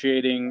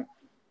appreciating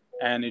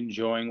and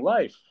enjoying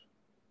life?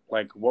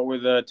 Like,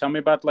 tell me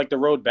about like the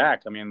road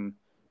back. I mean,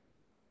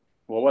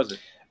 what was it?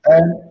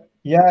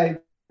 Yeah,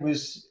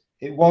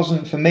 it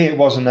wasn't for me. It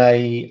wasn't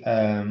a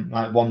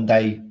like one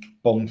day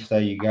bump.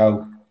 There you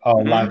go. Oh,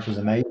 life was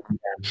amazing.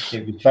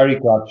 It was very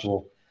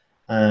gradual,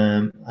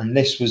 and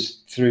this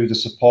was through the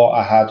support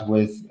I had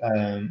with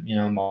you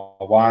know,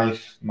 my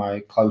wife, my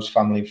close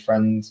family and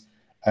friends,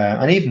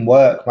 and even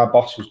work. My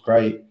boss was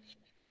great,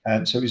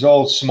 so it was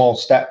all small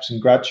steps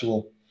and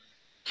gradual.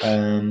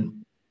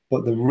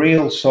 But the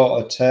real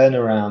sort of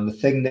turnaround, the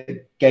thing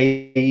that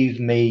gave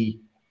me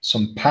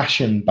some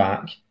passion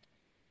back,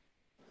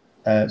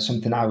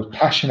 something I was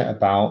passionate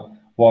about,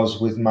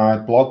 was with my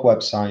blog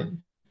website.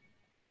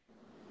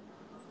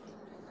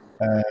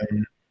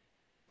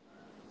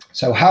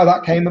 So how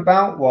that came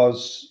about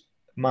was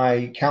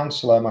my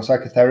counsellor, my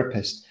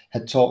psychotherapist,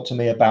 had talked to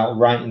me about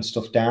writing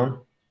stuff down.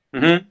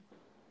 Mm-hmm.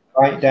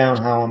 Write down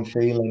how I'm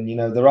feeling. You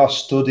know, there are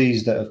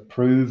studies that have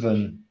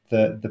proven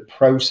that the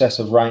process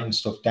of writing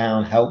stuff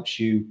down helps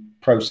you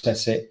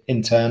process it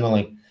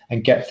internally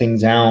and get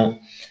things out.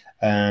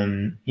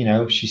 You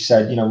know, she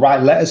said, you know,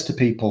 write letters to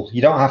people.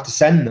 You don't have to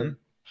send them,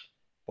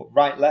 but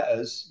write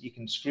letters. You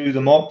can screw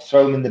them up,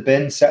 throw them in the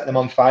bin, set them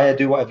on fire,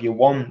 do whatever you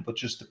want. But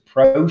just the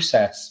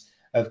process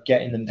of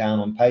getting them down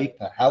on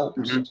paper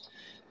helps.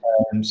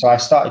 Mm-hmm. So I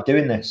started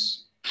doing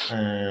this,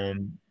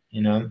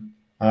 you know,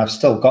 and I've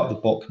still got the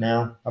book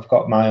now. I've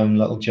got my own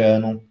little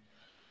journal.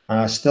 And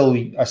I still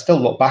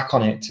look back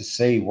on it to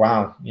see,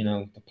 wow, you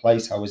know, the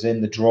place I was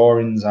in, the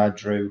drawings I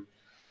drew,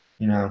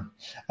 you know.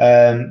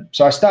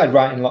 So I started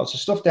writing lots of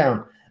stuff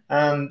down.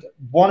 And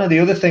one of the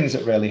other things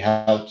that really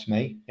helped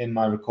me in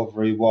my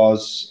recovery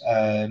was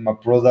my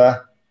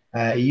brother.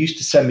 He used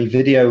to send me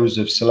videos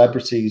of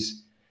celebrities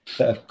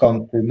that have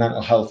gone through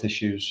mental health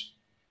issues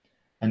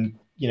and,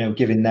 you know,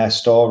 giving their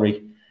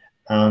story.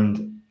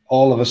 And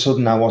all of a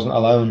sudden I wasn't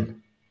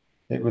alone.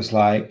 It was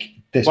like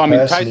this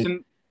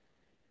person.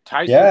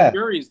 Tyson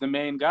Fury's the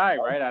main guy,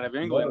 right, out of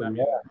England. I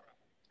mean,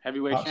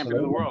 heavyweight champion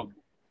of the world.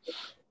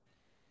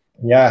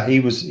 Yeah, he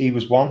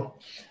was one.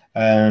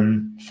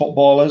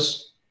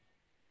 Footballers,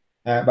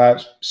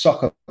 about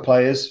soccer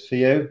players for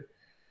you.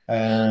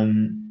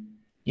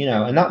 You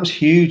know, and that was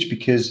huge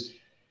because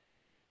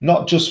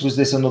not just was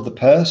this another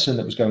person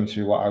that was going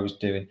through what I was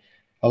doing.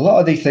 A lot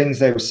of the things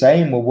they were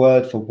saying were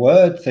word for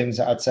word things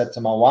that I'd said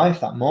to my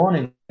wife that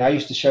morning. I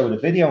used to show her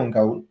the video and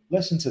go,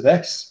 listen to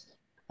this.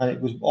 And it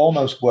was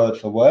almost word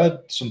for word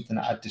something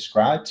that I'd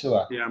described to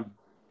her. Yeah.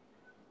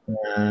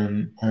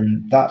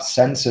 And that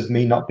sense of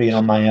me not being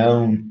on my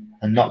own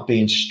and not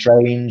being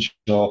strange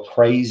or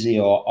crazy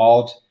or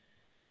odd.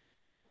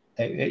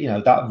 You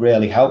know, that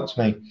really helped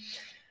me.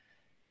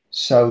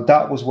 So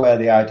that was where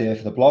the idea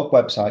for the blog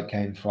website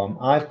came from.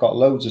 I've got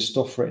loads of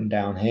stuff written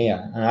down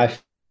here, and I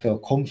feel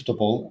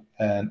comfortable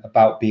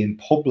about being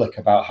public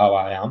about how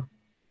I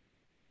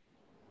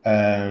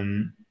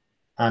am.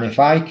 And if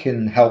I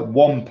can help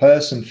one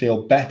person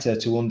feel better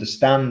to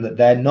understand that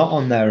they're not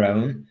on their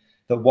own,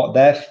 that what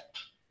they're,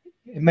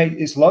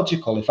 it's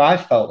logical. If I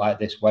felt like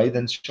this way,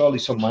 then surely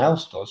someone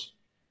else does.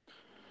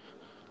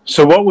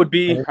 So what would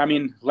be, I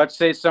mean, let's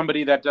say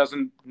somebody that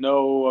doesn't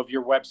know of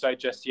your website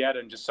just yet,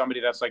 and just somebody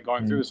that's like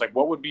going through this, like,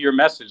 what would be your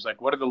message?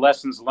 Like, what are the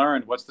lessons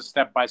learned? What's the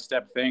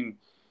step-by-step thing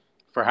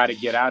for how to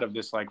get out of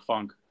this like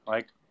funk?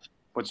 Like,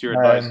 what's your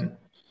advice?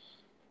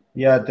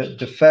 Yeah,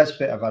 the first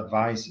bit of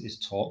advice is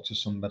talk to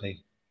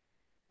somebody.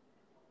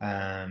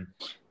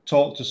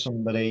 Talk to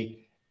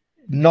somebody.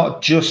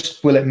 Not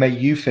just will it make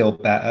you feel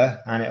better,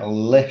 and it'll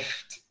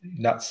lift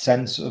that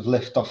sense of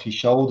lift off your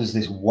shoulders,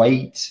 this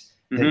weight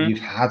that you've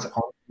had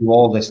on you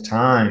all this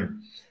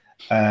time.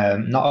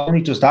 Not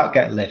only does that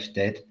get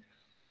lifted,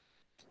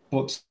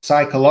 but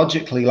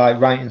psychologically, like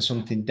writing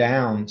something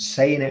down,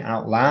 saying it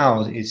out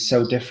loud is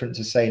so different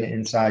to saying it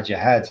inside your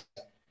head.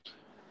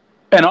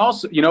 And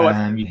also, you know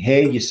what? You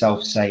hear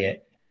yourself say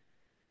it.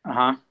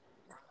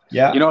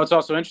 Yeah. You know what's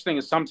also interesting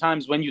is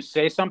sometimes when you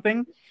say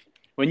something,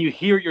 when you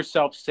hear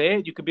yourself say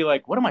it, you could be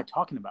like, what am I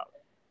talking about?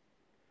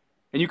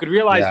 And you could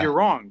realize you're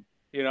wrong,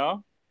 you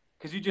know?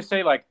 Because you just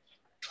say like,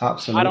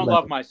 absolutely, I don't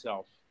love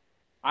myself.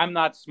 I'm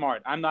not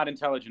smart. I'm not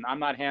intelligent. I'm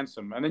not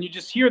handsome. And then you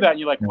just hear that and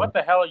you're like, what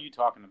the hell are you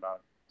talking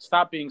about?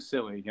 Stop being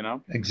silly, you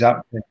know?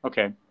 Exactly.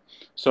 Okay.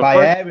 So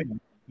by airing,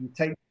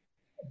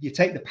 you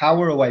take the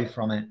power away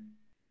from it.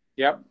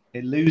 Yep.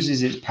 It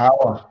loses its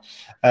power.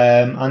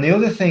 And the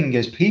other thing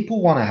is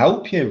people want to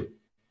help you.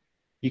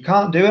 You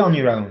can't do it on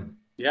your own.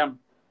 Yeah.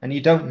 And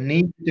you don't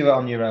need to do it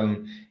on your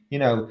own. You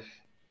know,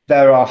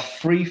 there are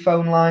free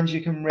phone lines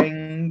you can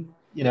ring.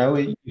 You know,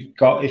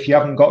 if you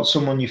haven't got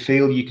someone you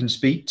feel you can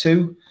speak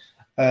to,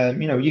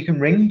 you know, you can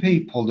ring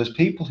people. There's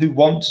people who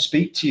want to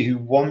speak to you, who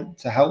want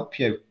to help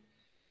you.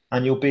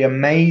 And you'll be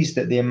amazed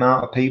at the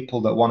amount of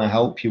people that want to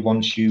help you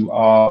once you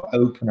are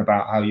open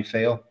about how you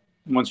feel.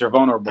 Once you're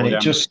vulnerable. And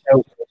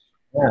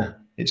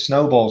it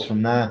snowballs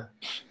from there.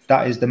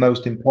 That is the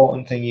most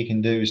important thing you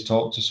can do, is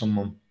talk to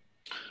someone.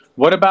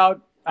 What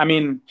about, I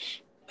mean,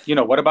 you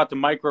know, what about the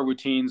micro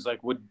routines?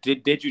 Like,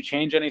 did you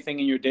change anything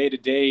in your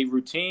day-to-day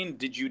routine?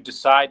 Did you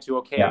decide to,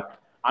 okay,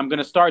 I'm going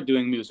to start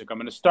doing music. I'm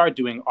going to start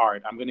doing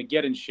art. I'm going to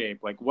get in shape.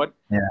 Like, what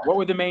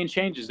were the main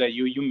changes that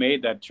you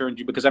made that turned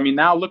you? Because, I mean,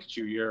 now look at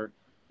you. You're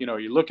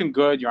looking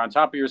good. You're on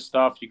top of your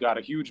stuff. You got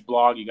a huge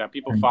blog. You got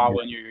people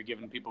following you. You're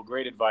giving people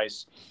great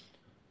advice.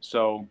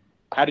 So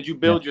how did you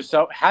build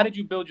yourself? How did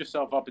you build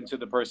yourself up into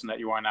the person that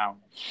you are now?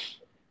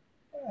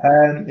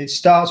 It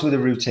starts with a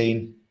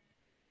routine.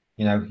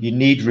 You know, you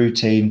need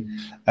routine.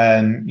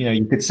 You know,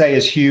 you could say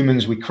as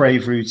humans, we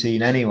crave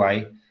routine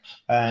anyway.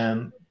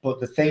 But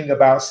the thing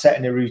about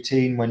setting a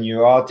routine when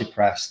you are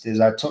depressed is,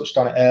 I touched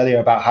on it earlier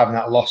about having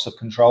that loss of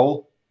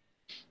control.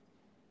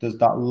 There's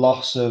that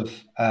loss of,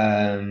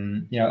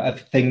 you know,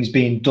 of things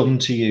being done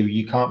to you.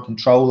 You can't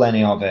control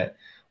any of it.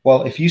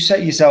 Well, if you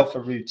set yourself a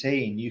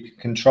routine, you can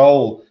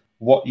control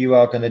what you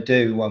are going to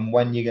do and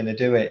when you're going to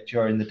do it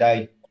during the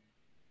day.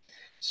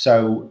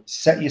 So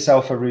set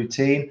yourself a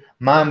routine.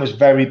 Mine was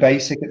very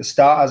basic at the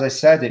start. As I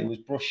said, it was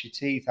brush your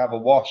teeth, have a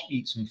wash,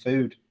 eat some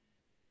food.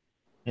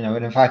 You know,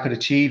 and if I could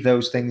achieve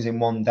those things in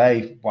one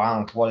day,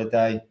 wow, what a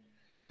day.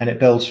 And it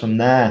builds from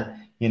there.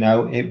 You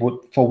know, it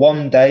would, for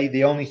one day,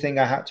 the only thing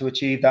I had to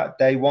achieve that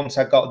day, once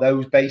I got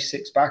those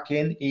basics back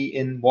in,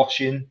 eating,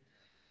 washing,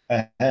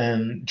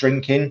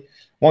 drinking,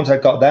 once I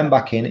got them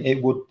back in,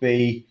 it would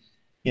be,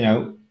 you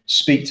know,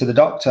 speak to the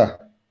doctor,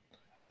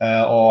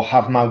 or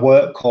have my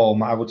work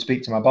call. I would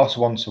speak to my boss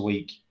once a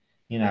week,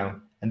 you know,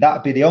 and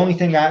that'd be the only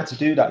thing I had to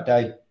do that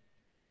day.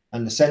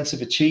 And the sense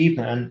of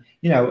achievement, and,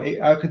 you know,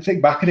 I could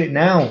think back at it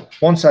now.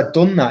 Once I'd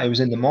done that, it was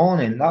in the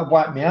morning, that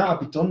wiped me out. I'd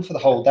be done for the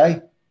whole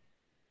day.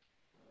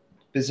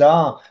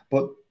 Bizarre.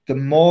 But the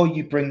more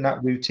you bring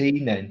that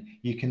routine in,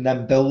 you can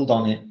then build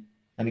on it.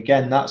 And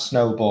again, that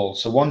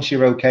snowballs. So once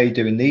you're okay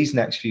doing these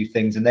next few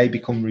things and they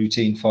become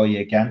routine for you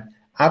again,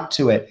 add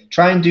to it.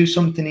 Try and do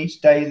something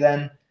each day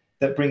then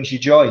that brings you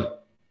joy.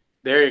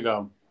 There you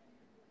go.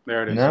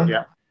 There it is. You know?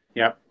 Yeah.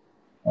 Yep.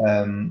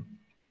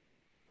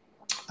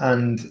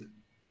 And,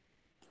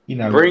 you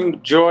know,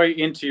 bring joy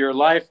into your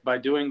life by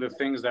doing the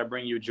things that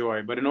bring you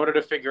joy. But in order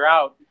to figure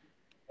out,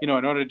 you know,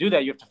 in order to do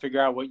that, you have to figure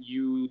out what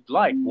you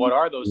like. What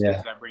are those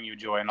things that bring you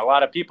joy? And a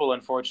lot of people,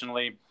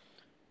 unfortunately,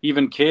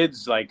 even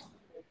kids, like,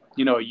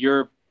 you know,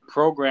 you're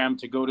programmed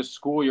to go to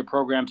school, you're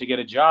programmed to get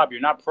a job.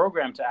 You're not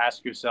programmed to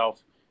ask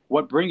yourself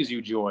what brings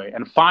you joy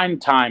and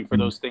find time for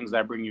those things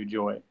that bring you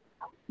joy,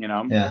 you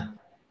know? Yeah,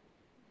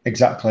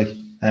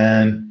 exactly.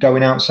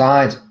 Going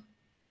outside,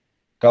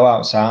 go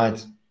outside.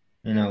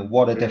 You know,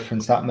 what a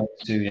difference that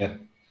makes to you.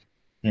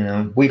 You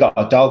know, we got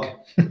a dog.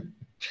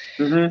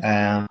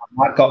 That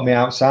got me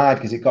outside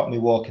because it got me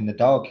walking the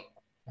dog.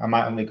 I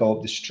might only go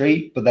up the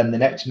street, but then the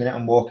next minute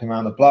I'm walking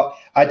around the block.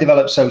 I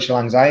developed social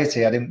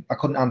anxiety. I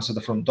couldn't answer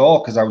the front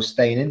door because I was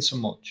staying in so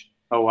much.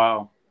 Oh,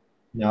 wow.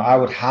 You know, I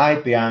would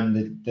hide behind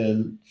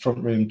the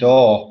front room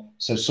door.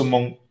 So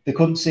they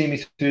couldn't see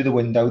me through the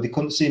window. They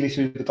couldn't see me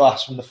through the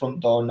glass from the front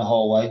door in the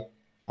hallway.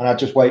 And I'd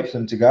just wait for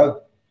them to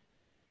go.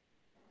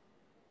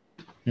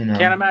 You know,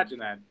 can't imagine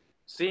that.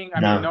 Seeing, I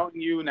no. mean, knowing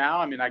you now,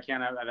 I mean, I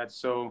can't, that's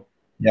so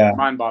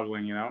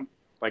mind-boggling, you know,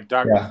 like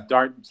dark,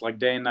 it's like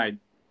day and night.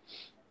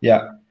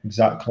 Yeah,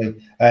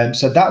 exactly.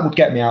 So that would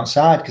get me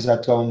outside because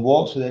I'd go on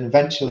walks with it. And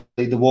eventually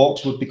the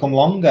walks would become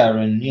longer,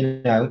 and,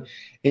 you know,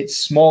 it's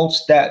small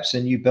steps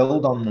and you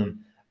build on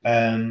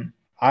them.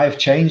 I've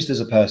changed as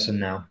a person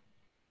now.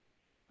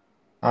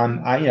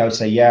 I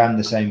say, yeah, I'm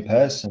the same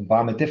person, but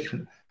I'm a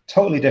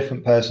totally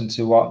different person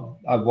to what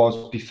I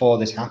was before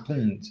this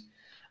happened.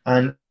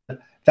 And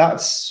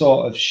that's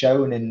sort of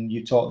shown in,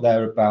 you talk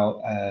there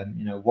about,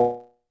 you know,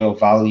 what your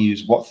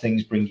values, what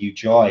things bring you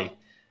joy.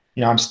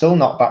 You know, I'm still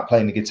not back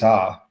playing the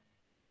guitar.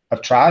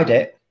 I've tried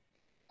it.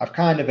 I've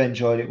kind of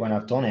enjoyed it when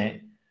I've done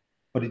it,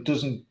 but it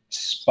doesn't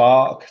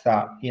spark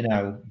that, you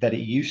know, that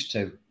it used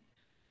to.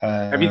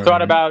 Have you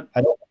thought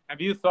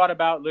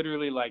about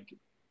literally, like,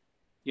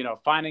 you know,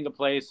 finding a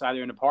place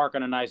either in a park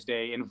on a nice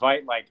day,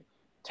 invite like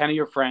 10 of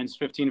your friends,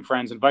 15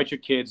 friends, invite your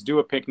kids, do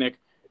a picnic,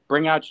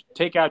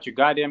 take out your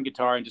goddamn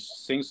guitar and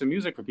just sing some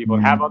music for people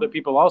and have other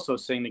people also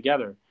sing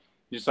together.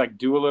 Just like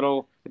do a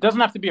little, it doesn't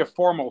have to be a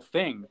formal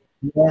thing.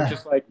 Yeah.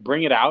 Just like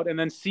bring it out and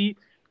then see.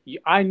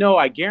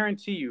 I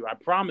guarantee you, I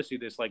promise you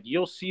this, like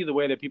you'll see the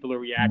way that people are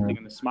reacting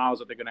and the smiles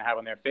that they're going to have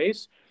on their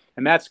face.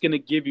 And that's going to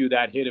give you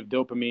that hit of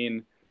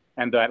dopamine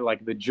and that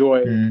like the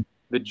joy,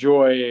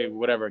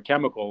 whatever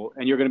chemical.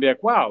 And you're going to be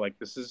like, wow, like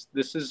this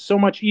is so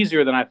much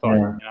easier than I thought,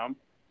 you know?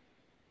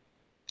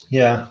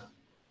 Yeah.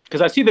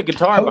 Because I see the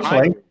guitar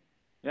behind you.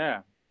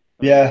 Yeah.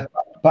 Yeah.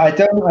 But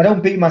I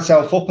don't beat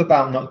myself up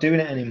about not doing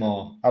it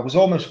anymore. I was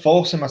almost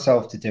forcing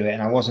myself to do it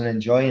and I wasn't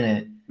enjoying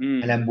it.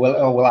 And then,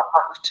 well, I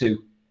have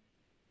to.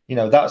 You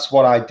know, that's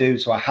what I do.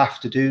 So I have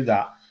to do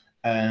that.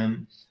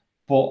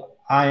 But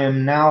I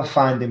am now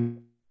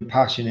finding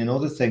passion in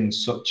other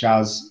things, such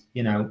as,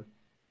 you know,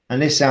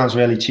 and this sounds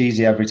really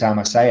cheesy every time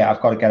I say it, I've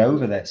got to get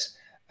over this.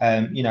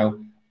 You know,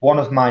 one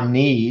of my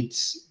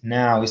needs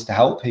now is to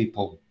help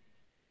people.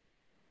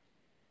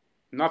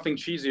 Nothing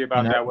cheesy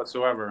about that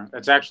whatsoever.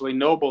 That's actually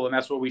noble, and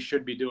that's what we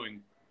should be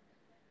doing.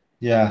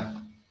 Yeah.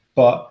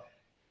 But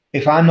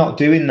if I'm not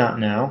doing that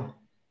now,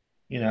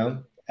 you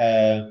know,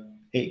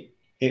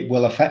 it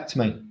will affect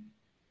me.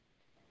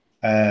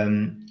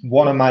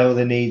 One of my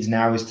other needs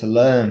now is to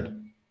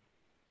learn.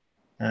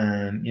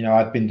 You know,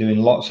 I've been doing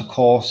lots of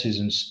courses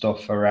and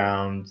stuff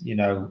around, you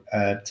know,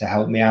 to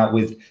help me out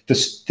with the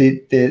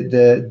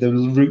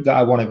route that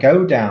I want to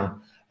go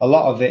down. A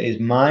lot of it is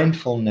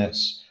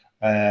mindfulness,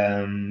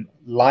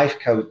 life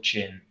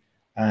coaching.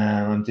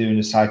 I'm doing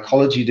a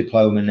psychology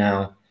diploma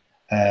now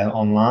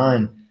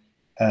online.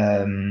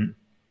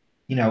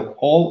 You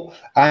know,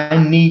 I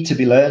need to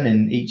be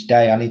learning each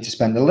day. I need to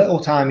spend a little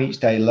time each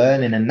day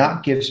learning, and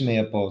that gives me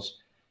a buzz.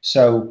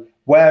 So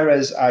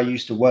whereas I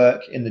used to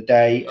work in the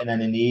day and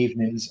then in the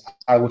evenings,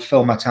 I would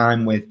fill my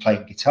time with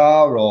playing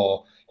guitar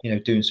or, you know,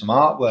 doing some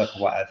artwork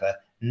or whatever.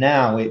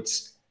 Now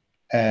it's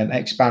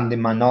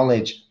expanding my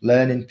knowledge,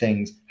 learning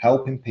things,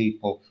 helping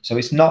people. So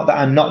it's not that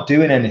I'm not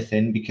doing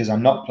anything because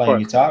I'm not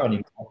playing guitar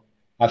anymore.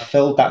 I've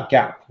filled that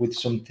gap with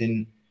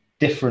something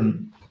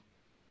different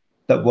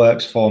that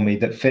works for me,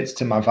 that fits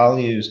to my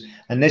values.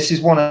 And this is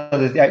one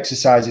of the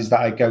exercises that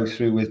I go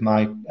through with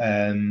my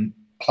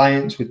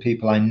clients, with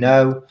people I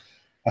know.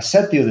 I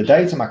said the other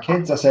day to my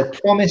kids, I said,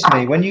 promise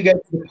me when you get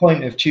to the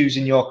point of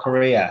choosing your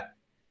career,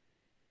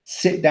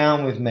 sit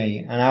down with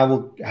me and I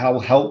will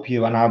help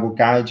you and I will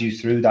guide you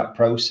through that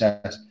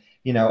process.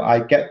 You know, I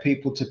get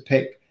people to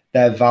pick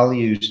their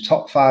values,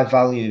 top 5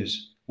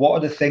 values. What are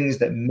the things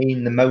that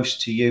mean the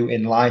most to you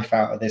in life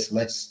out of this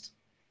list?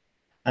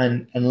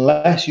 And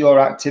unless your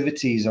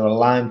activities are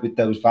aligned with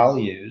those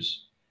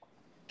values,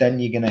 then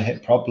you're going to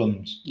hit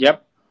problems.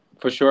 Yep,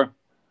 for sure.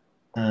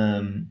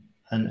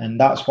 And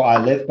that's what I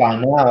live by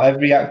now.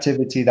 Every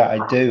activity that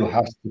I do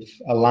has to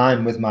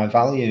align with my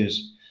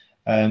values.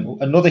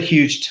 Another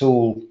huge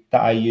tool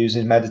that I use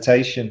is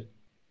meditation.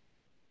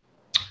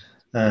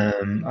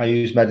 I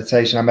use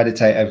meditation. I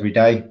meditate every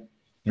day,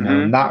 you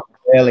know, and that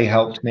really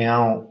helped me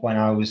out when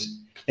I was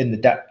in the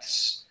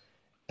depths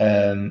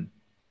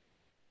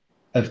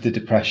of the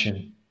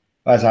depression.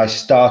 As I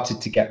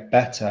started to get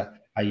better,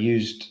 I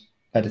used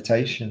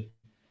meditation.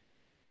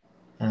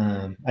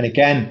 And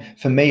again,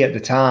 for me at the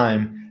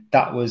time,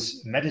 that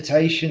was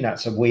meditation.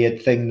 That's a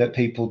weird thing that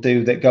people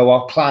do, that go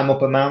off, climb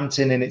up a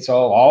mountain and it's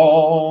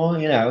all,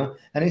 you know,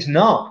 and it's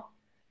not.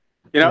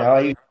 You know,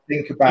 I used to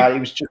think about it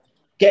was just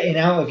getting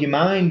out of your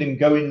mind and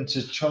going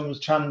to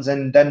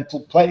transcendental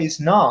place. It's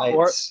not.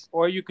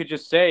 Or you could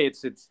just say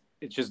it's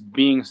just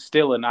being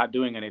still and not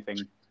doing anything.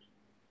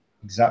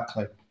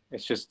 Exactly.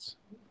 It's just,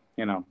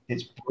 you know,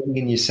 it's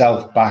bringing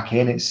yourself back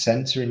in. It's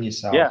centering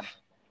yourself. Yeah.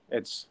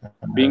 It's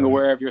being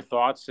aware of your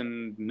thoughts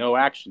and no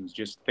actions.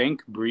 Just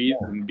think, breathe,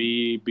 and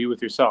be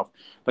with yourself.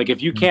 Like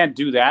if you can't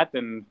do that,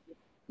 then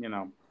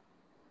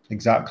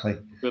exactly.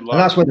 Good luck.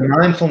 And that's where the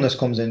mindfulness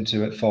comes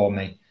into it for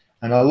me.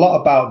 And a lot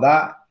about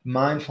that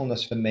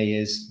mindfulness for me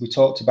is, we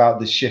talked about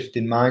the shift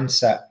in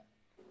mindset.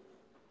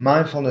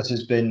 Mindfulness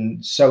has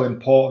been so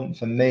important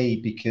for me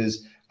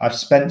because I've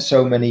spent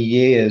so many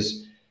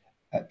years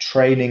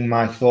training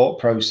my thought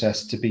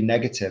process to be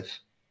negative,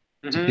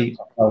 to beat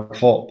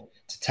myself up,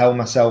 to tell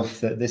myself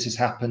that this has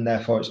happened,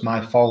 therefore it's my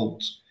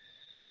fault.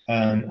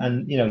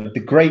 And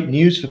the great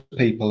news for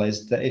people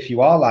is that if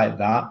you are like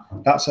that,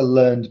 that's a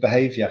learned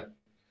behavior.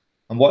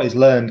 And what is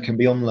learned can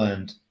be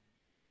unlearned.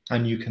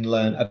 And you can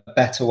learn a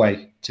better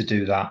way to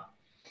do that.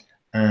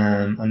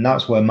 And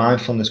that's where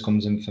mindfulness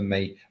comes in for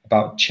me,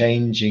 about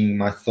changing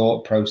my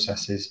thought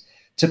processes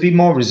to be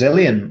more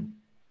resilient.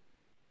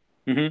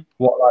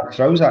 What life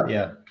throws at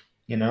you,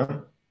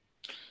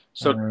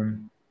 So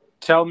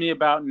tell me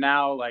about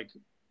now, like,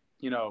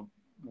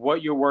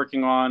 what you're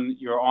working on,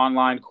 your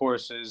online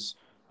courses,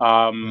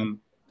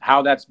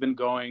 how that's been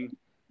going,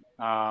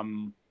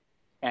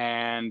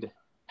 and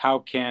how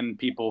can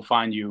people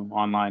find you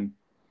online?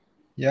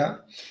 Yeah.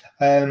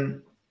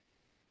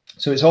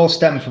 So it's all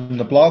stemmed from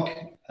the blog.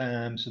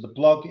 So the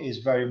blog is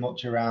very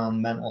much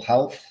around mental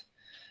health.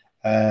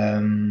 A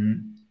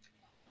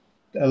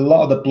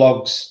lot of the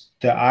blogs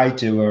that I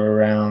do are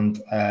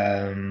around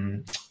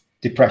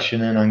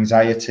depression and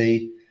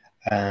anxiety,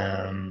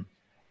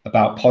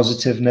 about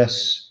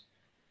positiveness.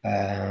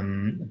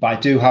 But I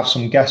do have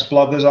some guest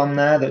bloggers on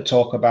there that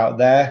talk about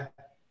their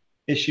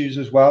issues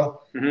as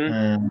well.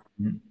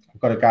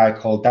 I've got a guy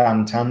called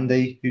Dan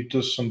Tandy who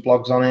does some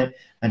blogs on it,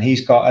 and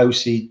he's got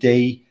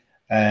OCD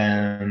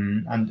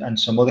and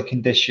some other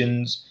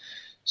conditions.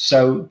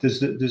 So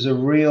there's a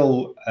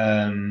real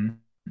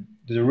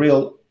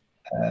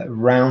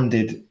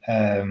rounded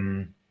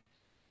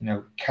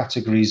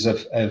categories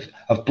of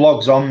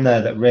blogs on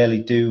there that really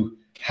do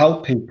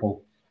help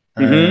people.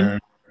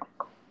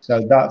 So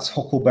that's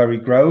Huckleberry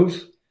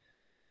Grove,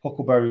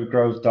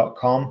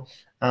 huckleberrygrove.com.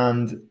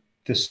 And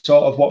the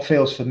sort of what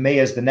feels for me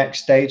as the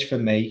next stage for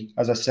me,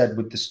 as I said,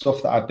 with the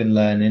stuff that I've been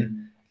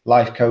learning,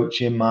 life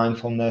coaching,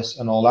 mindfulness,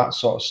 and all that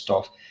sort of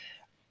stuff,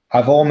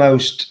 I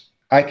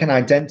can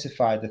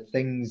identify the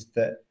things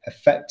that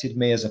affected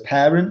me as a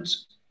parent.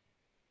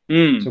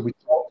 So we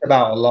talked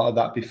about a lot of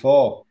that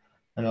before.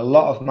 And a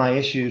lot of my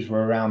issues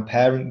were around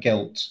parent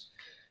guilt.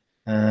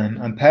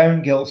 And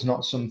parent guilt's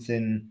not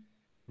something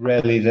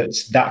really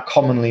that's that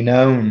commonly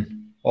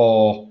known,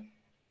 or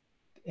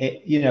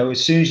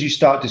as soon as you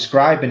start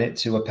describing it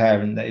to a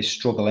parent that is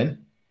struggling,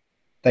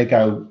 they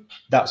go,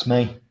 that's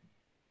me.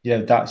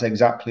 That's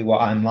exactly what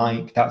I'm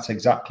like. That's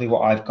exactly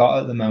what I've got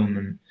at the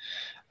moment.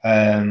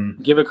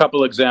 Give a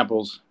couple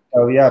examples.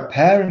 So yeah,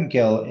 parent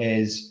guilt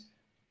is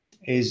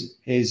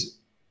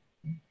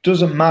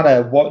doesn't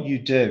matter what you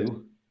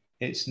do,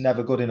 it's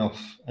never good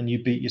enough, and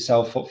you beat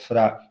yourself up for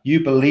that.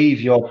 You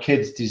believe your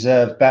kids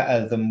deserve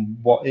better than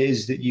what it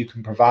is that you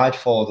can provide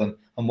for them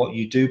and what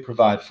you do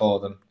provide for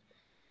them.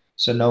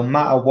 So no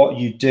matter what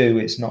you do,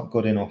 it's not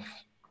good enough.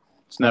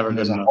 It's never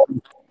good enough.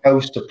 There's a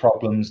host of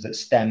problems that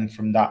stem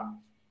from that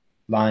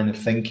line of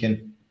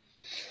thinking.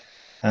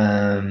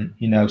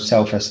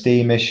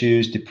 Self-esteem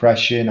issues,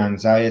 depression,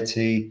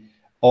 anxiety,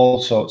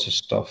 all sorts of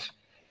stuff.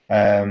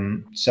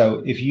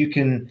 So if you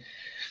can,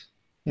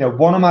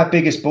 one of my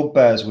biggest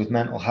bugbears with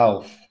mental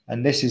health,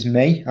 and this is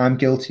me, I'm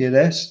guilty of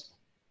this.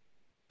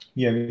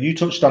 You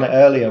touched on it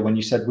earlier when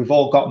you said we've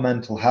all got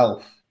mental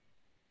health,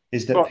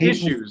 is that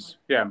issues.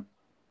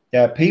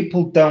 Yeah,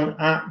 people don't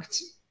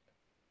act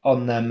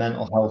on their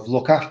mental health,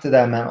 look after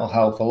their mental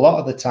health a lot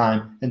of the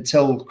time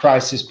until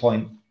crisis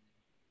point.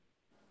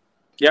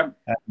 Yeah.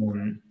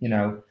 And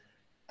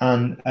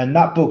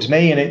that bugs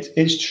me, and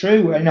it's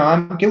true.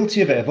 I'm guilty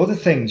of it, of other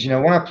things.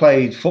 When I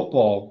played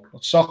football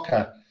or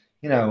soccer,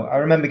 I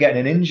remember getting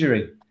an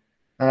injury,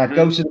 and I'd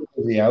go to the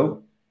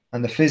physio,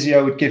 and the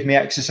physio would give me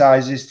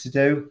exercises to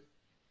do.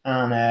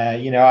 And,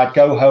 I'd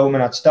go home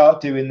and I'd start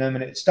doing them,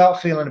 and it'd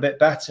start feeling a bit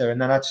better. And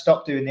then I'd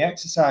stop doing the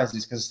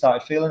exercises because I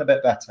started feeling a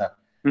bit better.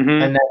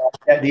 And then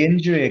I'd get the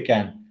injury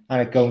again, and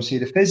I'd go and see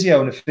the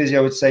physio, and the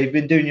physio would say, "You've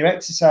been doing your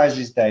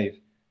exercises, Dave."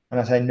 And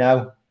I say,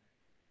 "No."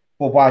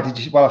 "Well, why did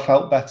you?" "Well, I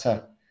felt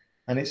better."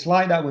 And it's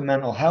like that with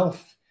mental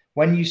health.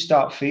 When you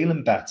start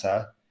feeling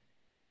better,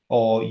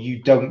 or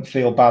you don't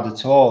feel bad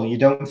at all, you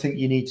don't think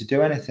you need to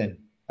do anything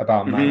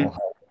about mental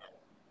health.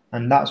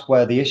 And that's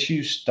where the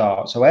issues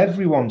start. So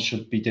everyone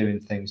should be doing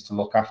things to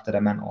look after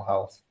their mental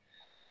health.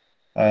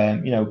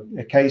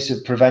 A case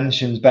of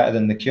prevention is better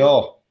than the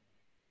cure.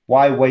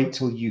 Why wait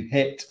till you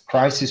hit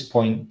crisis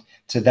point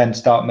to then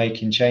start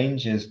making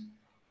changes?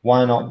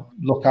 Why not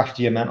look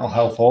after your mental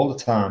health all the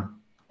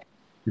time?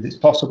 Because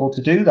it's possible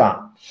to do that.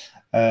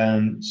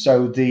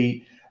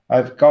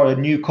 I've got a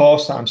new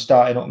course that I'm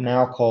starting up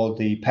now called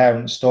the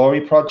Parent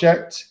Story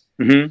Project.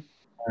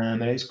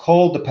 And it's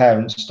called the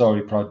Parent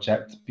Story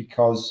Project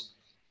because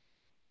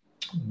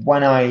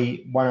when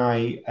I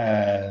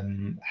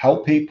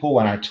help people,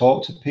 when I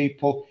talk to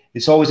people,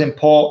 it's always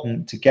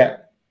important to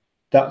get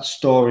that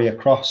story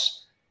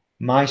across,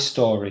 my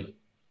story.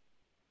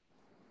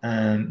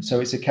 So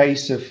it's a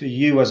case of, for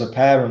you as a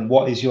parent,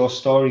 what is your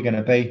story going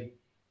to be?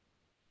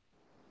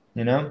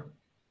 You know?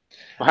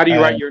 How do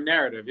you write your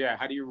narrative? Yeah.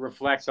 How do you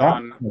reflect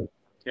on? Exactly.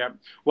 Yeah.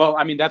 Well,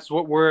 I mean, that's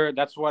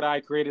what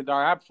I created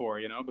our app for,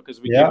 you know, because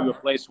we give Yeah. you a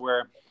place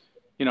where,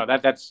 you know,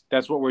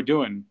 that's what we're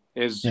doing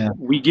is Yeah.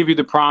 we give you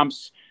the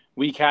prompts.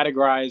 We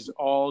categorize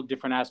all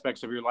different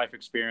aspects of your life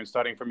experience,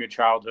 starting from your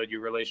childhood, your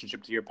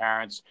relationship to your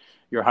parents,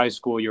 your high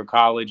school, your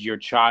college, your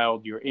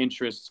child, your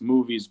interests,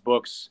 movies,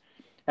 books,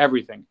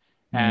 everything.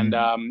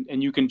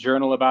 And you can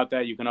journal about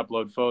that. You can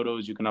upload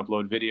photos. You can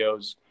upload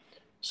videos.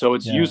 So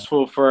it's Yeah.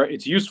 useful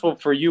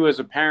for you as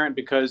a parent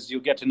because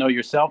you'll get to know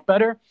yourself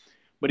better.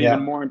 But even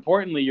Yeah. more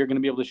importantly, you're going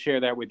to be able to share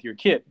that with your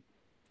kid,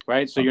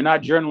 right? So you're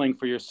not journaling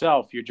for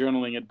yourself. You're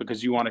journaling it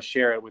because you want to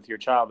share it with your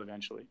child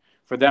eventually,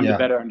 for them to Yeah.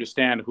 better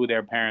understand who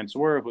their parents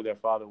were, who their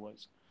father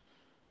was.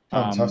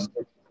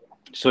 Fantastic.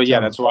 So yeah,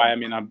 So, that's why, I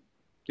mean,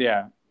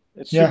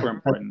 it's super yeah.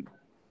 important.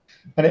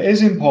 And it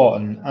is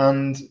important.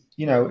 And,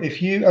 you know,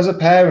 if you, as a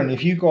parent,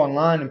 if you go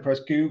online and press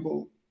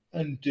Google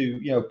and do,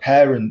 you know,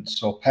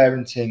 parents or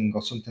parenting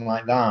or something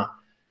like that,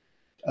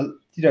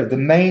 you know, the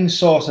main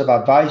source of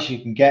advice you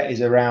can get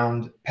is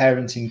around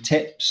parenting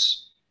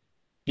tips,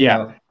 you Yeah.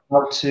 know,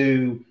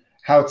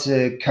 how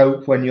to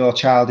cope when your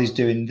child is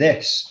doing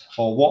this,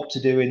 or what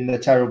to do in the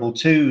terrible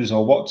twos,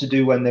 or what to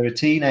do when they're a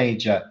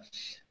teenager.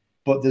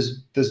 But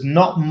there's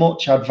not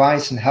much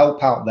advice and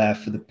help out there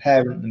for the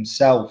parent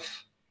themselves,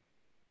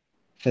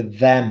 for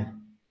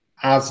them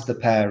as the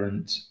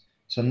parent.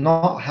 So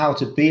not how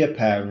to be a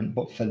parent,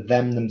 but for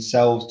them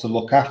themselves to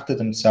look after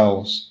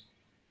themselves.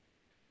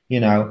 You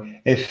know,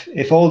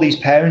 if all these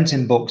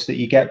parenting books that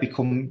you get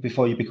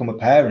before you become a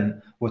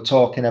parent were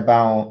talking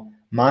about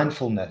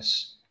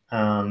mindfulness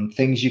and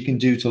things you can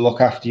do to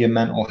look after your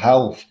mental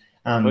health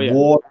Oh and yeah.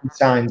 warning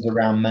signs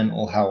around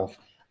mental health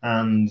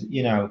and,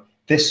 you know,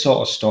 this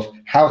sort of stuff,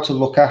 how to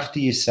look after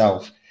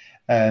yourself,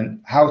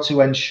 how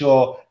to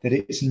ensure that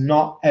it's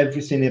not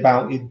everything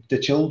about the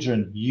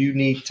children. You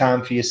need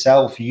time for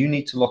yourself. You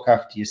need to look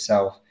after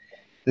yourself.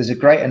 There's a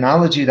great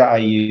analogy that I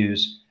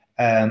use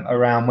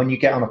around when you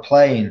get on a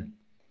plane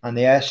and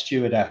the air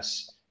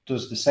stewardess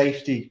does the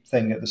safety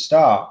thing at the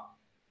start.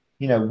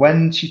 You know,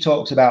 when she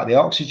talks about the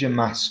oxygen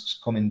masks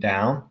coming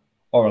down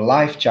or a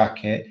life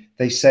jacket,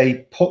 they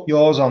say, put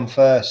yours on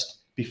first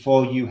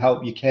before you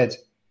help your kid,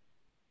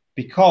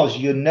 because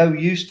you're no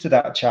use to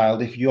that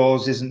child if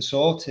yours isn't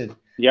sorted.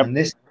 Yep. And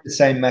this is the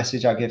same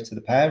message I give to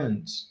the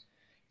parents.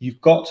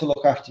 You've got to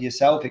look after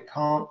yourself. It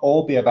can't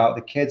all be about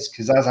the kids,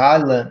 because as I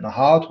learned the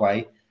hard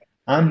way,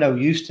 I'm no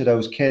use to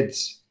those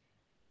kids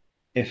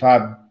if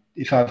I've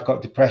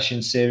got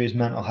depression, serious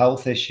mental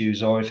health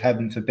issues, or if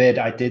heaven forbid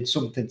I did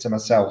something to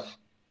myself.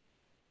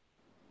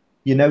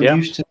 You're no Yeah.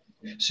 use to.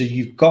 So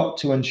you've got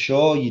to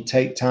ensure you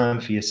take time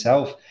for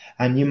yourself,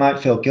 and you might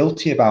feel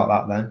guilty about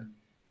that then.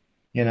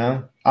 You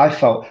know, I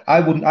felt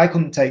I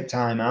couldn't take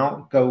time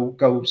out,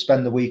 go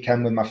spend the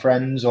weekend with my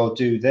friends or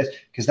do this,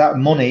 because that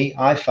money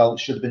I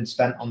felt should have been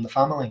spent on the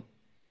family.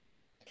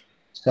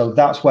 So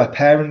that's where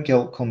parent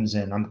guilt comes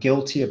in. I'm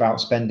guilty about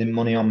spending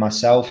money on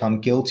myself.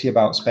 I'm guilty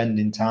about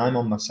spending time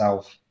on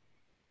myself.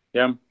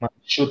 Yeah. I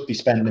should be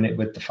spending it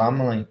with the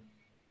family.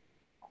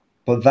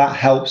 But that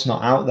help's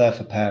not out there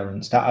for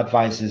parents. That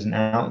advice isn't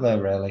out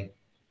there really.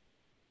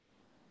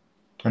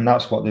 And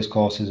that's what this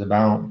course is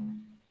about.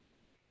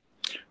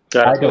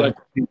 God, I I feel don't like.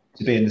 want people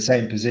to be in the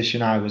same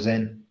position I was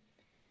in.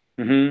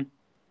 Mm-hmm.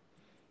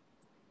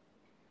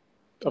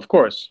 Of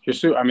course,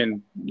 I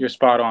mean, you're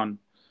spot on.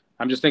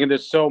 I'm just thinking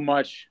there's so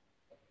much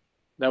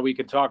that we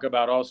could talk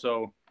about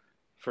also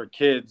for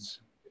kids,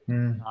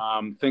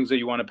 Mm, things that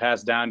you want to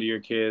pass down to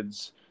your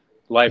kids,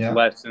 life yeah.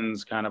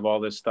 lessons, kind of all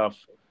this stuff.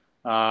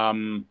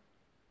 Um,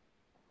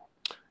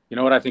 you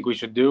know what I think we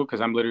should do?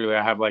 Because I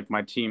have like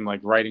my team like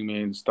writing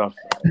me and stuff.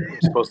 We're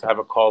supposed to have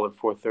a call at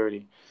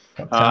 4:30.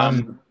 What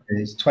time?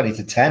 It's 20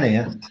 to 10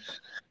 here.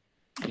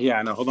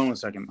 Yeah, no, hold on one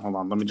second. Hold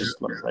on. Let me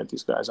write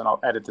these guys and I'll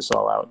edit this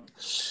all out.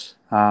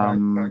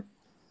 Right.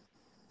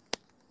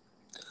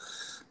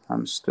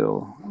 I'm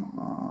still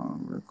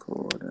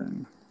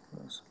recording.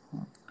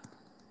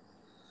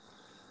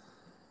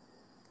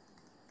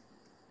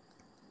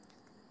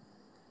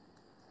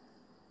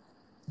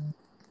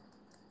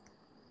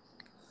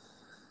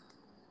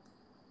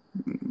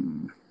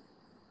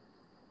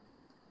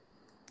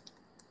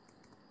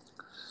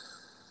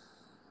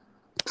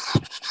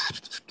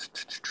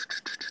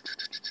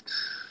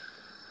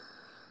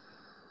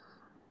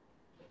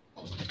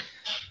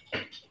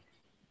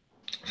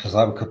 Feels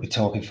like we could be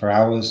talking for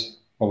hours.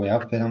 Well, we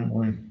have been, haven't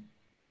we?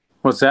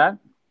 What's that?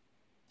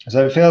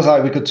 So it feels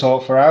like we could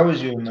talk for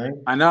hours, you and me.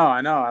 I know.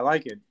 I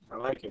like it.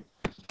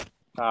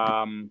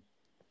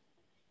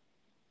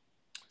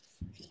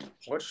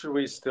 What should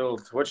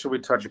we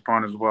touch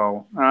upon as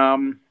well?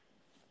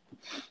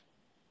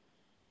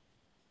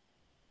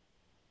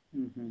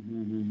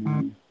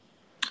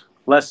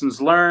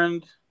 Lessons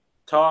learned,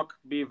 talk,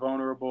 be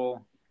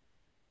vulnerable.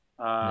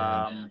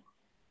 Yeah.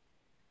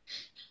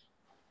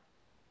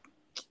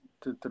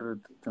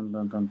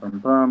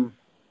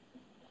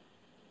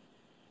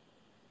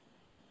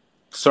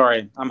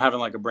 Sorry, I'm having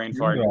like a brain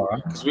fart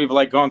because we've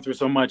like gone through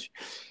so much.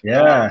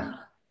 Yeah,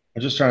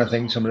 I'm just trying to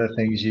think some of the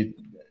things you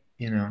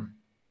know.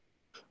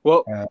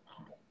 Well,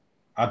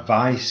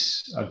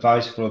 advice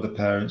for other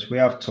parents. We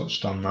have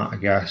touched on that, I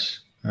guess.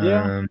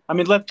 Yeah, I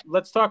mean,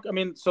 let's talk. I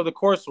mean, so the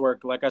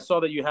coursework, like I saw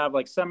that you have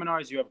like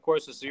seminars, you have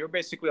courses, so you're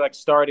basically like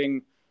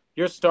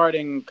you're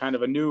starting kind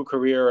of a new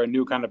career, a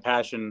new kind of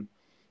passion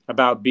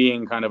about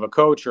being kind of a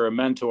coach or a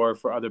mentor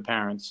for other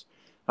parents.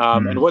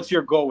 And what's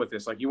your goal with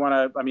this? Like, you want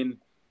to, I mean,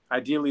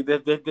 ideally,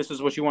 this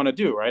is what you want to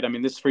do, right? I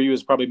mean, this for you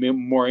is probably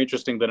more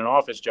interesting than an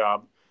office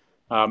job.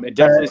 It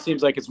definitely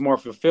seems like it's more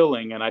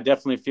fulfilling, and I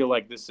definitely feel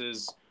like this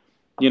is,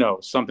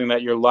 something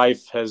that your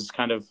life has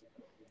kind of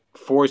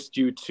forced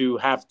you to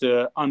have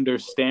to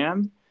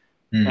understand.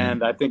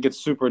 And I think it's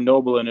super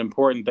noble and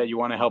important that you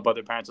want to help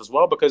other parents as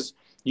well, because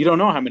you don't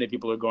know how many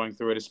people are going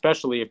through it,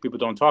 especially if people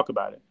don't talk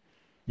about it.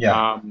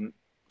 Yeah.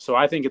 So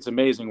I think it's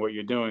amazing what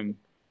you're doing.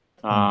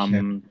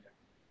 But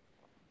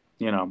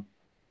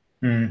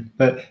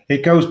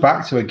it goes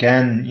back to,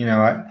 again,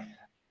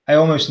 I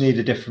almost need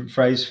a different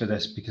phrase for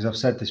this, because I've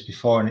said this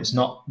before and it's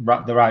not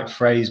the right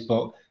phrase,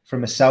 but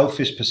from a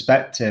selfish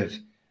perspective,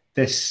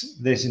 this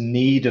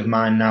need of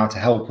mine now to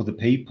help other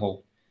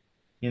people.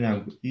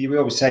 We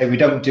always say we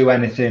don't do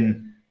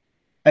anything.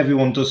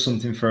 Everyone does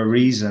something for a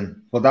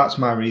reason. Well, that's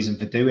my reason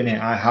for doing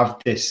it. I have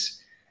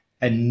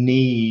a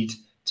need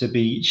to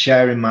be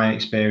sharing my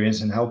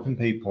experience and helping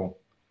people.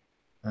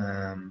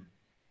 That's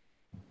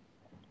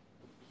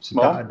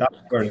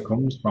where it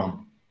comes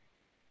from.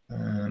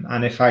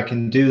 And if I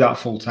can do that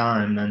full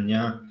time, then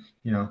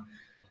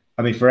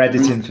I mean, for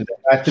editing,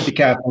 I have to be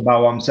careful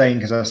about what I'm saying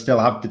because I still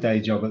have the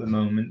day job at the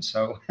moment.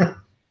 So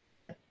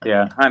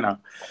yeah, I know.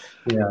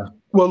 Yeah.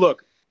 Well,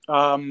 look,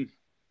 I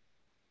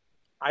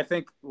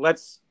think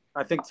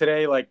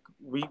today, like,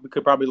 we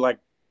could probably like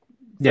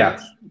finish,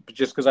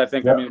 just because I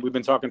think, I mean, we've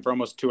been talking for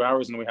almost 2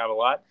 hours and we have a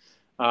lot.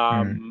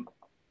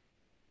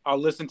 I'll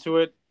listen to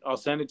it. I'll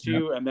send it to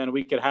you, and then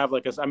we could have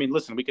like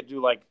listen, we could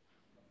do like,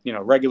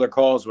 regular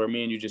calls where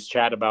me and you just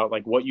chat about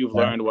like what you've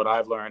learned, what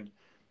I've learned.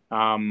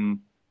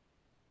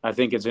 I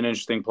think it's an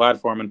interesting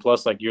platform, and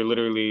plus, like, you're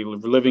literally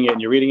living it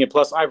and you're reading it.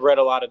 Plus, I've read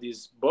a lot of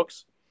these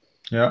books.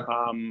 Yeah.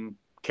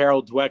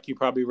 Carol Dweck, you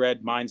probably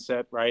read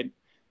Mindset, right?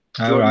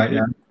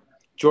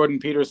 Jordan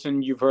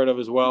Peterson, you've heard of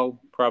as well,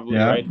 probably,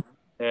 right?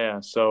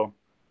 Yeah. So,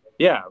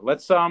 yeah,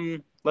 let's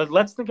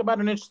think about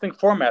an interesting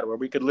format where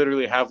we could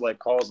literally have like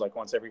calls like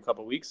once every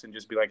couple of weeks and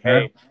just be like,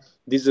 hey,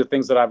 these are the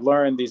things that I've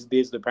learned. These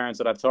are the parents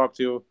that I've talked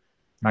to.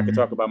 I could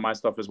talk about my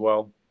stuff as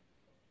well.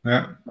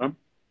 Yeah.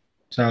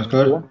 Sounds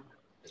good. Cool.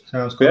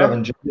 Sounds good. I've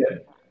enjoyed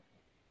it.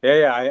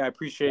 Yeah. I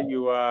appreciate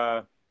you.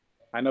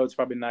 I know it's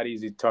probably not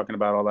easy talking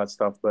about all that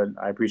stuff, but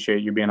I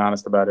appreciate you being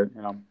honest about it.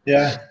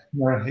 Yeah.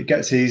 It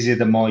gets easier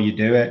the more you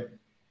do it.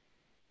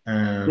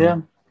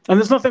 Yeah. And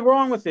there's nothing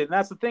wrong with it. And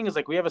that's the thing, is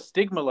like, we have a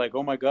stigma, like,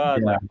 oh my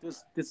God, like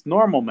it's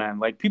normal, man.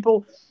 Like,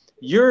 people,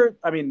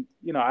 I'm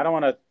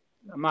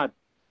not,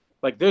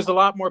 like, there's a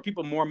lot more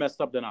people more messed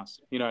up than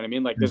us. You know what I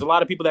mean? Like, there's a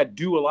lot of people that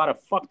do a lot of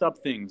fucked up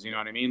things. You know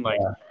what I mean? Like,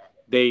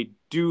 they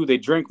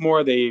drink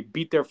more, they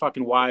beat their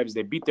fucking wives,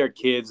 they beat their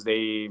kids.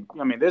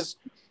 There's,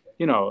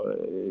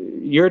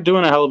 you're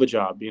doing a hell of a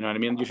job. You know what I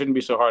mean? You shouldn't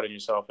be so hard on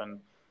yourself. And,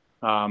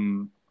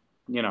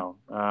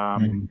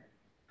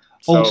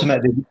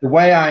 ultimately, the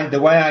way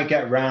I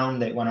get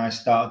around it when I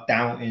start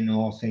doubting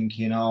or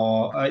thinking,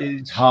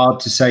 it's hard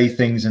to say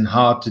things and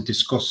hard to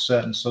discuss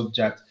certain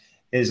subjects,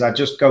 is I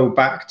just go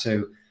back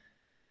to,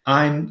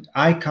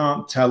 I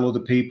can't tell other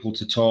people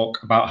to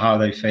talk about how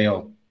they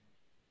feel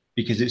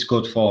because it's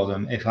good for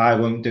them if I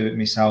won't do it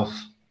myself.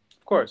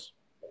 Of course.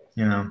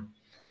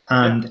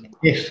 And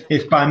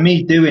if by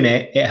me doing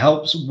it, it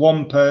helps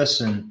one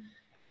person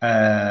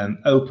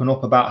open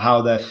up about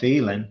how they're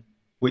feeling,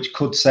 which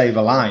could save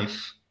a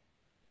life.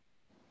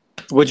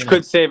 Which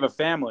could save a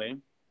family,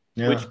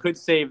 which could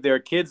save their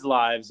kids'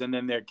 lives and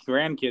then their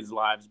grandkids'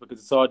 lives, because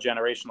it's all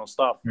generational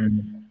stuff,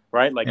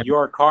 right? Like,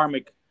 your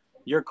karmic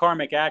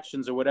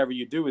actions or whatever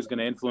you do is going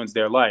to influence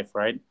their life,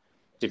 right?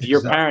 If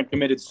your parent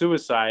committed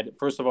suicide,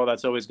 first of all,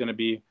 that's always going to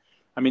be,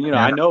 I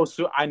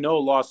know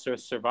lost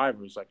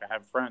survivors. Like, I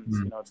have friends,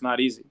 it's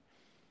not easy.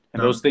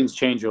 And those things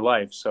change your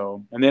life.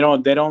 So, and they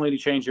don't only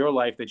change your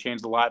life, they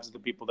change the lives of the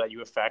people that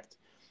you affect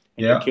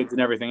and your kids and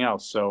everything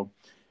else. So,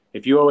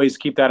 if you always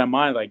keep that in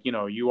mind, like,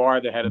 you are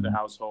the head of the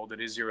household,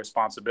 it is your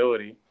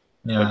responsibility.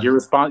 But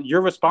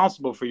you're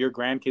responsible for your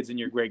grandkids and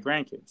your great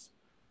grandkids.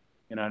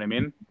 You know what I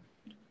mean?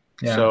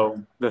 Yeah.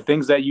 So the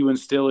things that you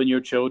instill in your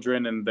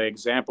children and the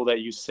example that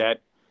you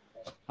set,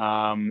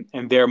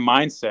 and their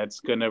mindset's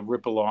going to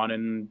ripple on,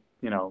 and,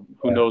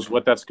 who knows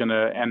what that's going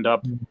to end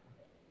up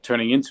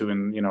turning into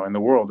in the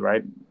world,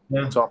 right?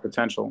 Yeah. It's all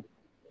potential.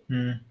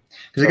 Because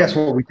I guess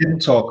what we didn't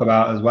talk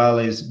about as well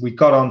is, we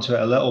got onto it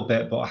a little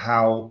bit, but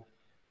how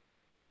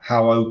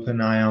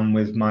open I am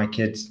with my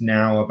kids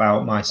now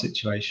about my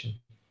situation,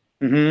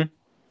 and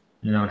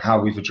how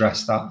we've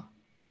addressed that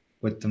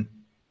with them.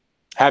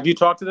 Have you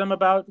talked to them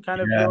about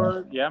kind of Yeah.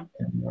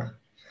 your,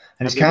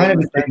 And it's kind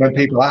of the thing when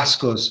people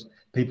ask us,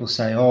 people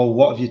say, "Oh,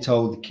 what have you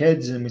told the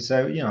kids?" And we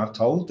say, "I've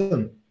told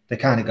them." They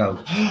kind of go,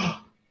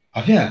 "Oh,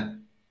 have you?"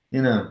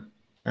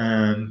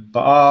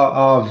 But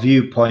our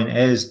viewpoint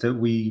is that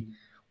we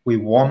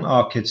want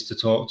our kids to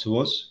talk to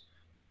us.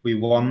 We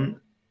want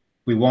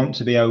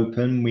to be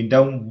open. We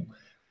don't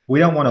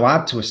want to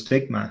add to a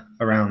stigma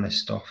around this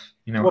stuff.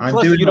 Well,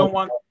 plus you don't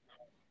want.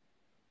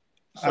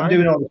 I'm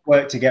doing all this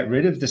work to get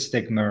rid of the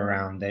stigma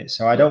around it.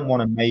 So I don't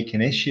want to make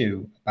an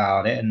issue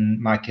about it. And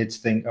my kids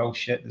think, oh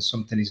shit, there's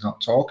something he's not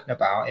talking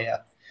about here.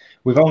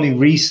 We've only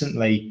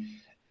recently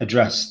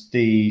addressed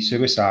the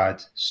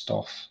suicide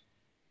stuff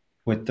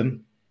with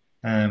them.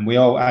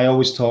 I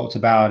always talked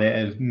about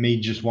it of me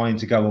just wanting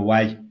to go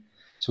away.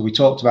 So we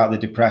talked about the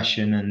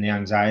depression and the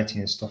anxiety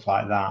and stuff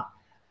like that.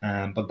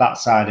 But that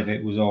side of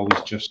it was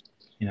always just,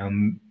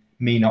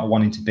 me not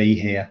wanting to be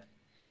here.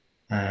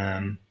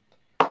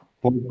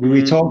 But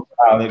we talked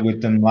about it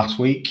with them last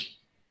week.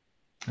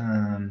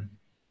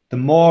 The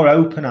more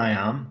open I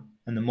am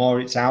and the more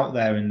it's out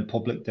there in the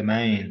public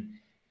domain,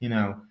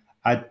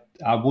 I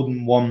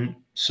wouldn't want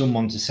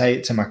someone to say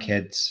it to my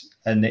kids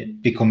and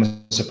it become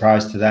a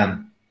surprise to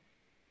them.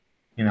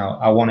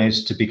 I want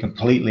us to be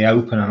completely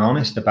open and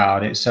honest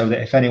about it so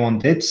that if anyone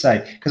did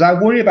say, because I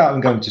worry about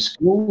them going to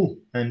school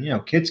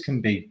and, kids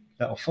can be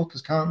little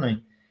fuckers, can't they?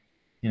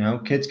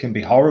 Kids can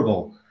be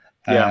horrible.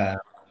 Yeah.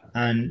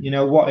 And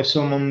what if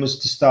someone was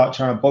to start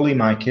trying to bully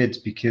my kids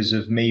because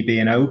of me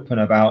being open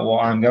about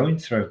what I'm going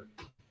through?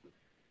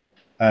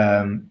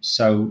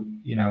 So,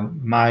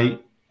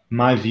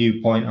 my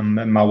viewpoint,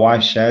 and my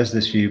wife shares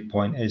this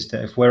viewpoint, is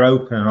that if we're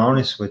open and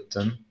honest with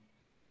them,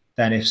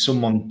 then if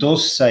someone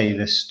does say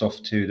this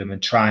stuff to them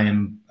and try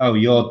and, oh,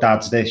 your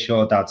dad's this,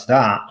 your dad's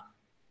that,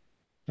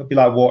 it'll be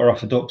like water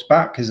off a duck's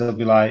back, because they'll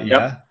be like,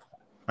 yeah,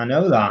 I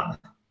know that.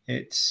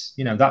 It's,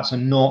 that's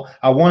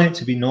I want it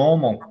to be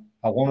normal.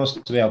 I want us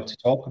to be able to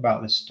talk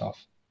about this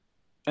stuff.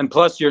 And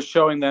plus, you're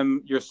showing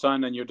them, your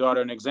son and your daughter,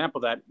 an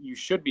example that you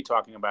should be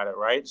talking about it,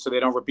 right? So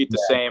they don't repeat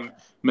the same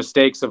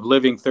mistakes of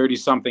living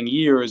 30-something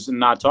years and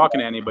not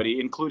talking to anybody,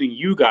 including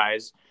you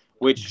guys,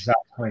 which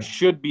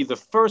should be the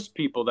first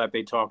people that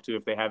they talk to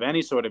if they have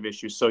any sort of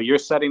issue. So you're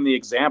setting the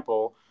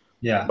example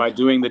by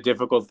doing the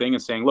difficult thing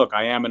and saying, look,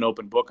 I am an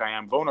open book, I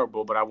am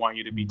vulnerable, but I want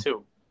you to be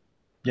too.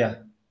 Yeah.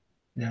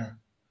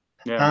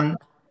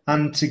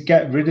 And to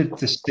get rid of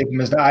the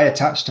stigmas that I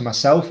attach to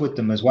myself with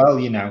them as well,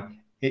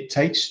 it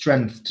takes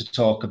strength to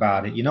talk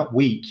about it. You're not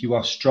weak, you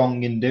are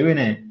strong in doing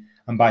it.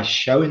 And by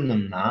showing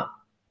them that,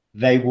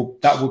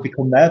 that will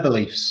become their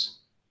beliefs.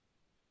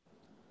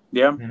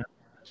 Yeah.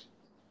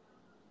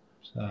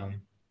 So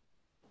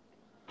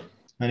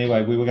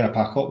anyway, we were going to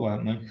pack up,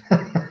 weren't we?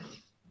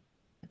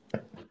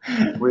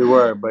 We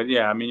were, but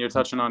yeah, I mean, you're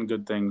touching on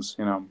good things,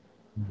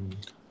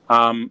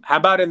 How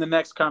about in the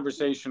next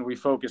conversation, we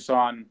focus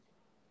on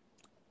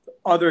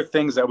other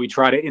things that we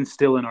try to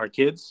instill in our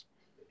kids,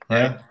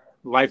 right?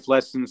 Life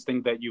lessons,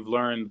 things that you've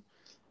learned,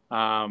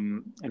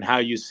 and how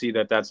you see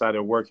that that's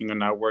either working or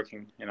not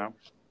working,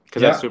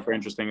 because that's super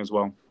interesting as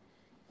well.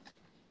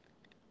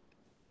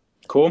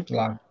 Cool.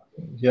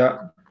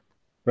 Yeah.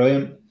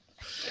 Brilliant.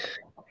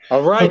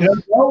 All right.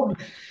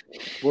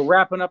 We're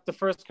wrapping up the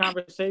first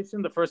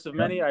conversation, the first of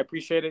many. I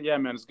appreciate it. Yeah,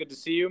 man. It's good to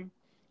see you.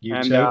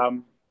 You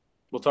too.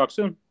 We'll talk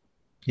soon.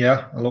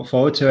 Yeah, I look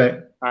forward to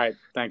it. All right.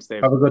 Thanks,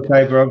 Dave. Have a good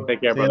day, bro.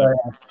 Take care, brother.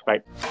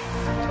 Bye.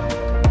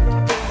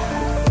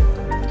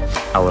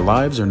 Our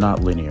lives are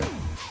not linear.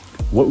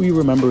 What we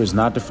remember is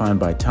not defined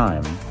by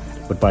time,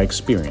 but by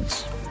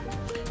experience.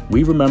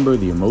 We remember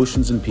the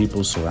emotions and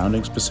people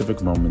surrounding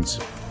specific moments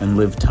and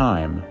live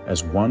time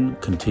as one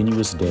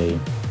continuous day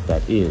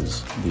that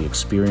is the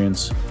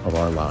experience of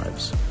our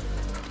lives.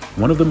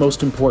 One of the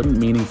most important,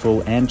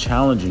 meaningful, and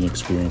challenging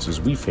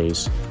experiences we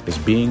face is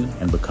being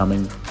and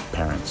becoming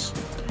parents.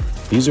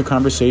 These are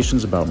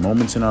conversations about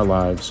moments in our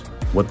lives,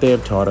 what they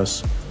have taught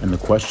us, and the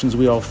questions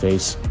we all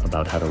face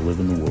about how to live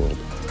in the world.